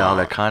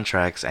multi-million-dollar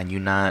contracts and you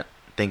not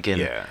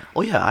thinking,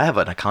 oh yeah, I have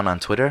an account on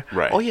Twitter.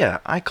 Right. Oh yeah,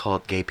 I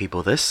called gay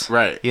people this.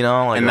 Right. You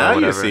know, like, and now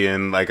you're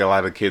seeing like a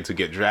lot of kids who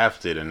get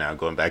drafted and now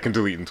going back and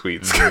deleting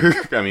tweets.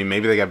 Mm-hmm. I mean,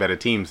 maybe they got better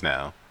teams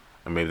now,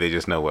 or maybe they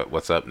just know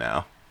what's up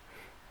now.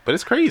 But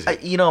it's crazy.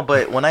 You know,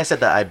 but when I said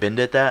that I been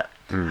did that,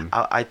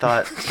 I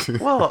thought,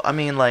 well, I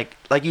mean, like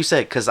you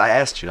said, because I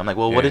asked you, I'm like,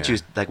 well, what'd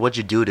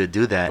you do to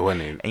do that?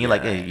 And you're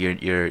like, hey,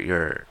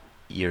 your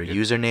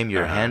username,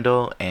 your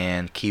handle,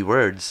 and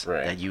keywords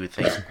that you would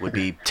think would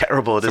be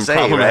terrible to say,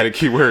 problematic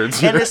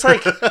keywords. And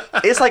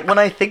it's like when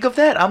I think of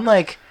that, I'm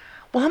like,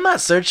 well, I'm not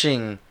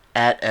searching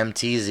at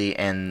MTZ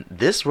and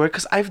this word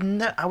because I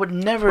would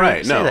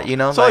never say that, you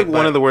know. So like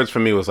one of the words for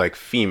me was like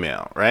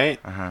female, right?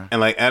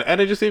 And like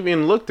and I just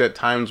even looked at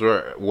times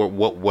where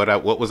what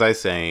was I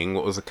saying?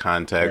 What was the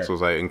context?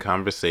 Was I in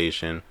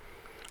conversation?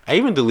 I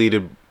even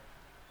deleted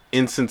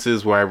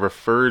instances where I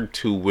referred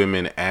to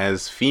women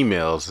as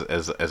females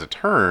as a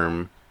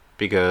term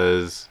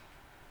because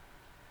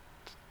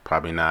it's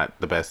probably not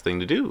the best thing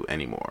to do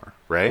anymore,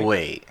 right?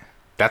 Wait,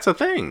 that's a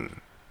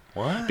thing.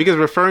 What? Because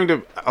referring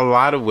to a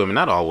lot of women,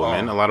 not all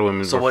women, a lot of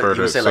women refer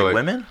to... So say like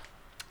women?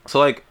 So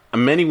like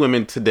many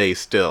women today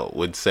still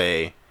would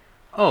say,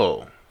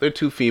 oh, there are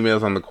two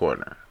females on the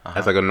corner.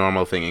 That's like a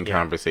normal thing in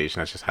conversation.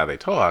 That's just how they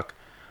talk.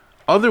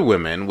 Other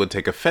women would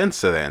take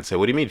offense to that and say,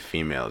 what do you mean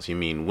females? You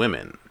mean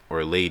women.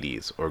 or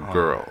ladies or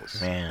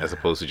girls as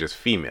opposed to just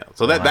female.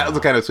 So that was the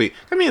kind of tweet.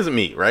 I mean, isn't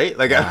me, right?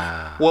 Like,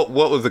 what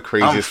was the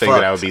craziest thing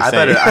that I would be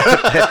saying?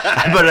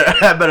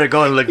 I better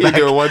go and look back. You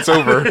do it once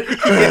over.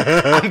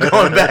 I'm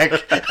going back.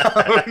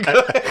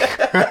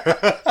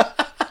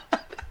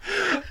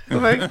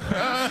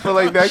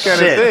 like that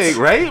kind of thing,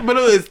 right?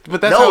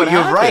 But that's how it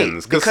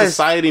happens. Because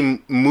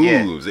society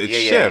moves. It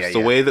shifts. The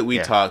way that we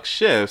talk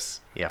shifts.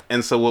 Yeah.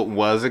 And so what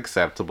was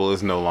acceptable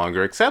is no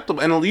longer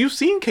acceptable. And you've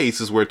seen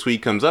cases where a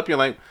tweet comes up, you're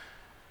like,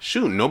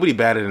 shoot, nobody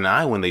batted an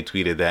eye when they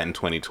tweeted that in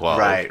 2012.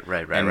 Right.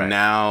 And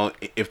now,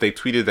 if they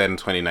tweeted that in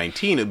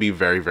 2019, it'd be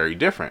very, very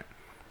different.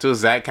 So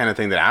it's that kind of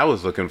thing that I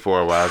was looking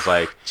for, where I was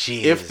like,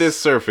 if this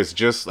surfaced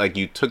just like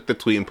you took the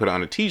tweet and put it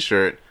on a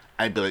t-shirt,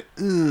 I'd be like,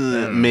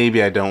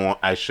 maybe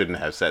I shouldn't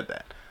have said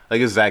that. Like,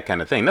 it's that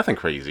kind of thing. Nothing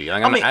crazy.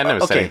 Like, I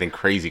never said anything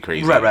crazy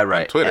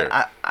on Twitter.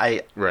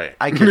 I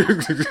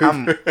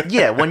can.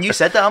 Yeah, when you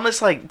said that, I'm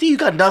just like, dude, you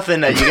got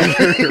nothing that you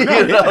can, you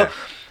know.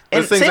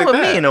 And same with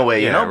me in a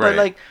way, you know. But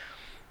like,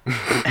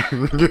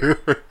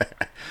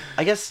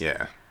 I guess.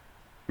 Yeah.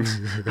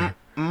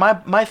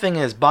 My thing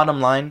is, bottom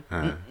line.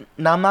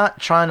 Now, I'm not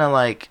trying to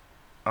like,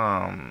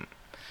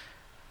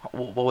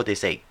 what would they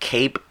say?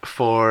 Cape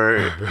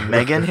for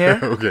Megan here?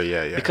 Okay,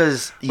 yeah.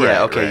 Because you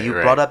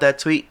brought up that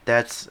tweet.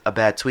 That's a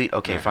bad tweet.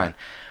 Okay, fine.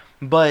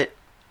 But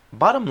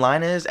bottom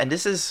line is, and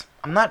this is,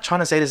 I'm not trying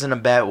to say this in a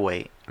bad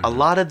way. A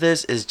lot of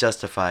this is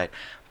justified,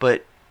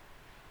 but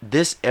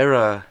this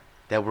era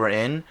that we're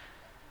in,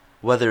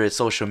 whether it's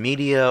social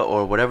media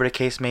or whatever the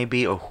case may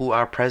be, or who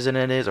our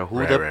president is, or who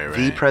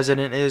the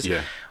president is,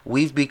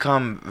 we've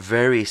become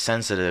very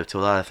sensitive to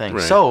a lot of things.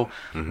 Right. So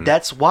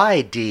that's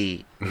why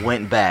D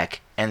went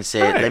back and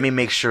said, let me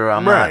make sure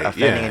I'm not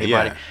offending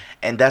anybody. Yeah.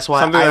 And that's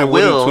why I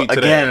will,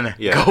 again,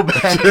 go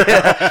back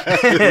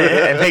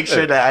and make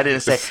sure that I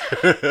didn't say.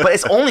 But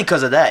it's only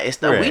because of that. It's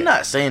that we're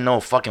not saying no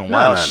fucking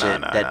wild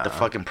shit that the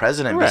fucking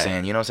president be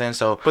saying. You know what I'm saying?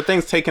 So, but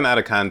things taken out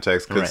of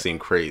context could seem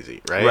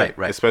crazy, right?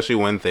 Right. Especially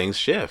when things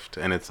shift.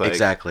 And it's like...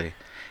 Exactly.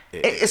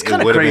 It's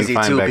kind of crazy,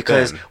 too,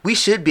 because we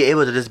should be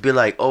able to just be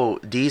like, oh,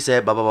 D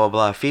said blah, blah, blah,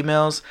 blah,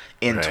 females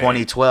in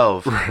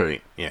 2012.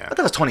 Right, yeah. I thought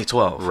it was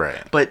 2012.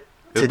 Right. But...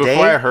 Today,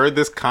 before I heard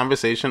this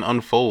conversation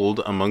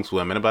unfold amongst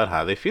women about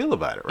how they feel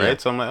about it, right? Yeah.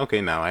 So I'm like, okay,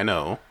 now I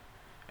know.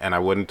 And I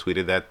wouldn't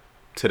tweeted that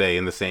today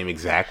in the same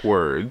exact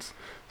words.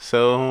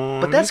 So...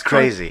 But that's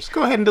crazy. Just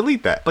go ahead and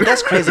delete that. But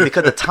that's crazy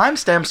because the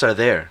timestamps are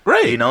there.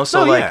 Right. You know?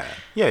 So, Yeah.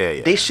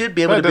 They should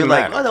be able to be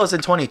like, oh, that was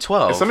in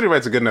 2012. If somebody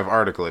writes a good enough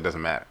article, it doesn't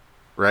matter.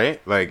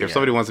 Right? Like, if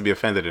somebody wants to be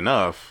offended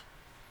enough,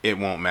 it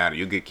won't matter.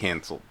 You'll get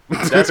canceled.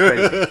 That's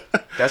crazy.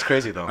 That's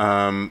crazy,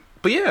 though.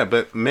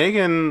 But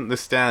Megan Thee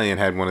Stallion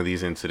had one of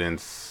these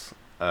incidents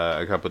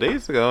a couple of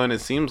days ago, and it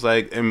seems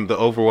like the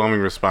overwhelming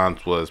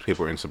response was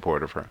people were in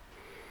support of her.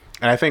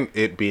 And I think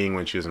it being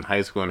when she was in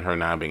high school and her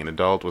now being an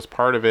adult was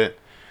part of it,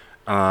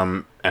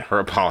 and her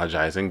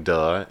apologizing,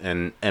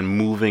 and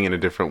moving in a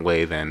different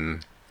way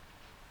than,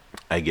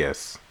 I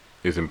guess,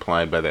 is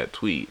implied by that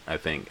tweet, I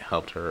think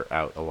helped her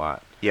out a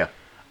lot. Yeah.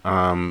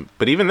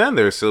 But even then,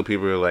 there are still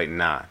people who are like,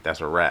 nah,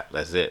 that's a wrap,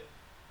 that's it.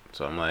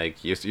 So I'm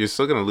like, you're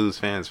still going to lose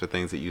fans for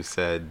things that you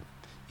said,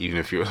 even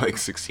if you were like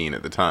 16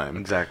 at the time.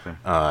 Exactly.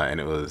 And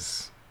it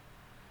was,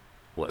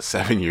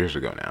 7 years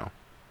ago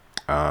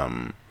now.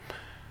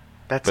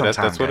 That's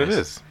what it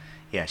is.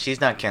 Yeah,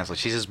 she's not canceled.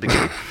 She's just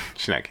beginning.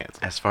 She's not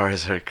canceled. As far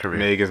as her career.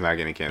 Megan's not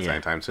getting canceled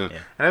anytime soon. Yeah.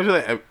 And I feel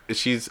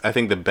like I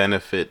think the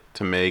benefit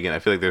to Megan, I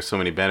feel like there's so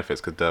many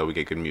benefits because, we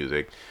get good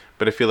music.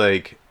 But I feel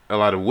like a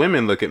lot of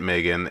women look at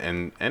Megan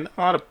and a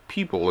lot of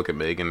people look at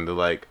Megan and they're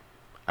like,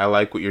 I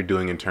like what you're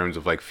doing in terms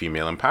of like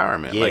female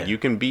empowerment. Yeah. Like you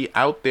can be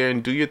out there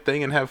and do your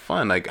thing and have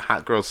fun. Like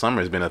Hot Girl Summer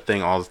has been a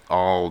thing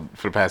all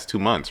for the past 2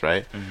 months,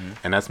 right? Mm-hmm.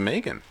 And that's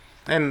Megan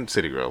and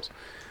City Girls.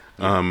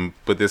 Yeah.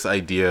 But this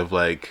idea of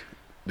like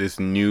this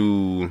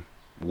new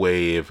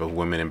wave of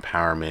women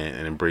empowerment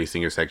and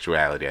embracing your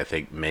sexuality, I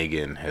think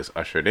Megan has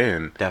ushered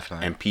in.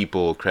 Definitely. And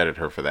people credit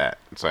her for that.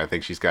 So I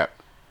think she's got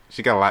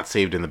a lot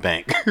saved in the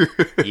bank.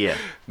 Yeah.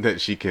 That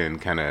she can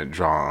kind of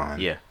draw on.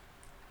 Yeah.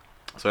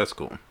 So that's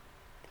cool.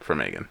 For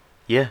Megan.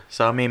 Yeah,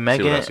 so I mean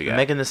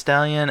Megan Thee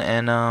Stallion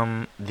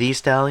and The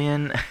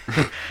Stallion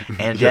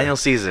and Daniel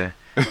Caesar.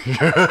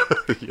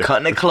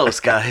 Cutting it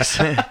close, guys.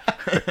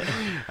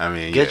 I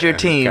mean, get your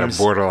teams.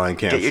 Borderline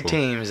cancel. Get your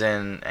teams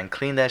and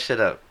clean that shit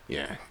up.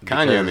 Yeah.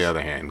 Kanye, on the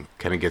other hand,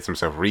 kind of gets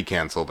himself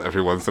recanceled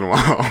every once in a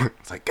while.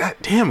 It's like, God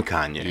damn,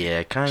 Kanye.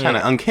 Yeah, Kanye. I'm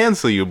trying to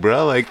uncancel you,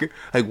 bro. Like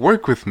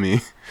work with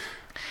me.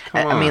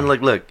 I mean,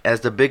 look. As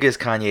the biggest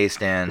Kanye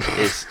stan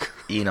is.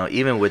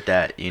 Even with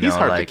that, he's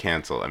hard to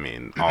cancel. I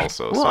mean,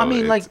 also. Well, so I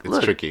mean, it's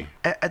tricky.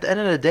 At the end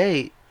of the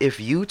day,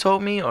 if you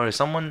told me or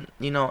someone,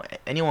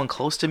 anyone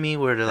close to me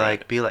were to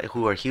like be like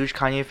who are huge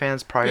Kanye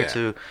fans prior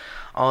to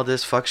all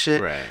this fuck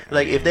shit, right?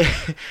 Like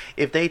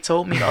if they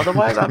told me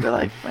otherwise, I'd be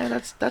like, man,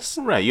 that's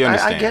right. You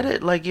understand? I get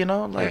it. Like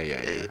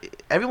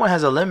everyone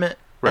has a limit,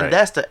 right? And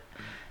that's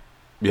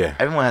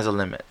everyone has a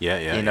limit.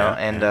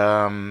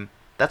 And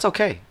that's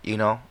okay.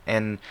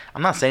 And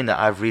I'm not saying that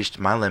I've reached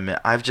my limit.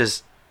 I've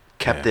just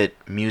kept it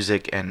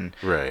music and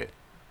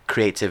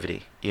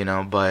creativity, you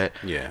know. But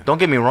yeah, don't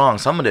get me wrong,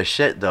 some of the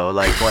shit though,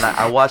 like when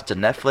I watched the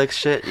Netflix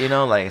shit, you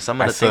know, like some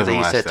of the things that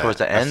you said towards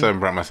the end. I still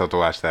brought myself to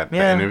watch that the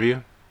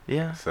interview.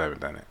 Yeah, so I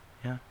haven't done it.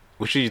 Yeah.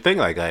 Which you think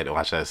like I'd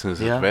watch that as soon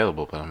as it's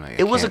available, but I'm like,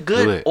 it was a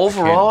good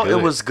overall.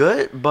 It was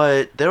good,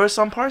 but there were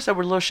some parts that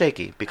were a little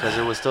shaky because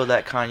it was still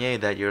that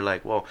Kanye that you're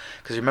like, whoa.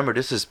 Because remember,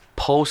 this is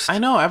post. I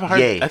know. I have a hard.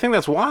 I think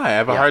that's why I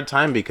have a hard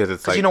time because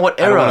it's like you know what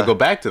era. I don't want to go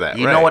back to that.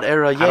 You know what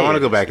era? I don't want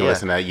to go back and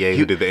listen to that.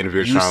 Who did the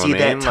interview with Charlamagne? You see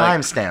that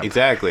timestamp.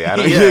 Exactly. I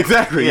don't.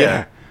 Exactly.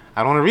 Yeah.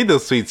 I don't want to read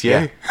those tweets.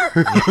 Yeah.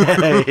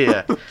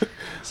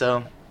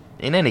 So,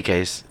 in any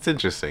case, it's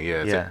interesting.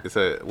 Yeah. It's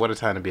a what a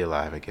time to be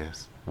alive, I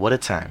guess. What a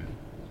time.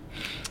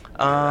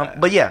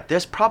 But yeah,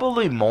 there's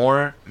probably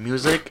more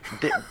music.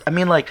 I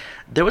mean, like,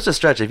 there was a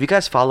stretch. If you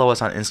guys follow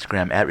us on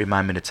Instagram at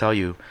Remind Me to Tell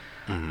You,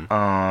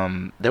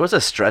 there was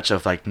a stretch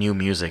of like new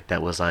music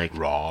that was like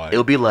raw. It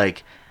would be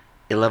like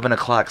 11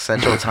 o'clock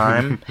Central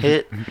Time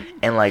hit,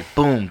 and like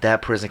boom,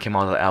 that person came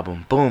out with an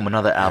album. Boom,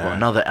 another album,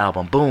 another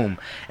album. Boom,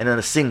 and then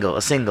a single.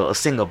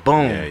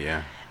 Boom.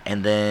 Yeah.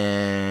 And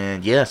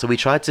then so we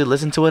tried to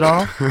listen to it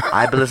all.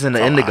 I've been listening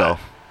to Indigo.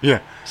 Yeah.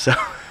 So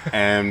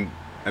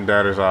and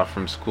daughter's off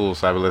from school,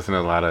 so I've been listening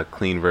to a lot of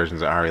clean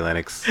versions of Ari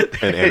Lennox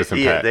and Anderson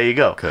 .Paak. Yeah, there you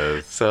go.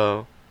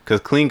 Because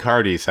Clean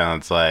Cardi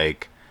sounds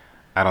like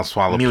I don't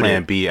swallow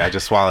Plan B, I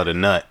just swallowed a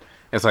nut.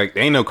 It's like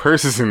there ain't no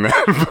curses in that.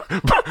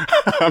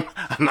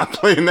 I'm not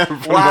playing that in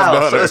front of my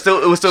daughter.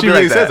 So it would still she be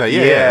really like says that.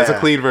 Yeah, it's a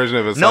clean version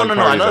of a song. No.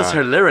 I know it's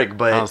her lyric,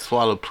 but I don't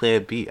swallow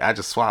Plan B, I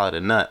just swallowed a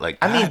nut. Like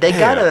I mean, they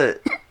gotta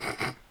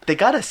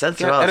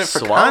censor out edit for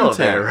swallow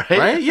content, there,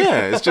 right?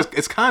 Yeah,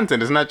 it's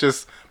content. It's not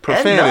just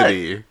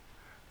profanity.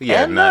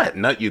 Yeah,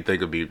 nut you'd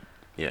think would be,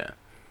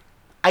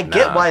 I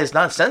get why it's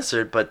not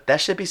censored, but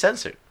that should be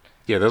censored.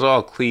 Yeah, those are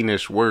all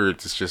cleanish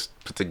words. It's just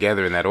put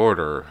together in that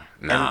order.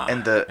 Nah,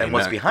 and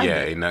what's behind it.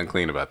 Yeah, ain't nothing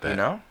clean about that. You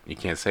know? You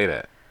can't say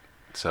that.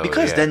 So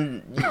because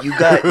then you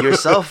got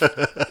yourself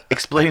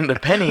explaining the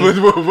penny.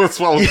 What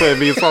swallow Plan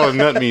B and swallow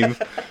nut means?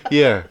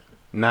 Yeah,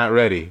 not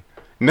ready.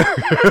 No,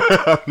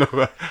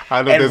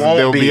 I know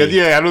there'll be.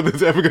 I know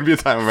there's ever gonna be a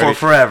time I'm ready for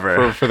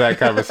forever for that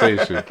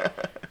conversation.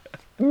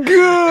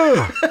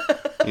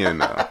 You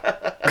know.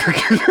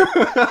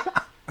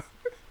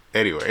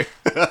 Anyways,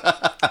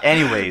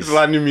 there's a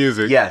lot of new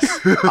music. Yes,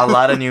 a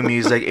lot of new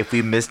music. If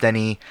we missed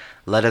any,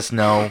 let us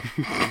know.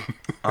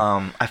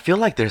 I feel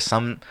like there's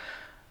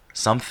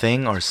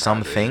something or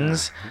some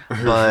things,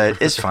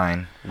 but it's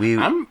fine. We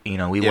went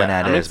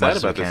at it as much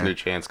as we can. I'm excited about this new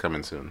Chance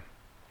coming soon.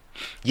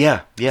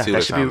 Yeah,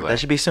 that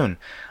should be soon.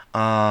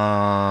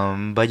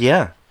 But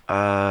yeah,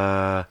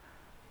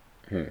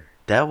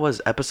 that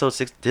was episode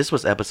 6. This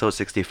was episode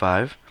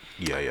 65.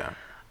 Yeah.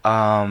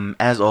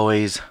 As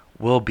always,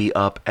 we'll be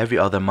up every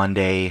other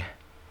Monday.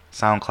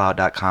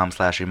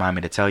 SoundCloud.com/Remind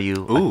Me to Tell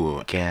You. Ooh,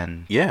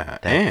 again. Yeah,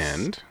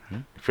 and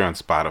if you're on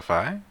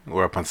Spotify,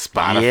 we're up on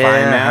Spotify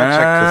now.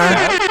 Check us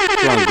out.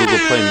 If you're on Google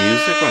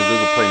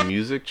Play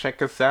Music,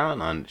 check us out.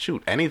 On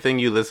anything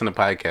you listen to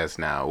podcasts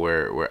now,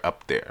 we're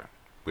up there.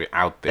 We're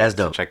out there. That's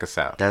dope. So check us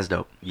out. That's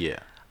dope. Yeah,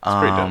 it's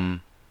pretty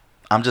dope.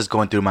 I'm just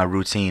going through my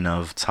routine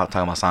of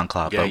talking about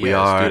SoundCloud, but we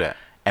are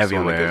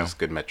everywhere. Gives us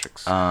good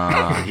metrics.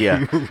 But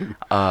yeah,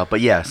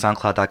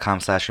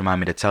 SoundCloud.com/Remind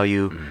Me to Tell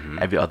You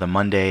every other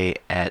Monday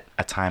at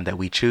a time that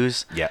we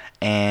choose. Yeah.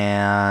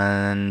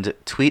 And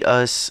tweet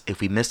us if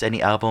we missed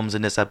any albums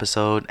in this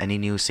episode, any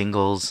new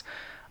singles,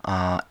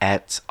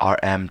 at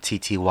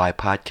RMTTY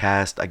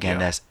Podcast. Again,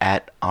 that's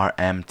at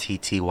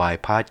RMTTY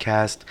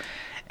Podcast.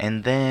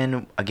 And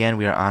then again,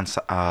 we are on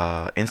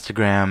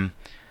Instagram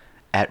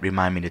at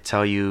Remind Me to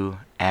Tell You,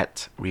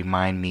 at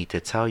Remind Me to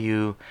Tell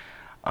You,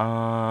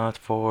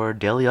 for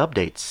daily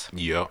updates.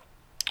 Yep.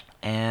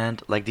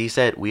 And like Dee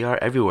said, we are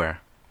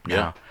everywhere.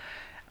 Yeah.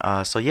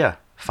 So yeah,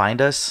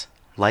 find us,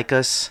 like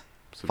us,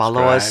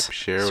 follow us,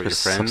 share with your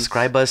friends,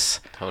 subscribe us.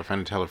 Tell a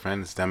friend to tell a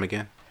friend. It's them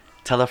again.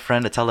 Tell a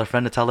friend to tell a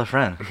friend to tell a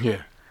friend.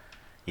 Yeah.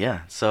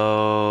 Yeah.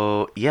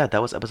 So yeah,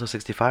 that was episode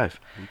 65.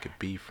 We could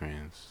be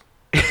friends.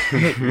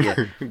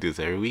 Yeah. We do this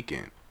every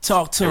weekend.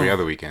 Talk to every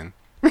other weekend.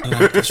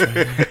 That's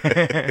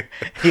right.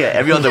 Yeah,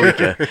 every other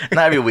weekend.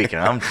 Not every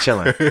weekend. I'm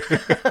chilling.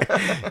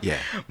 Yeah.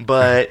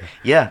 But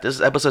yeah, this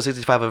is episode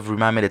 65 of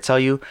Remind Me to Tell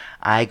You.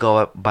 I go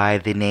up by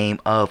the name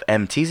of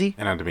Teezy.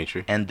 And I'm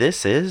Dimitri. And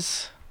this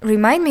is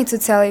Remind Me to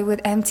Tell You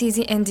with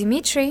Teezy and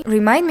Dimitri.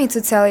 Remind Me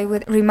to Tell You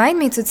with Remind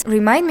Me to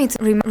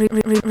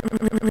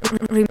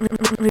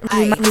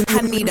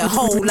I need a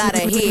whole lot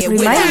of head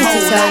with a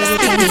whole lot of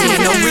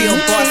spinning. No real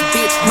boss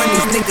bitch, run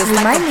these niggas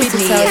like a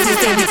business. He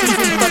said if you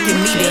keep fucking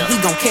me, then he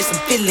gon' catch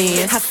some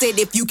feelings. I said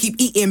if you keep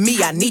eating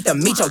me, I need to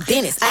meet your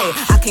dentist. Ay,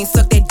 I can't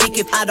suck that dick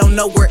if I don't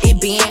know where it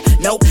been.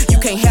 Nope, you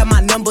can't have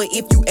my number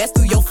if you ask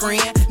through your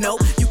friend.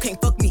 Nope, you can't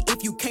fuck